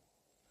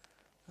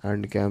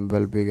and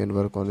Campbell began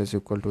work on a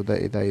sequel to the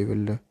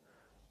Evil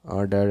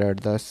Dead at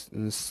the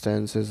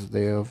instances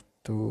they have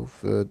to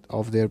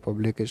of their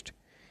published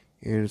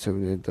in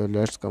 70s. So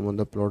let's come on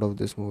the plot of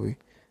this movie.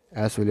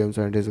 As Williams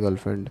and his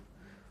girlfriend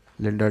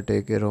Linda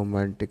take a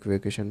romantic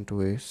vacation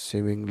to a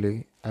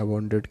seemingly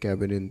abandoned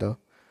cabin in the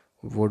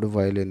wood.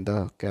 While in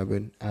the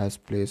cabin, As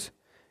plays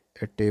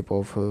a tape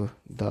of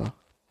the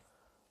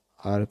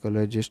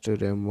archaeologist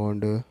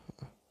Raymond,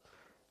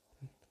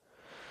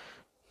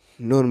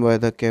 known by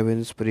the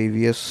cabin's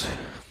previous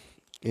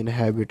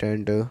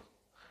inhabitant,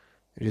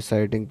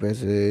 reciting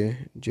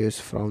passages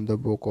from the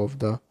Book of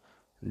the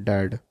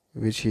Dead,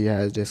 which he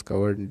has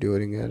discovered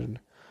during an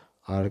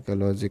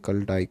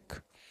archaeological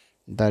dike.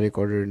 The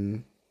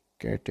recorded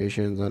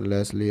incantations on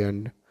Leslie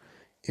and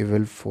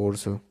evil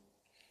force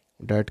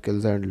that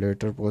kills and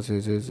later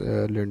possesses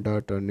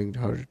Linda, turning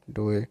her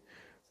into a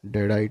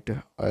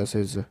deadite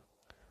ashes,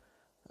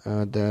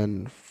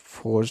 then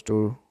forced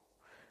to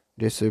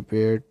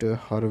dissipate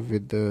her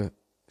with the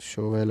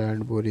shovel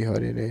and bury her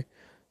in a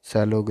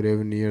shallow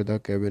grave near the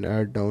cabin.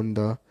 At dawn,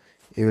 the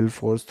evil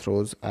force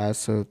throws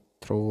Ash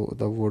through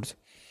the woods.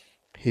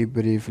 He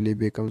briefly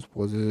becomes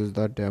possesses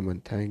the demon.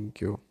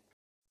 Thank you.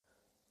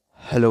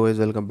 Hello guys,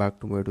 welcome back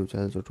to my YouTube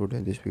channel. So today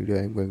in this video,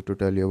 I am going to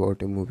tell you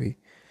about a movie.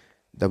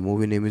 The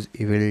movie name is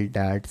Evil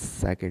Dead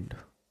Second.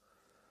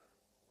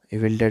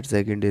 Evil Dead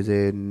Second is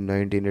a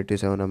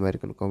 1987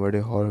 American comedy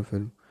horror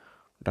film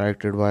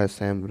directed by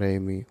Sam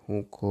Raimi,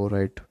 who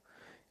co-wrote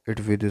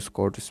it with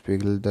Scott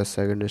Spiegel. The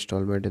second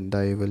installment in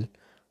the Evil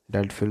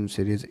Dead film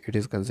series, it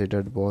is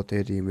considered both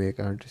a remake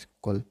and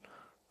sequel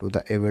to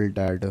the Evil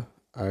Dead.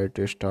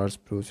 It stars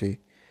Bruce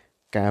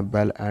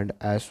Campbell and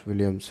Ash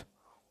Williams,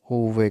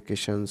 who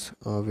vacations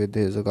with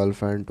his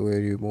girlfriend to a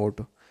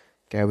remote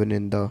cabin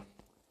in the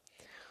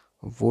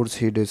Woods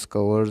he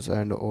discovers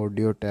an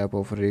audio tape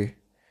of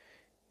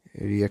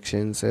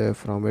reactions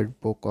from a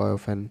book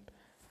of an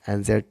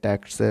ancient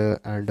text,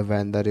 and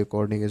when the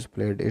recording is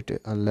played,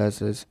 it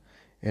unleashes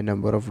a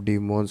number of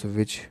demons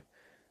which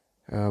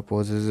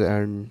possess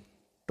and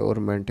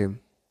torment him.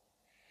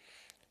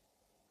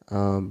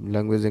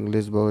 Language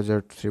English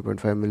budget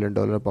 $3.5 million,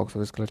 box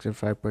office collection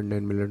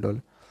 $5.9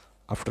 million.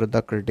 After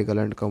the critical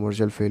and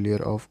commercial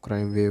failure of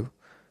Crime Wave,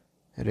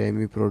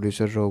 Raimi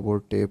producer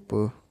Robot Tape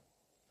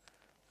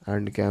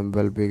and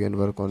Campbell began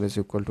work on a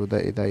sequel to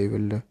the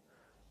Evil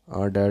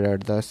Dead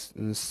at the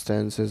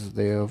instances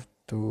they have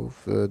to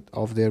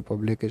of their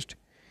publicist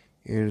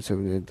in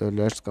 70s.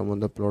 Let's come on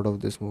the plot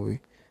of this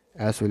movie.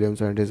 As Williams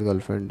and his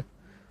girlfriend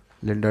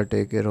Linda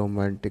take a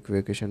romantic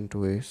vacation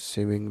to a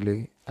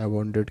seemingly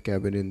abandoned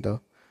cabin in the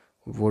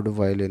wood,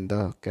 while in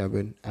the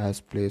cabin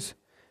as plays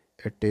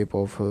a tape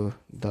of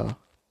the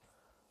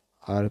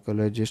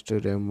archaeologist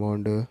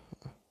Raymond,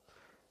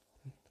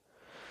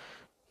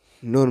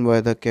 known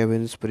by the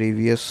cabin's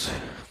previous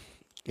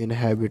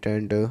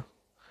inhabitant,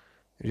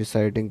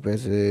 reciting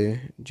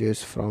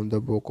passages from the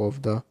Book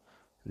of the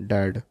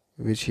Dead,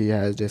 which he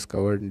has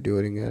discovered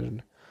during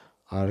an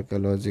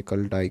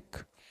archaeological dig.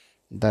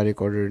 The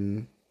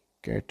recorded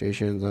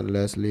incantations on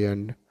Leslie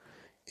and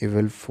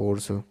evil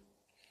force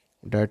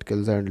that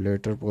kills and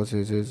later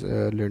possesses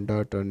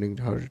Linda, turning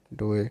her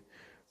into a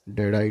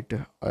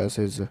deadite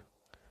ashes,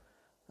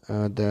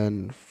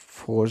 then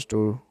forced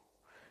to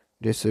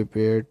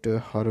dissipate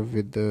her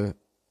with the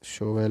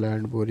shovel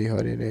and bury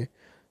her in a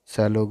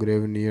shallow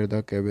grave near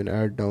the cabin.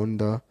 At dawn,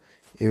 the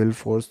evil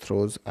force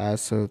throws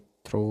ash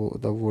through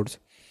the woods.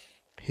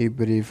 He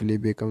briefly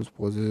becomes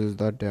possesses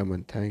the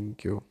demon.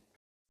 Thank you.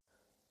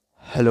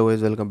 Hello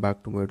guys, welcome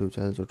back to my YouTube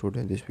channel. So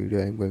today in this video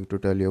I am going to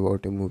tell you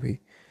about a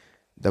movie.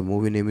 The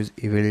movie name is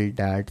Evil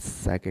Dead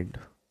Second.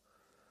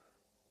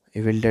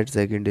 Evil Dead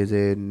Second is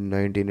a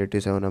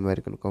 1987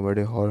 American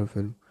comedy horror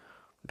film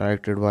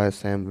directed by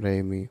Sam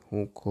Raimi,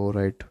 who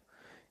co-wrote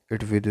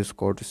it with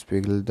Scott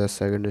Spiegel. The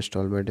second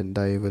installment in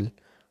the Evil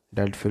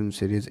Dead film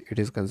series, it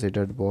is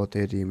considered both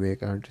a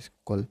remake and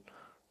sequel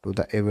to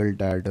the Evil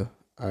Dead.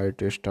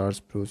 It stars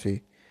Bruce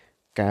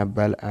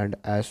Campbell and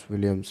Ash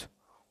Williams,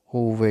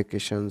 who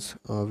vacations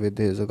with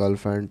his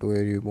girlfriend to a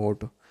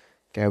remote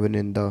cabin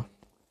in the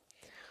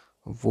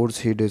woods.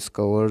 He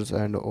discovers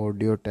an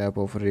audio tape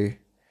of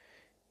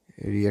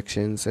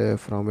reactions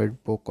from a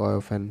book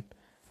of an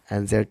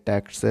ancient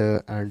text,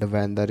 and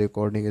when the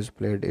recording is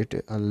played, it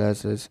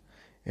unleashes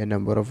a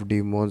number of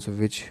demons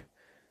which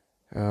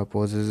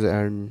possess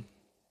and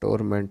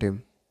torment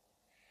him.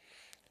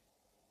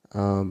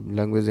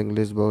 Language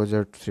English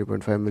budget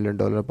 $3.5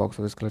 million, box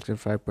office collection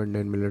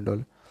 $5.9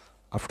 million.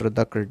 After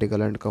the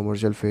critical and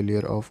commercial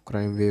failure of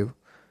Crime Wave,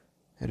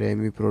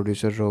 Raimi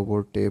producer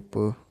Robot Tape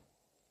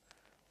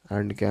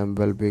and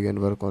Campbell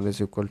began work on a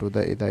sequel to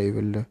the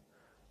Evil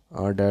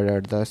Dead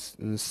at the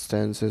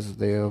instances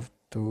they have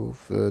to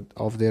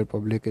of their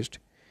publicist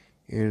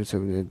in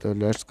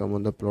 70s. Let's come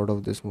on the plot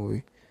of this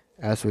movie.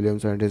 As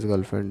Williams and his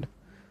girlfriend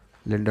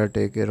Linda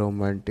take a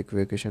romantic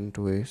vacation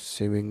to a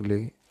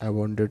seemingly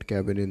abandoned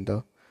cabin in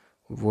the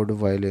wood,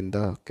 while in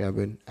the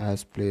cabin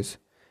as plays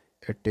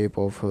a tape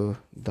of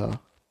the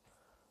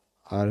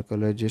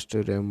archaeologist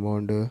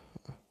Raymond,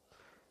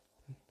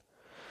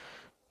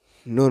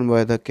 known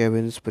by the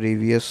cabin's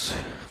previous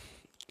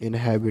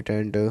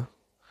inhabitant,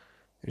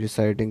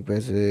 reciting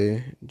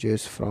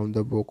passages from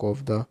the Book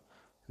of the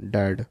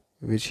Dead,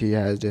 which he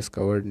has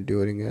discovered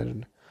during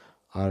an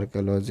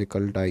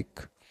archaeological dig.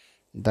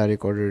 The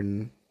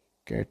recorded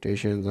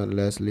incantations on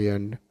Leslie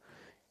and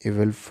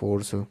evil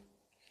force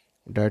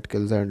that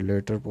kills and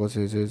later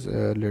possesses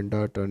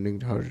Linda, turning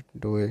her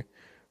into a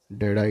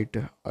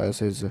deadite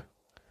ashes,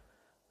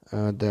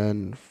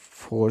 then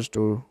forced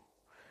to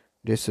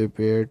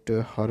dissipate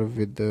her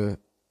with the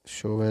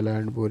shovel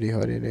and bury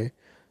her in a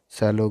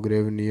shallow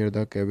grave near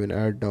the cabin.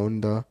 At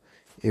dawn, the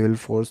evil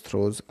force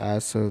throws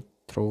ash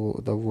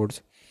through the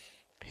woods.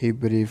 He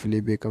briefly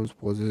becomes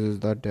possesses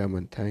the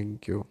demon.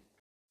 Thank you.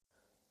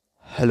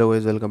 Hello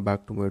guys, welcome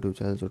back to my YouTube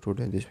channel. So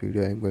today in this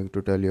video I am going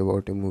to tell you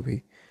about a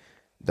movie.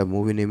 The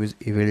movie name is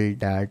Evil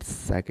Dead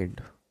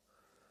Second.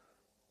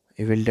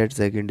 Evil Dead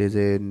Second is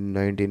a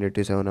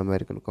 1987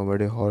 American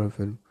comedy horror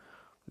film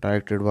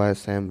directed by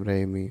Sam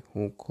Raimi,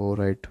 who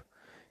co-wrote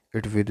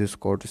it with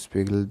Scott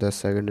Spiegel. The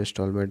second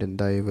installment in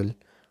the Evil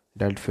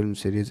Dead film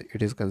series,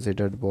 it is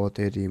considered both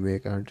a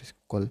remake and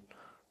sequel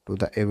to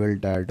the Evil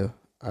Dead.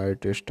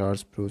 It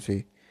stars Bruce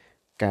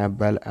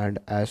Campbell and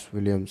Ash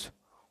Williams,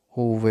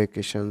 who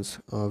vacations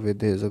with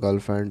his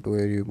girlfriend to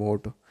a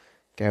remote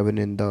cabin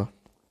in the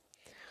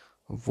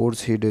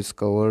woods. He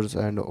discovers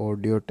an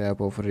audio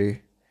tape of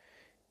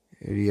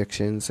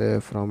reactions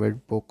from a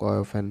book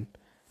of an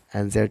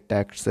ancient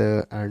text,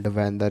 and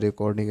when the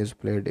recording is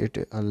played, it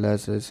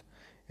unleashes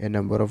a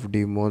number of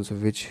demons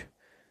which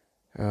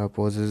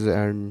possess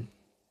and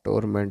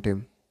torment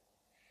him.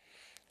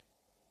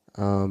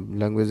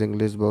 Language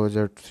English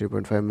budget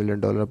 $3.5 million,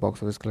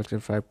 box office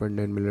collection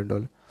 $5.9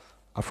 million.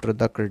 After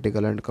the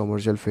critical and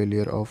commercial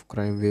failure of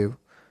Crime Wave,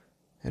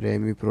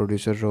 Raimi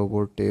producer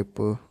robot tape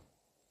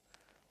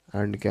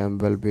and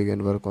Campbell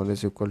began work on a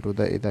sequel to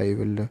the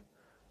Evil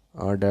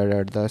Dead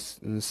at the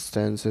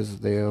instances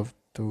they have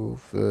to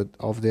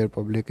of their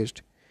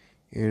published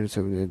in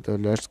 70s. So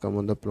let's come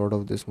on the plot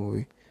of this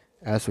movie.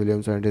 As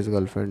Williams and his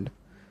girlfriend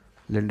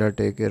Linda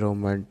take a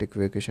romantic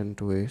vacation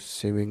to a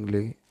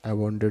seemingly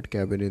abandoned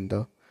cabin in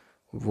the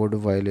wood,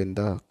 while in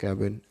the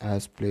cabin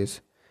as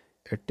plays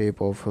a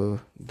tape of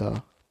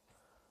the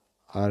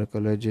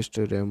archaeologist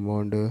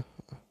Raymond,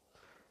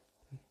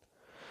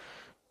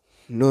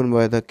 known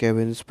by the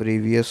cabin's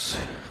previous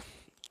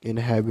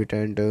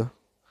inhabitant,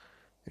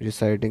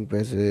 reciting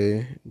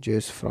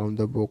passages from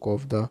the Book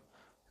of the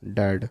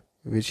Dead,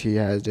 which he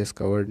has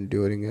discovered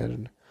during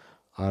an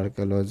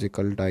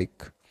archaeological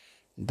dike.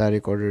 The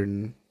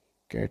recorded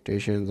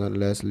incantations on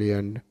Leslie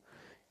and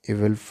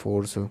evil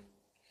force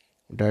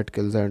that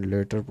kills and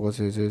later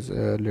possesses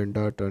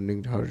Linda,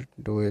 turning her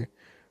into a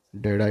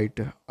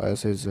deadite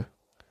ashes,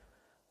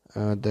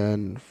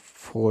 then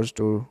forced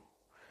to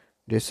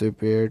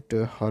dissipate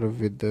her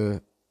with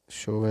the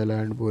shovel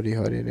and bury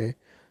her in a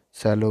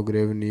shallow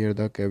grave near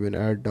the cabin.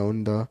 At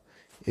dawn, the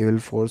evil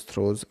force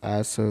throws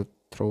ash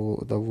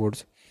through the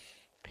woods.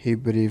 He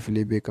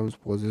briefly becomes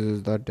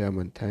possesses the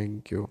demon.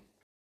 Thank you.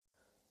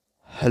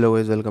 Hello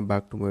guys, welcome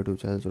back to my YouTube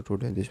channel. So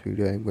today in this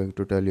video, I am going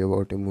to tell you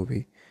about a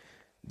movie.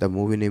 The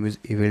movie name is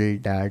Evil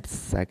Dead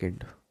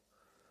Second.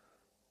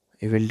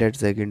 Evil Dead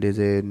Second is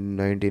a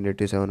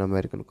 1987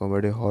 American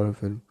comedy horror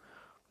film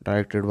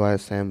directed by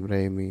Sam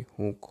Raimi,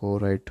 who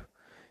co-wrote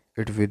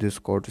it with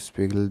Scott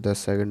Spiegel, the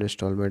second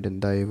installment in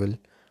the Evil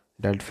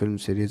Dead film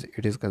series.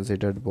 It is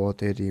considered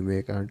both a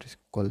remake and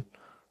sequel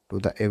to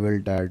the Evil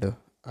Dead.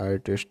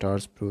 It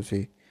stars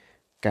Bruce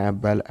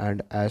Campbell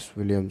and Ash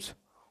Williams,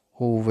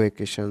 who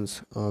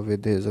vacations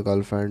with his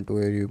girlfriend to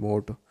a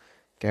remote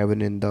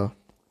cabin in the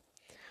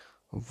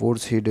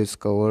woods. He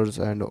discovers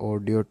an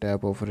audio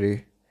tape of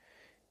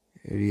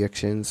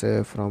reactions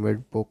from a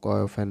book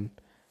of an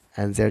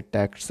ancient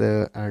text,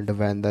 and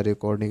when the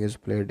recording is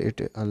played,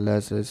 it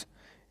unleashes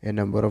a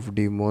number of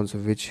demons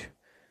which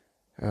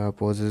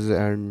possess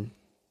and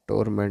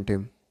torment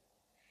him.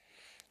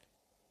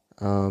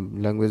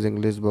 Language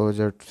English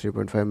budget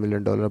 $3.5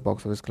 million,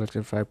 box office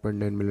collection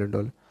 $5.9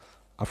 million.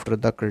 After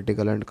the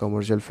critical and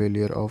commercial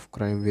failure of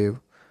Crime Wave,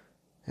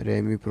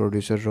 Raimi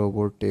producer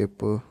Robot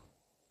Tape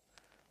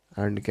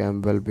and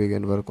Campbell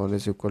began work on a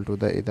sequel to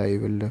the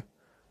Evil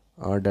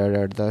Dead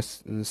at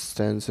the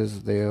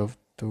instances they have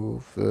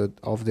to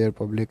of their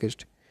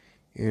published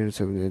in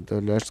 70s. So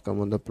let's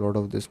come on the plot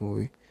of this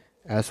movie.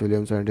 As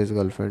Williams and his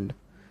girlfriend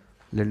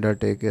Linda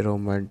take a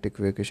romantic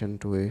vacation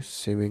to a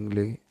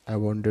seemingly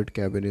abandoned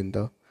cabin in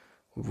the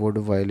wood,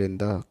 while in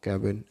the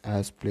cabin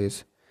as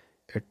plays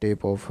a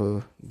tape of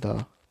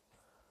the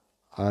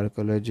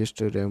archaeologist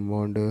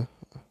Raymond,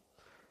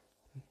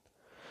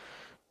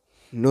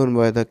 known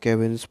by the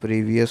cabin's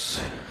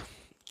previous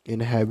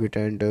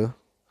inhabitant,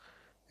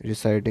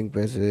 reciting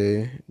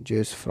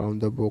passages from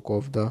the Book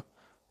of the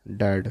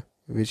Dead,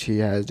 which he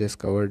has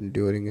discovered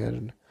during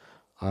an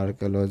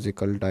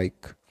archaeological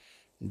dike.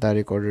 The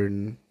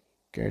recorded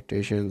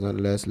incantations on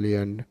Leslie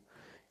and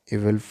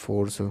evil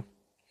force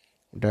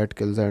that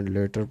kills and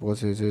later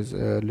possesses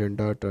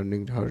Linda,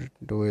 turning her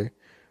into a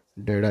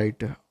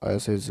deadite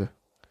ashes,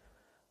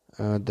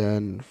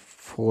 then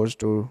forced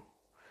to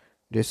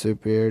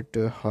dissipate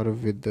her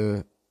with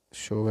the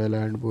shovel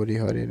and bury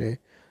her in a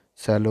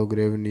shallow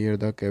grave near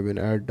the cabin.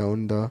 At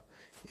dawn, the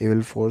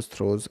evil force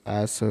throws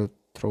ash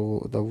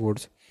through the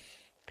woods.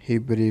 He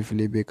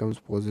briefly becomes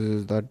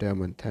possesses the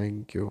demon.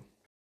 Thank you.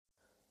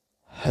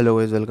 Hello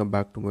guys, welcome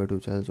back to my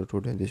YouTube channel. So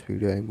today in this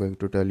video, I am going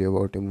to tell you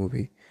about a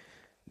movie.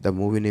 The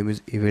movie name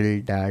is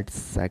Evil Dead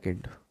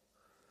Second.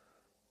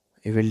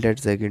 Evil Dead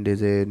Second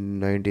is a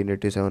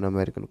 1987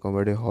 American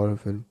comedy horror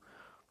film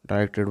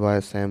directed by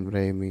Sam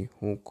Raimi,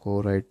 who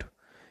co-wrote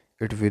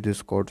it with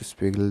Scott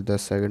Spiegel, the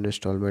second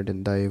installment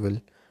in the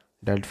Evil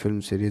Dead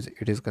film series.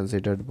 It is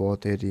considered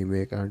both a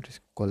remake and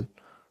sequel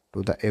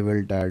to the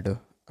Evil Dead.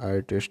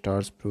 It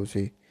stars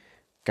Bruce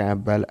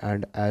Campbell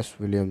and Ash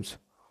Williams,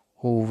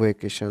 who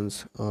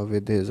vacations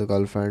with his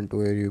girlfriend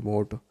to a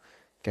remote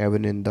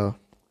cabin in the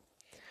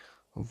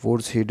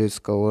woods. He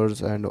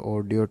discovers an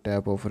audio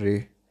tape of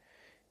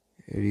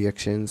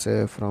reactions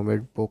from a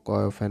book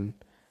of an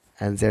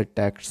ancient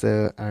text,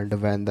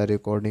 and when the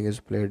recording is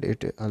played,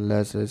 it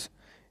unleashes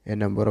a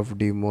number of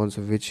demons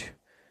which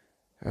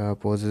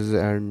possess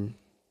and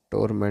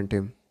torment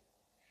him.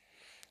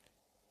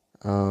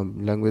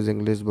 Language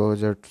English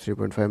budget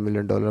 $3.5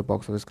 million,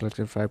 box office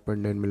collection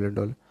 $5.9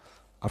 million.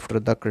 After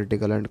the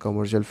critical and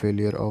commercial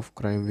failure of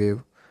Crime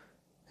Wave,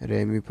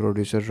 Raimi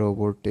producer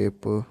Robot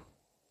Tape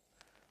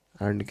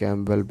and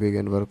Campbell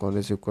began work on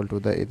a sequel to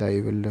the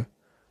Evil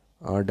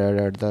Dead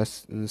at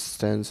the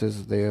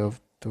instances they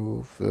have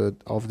to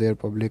of their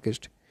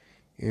published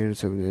in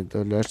 70s.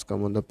 So let's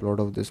come on the plot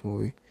of this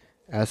movie.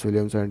 As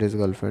Williams and his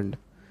girlfriend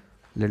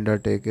Linda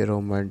take a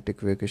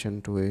romantic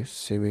vacation to a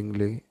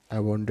seemingly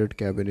abandoned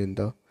cabin in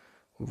the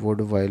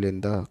wood, while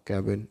in the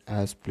cabin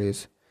as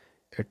plays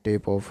a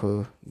tape of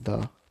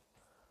the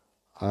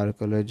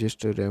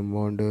Archaeologist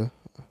Raymond,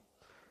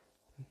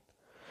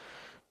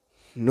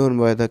 known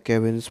by the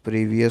cabin's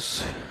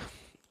previous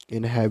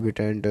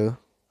inhabitant,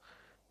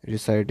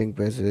 reciting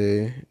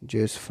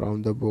passages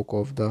from the Book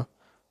of the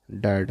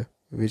Dead,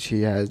 which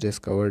he has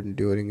discovered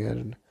during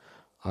an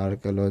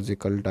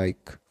archaeological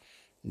dike.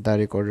 The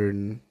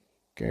recorded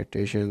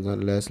incantations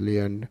on Leslie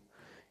and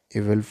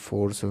evil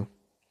force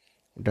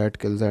that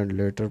kills and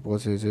later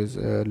possesses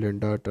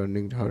Linda,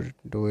 turning her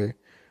into a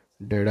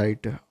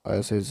deadite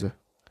ashes,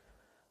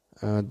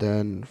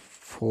 then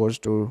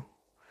forced to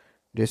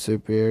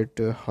dissipate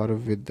her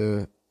with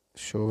the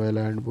shovel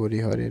and bury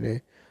her in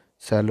a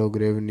shallow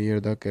grave near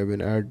the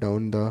cabin. At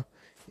dawn, the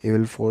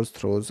evil force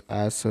throws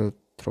ash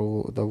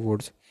through the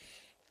woods.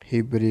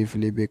 He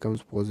briefly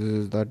becomes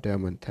possesses the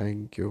demon.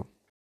 Thank you.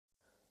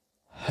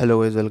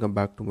 Hello guys, welcome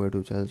back to my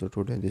YouTube channel. So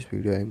today in this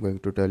video, I am going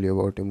to tell you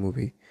about a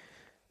movie.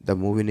 The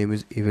movie name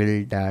is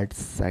Evil Dead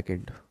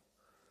Second.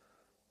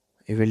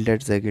 Evil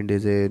Dead Second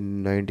is a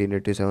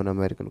 1987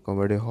 American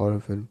comedy horror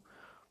film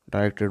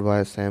directed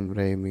by Sam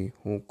Raimi,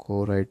 who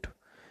co-wrote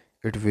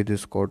it with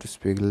Scott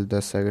Spiegel,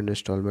 the second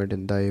installment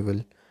in the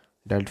Evil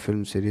Dead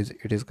film series.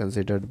 It is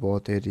considered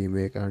both a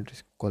remake and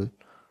sequel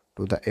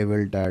to the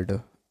Evil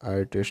Dead.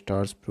 It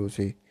stars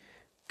Bruce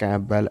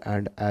Campbell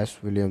and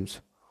Ash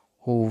Williams,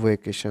 who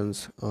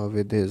vacations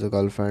with his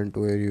girlfriend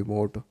to a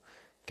remote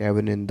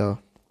cabin in the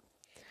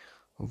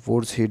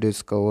woods. He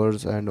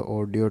discovers an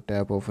audio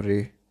tape of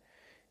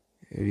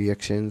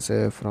reactions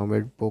from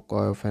a book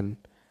of an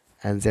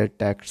ancient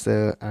text,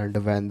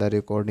 and when the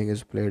recording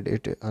is played,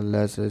 it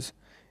unleashes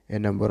a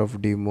number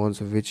of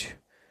demons which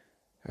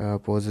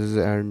possess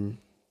and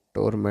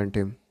torment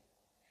him.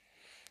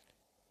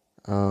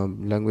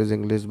 Language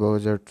English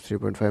budget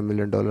 $3.5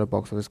 million,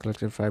 box office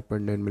collection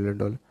 $5.9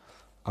 million.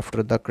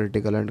 After the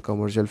critical and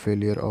commercial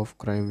failure of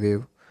Crime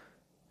Wave,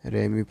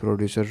 Raimi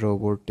producer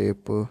Robot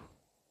Tape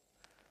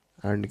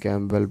and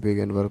Campbell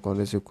began work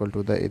on a sequel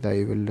to the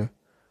Evil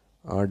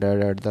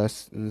Dead at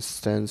the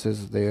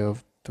instances they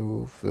have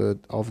to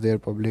of their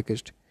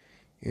publicist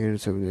in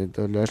 70s.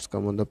 So let's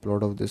come on the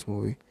plot of this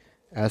movie.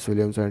 As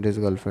Williams and his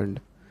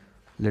girlfriend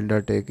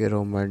Linda take a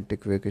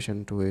romantic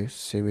vacation to a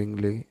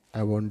seemingly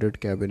abandoned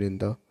cabin in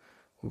the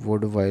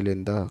wood. While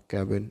in the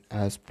cabin,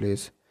 As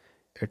plays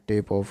a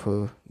tape of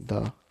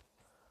the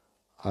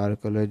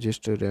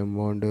archaeologist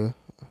Raymond,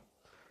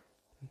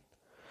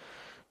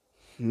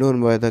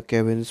 known by the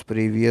cabin's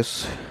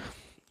previous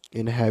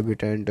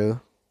inhabitant,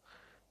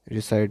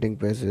 reciting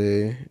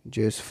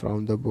passages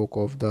from the Book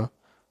of the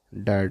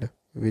Dead,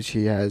 which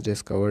he has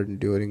discovered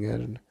during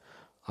an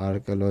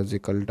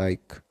archaeological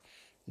dike.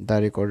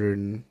 The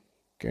recorded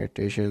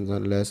incantations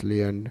on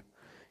Leslie and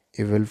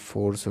evil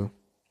force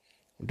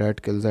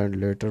that kills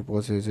and later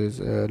possesses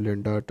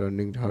Linda,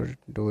 turning her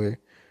into a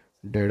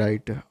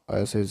deadite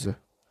ashes,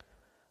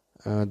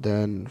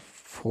 then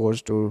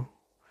forced to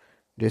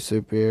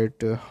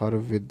dissipate her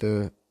with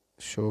the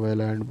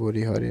shovel and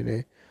bury her in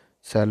a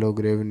shallow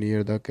grave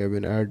near the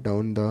cabin. At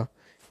dawn, the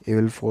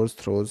evil force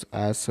throws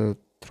ash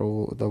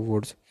through the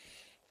woods.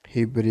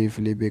 He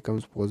briefly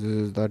becomes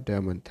possesses the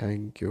demon.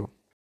 Thank you.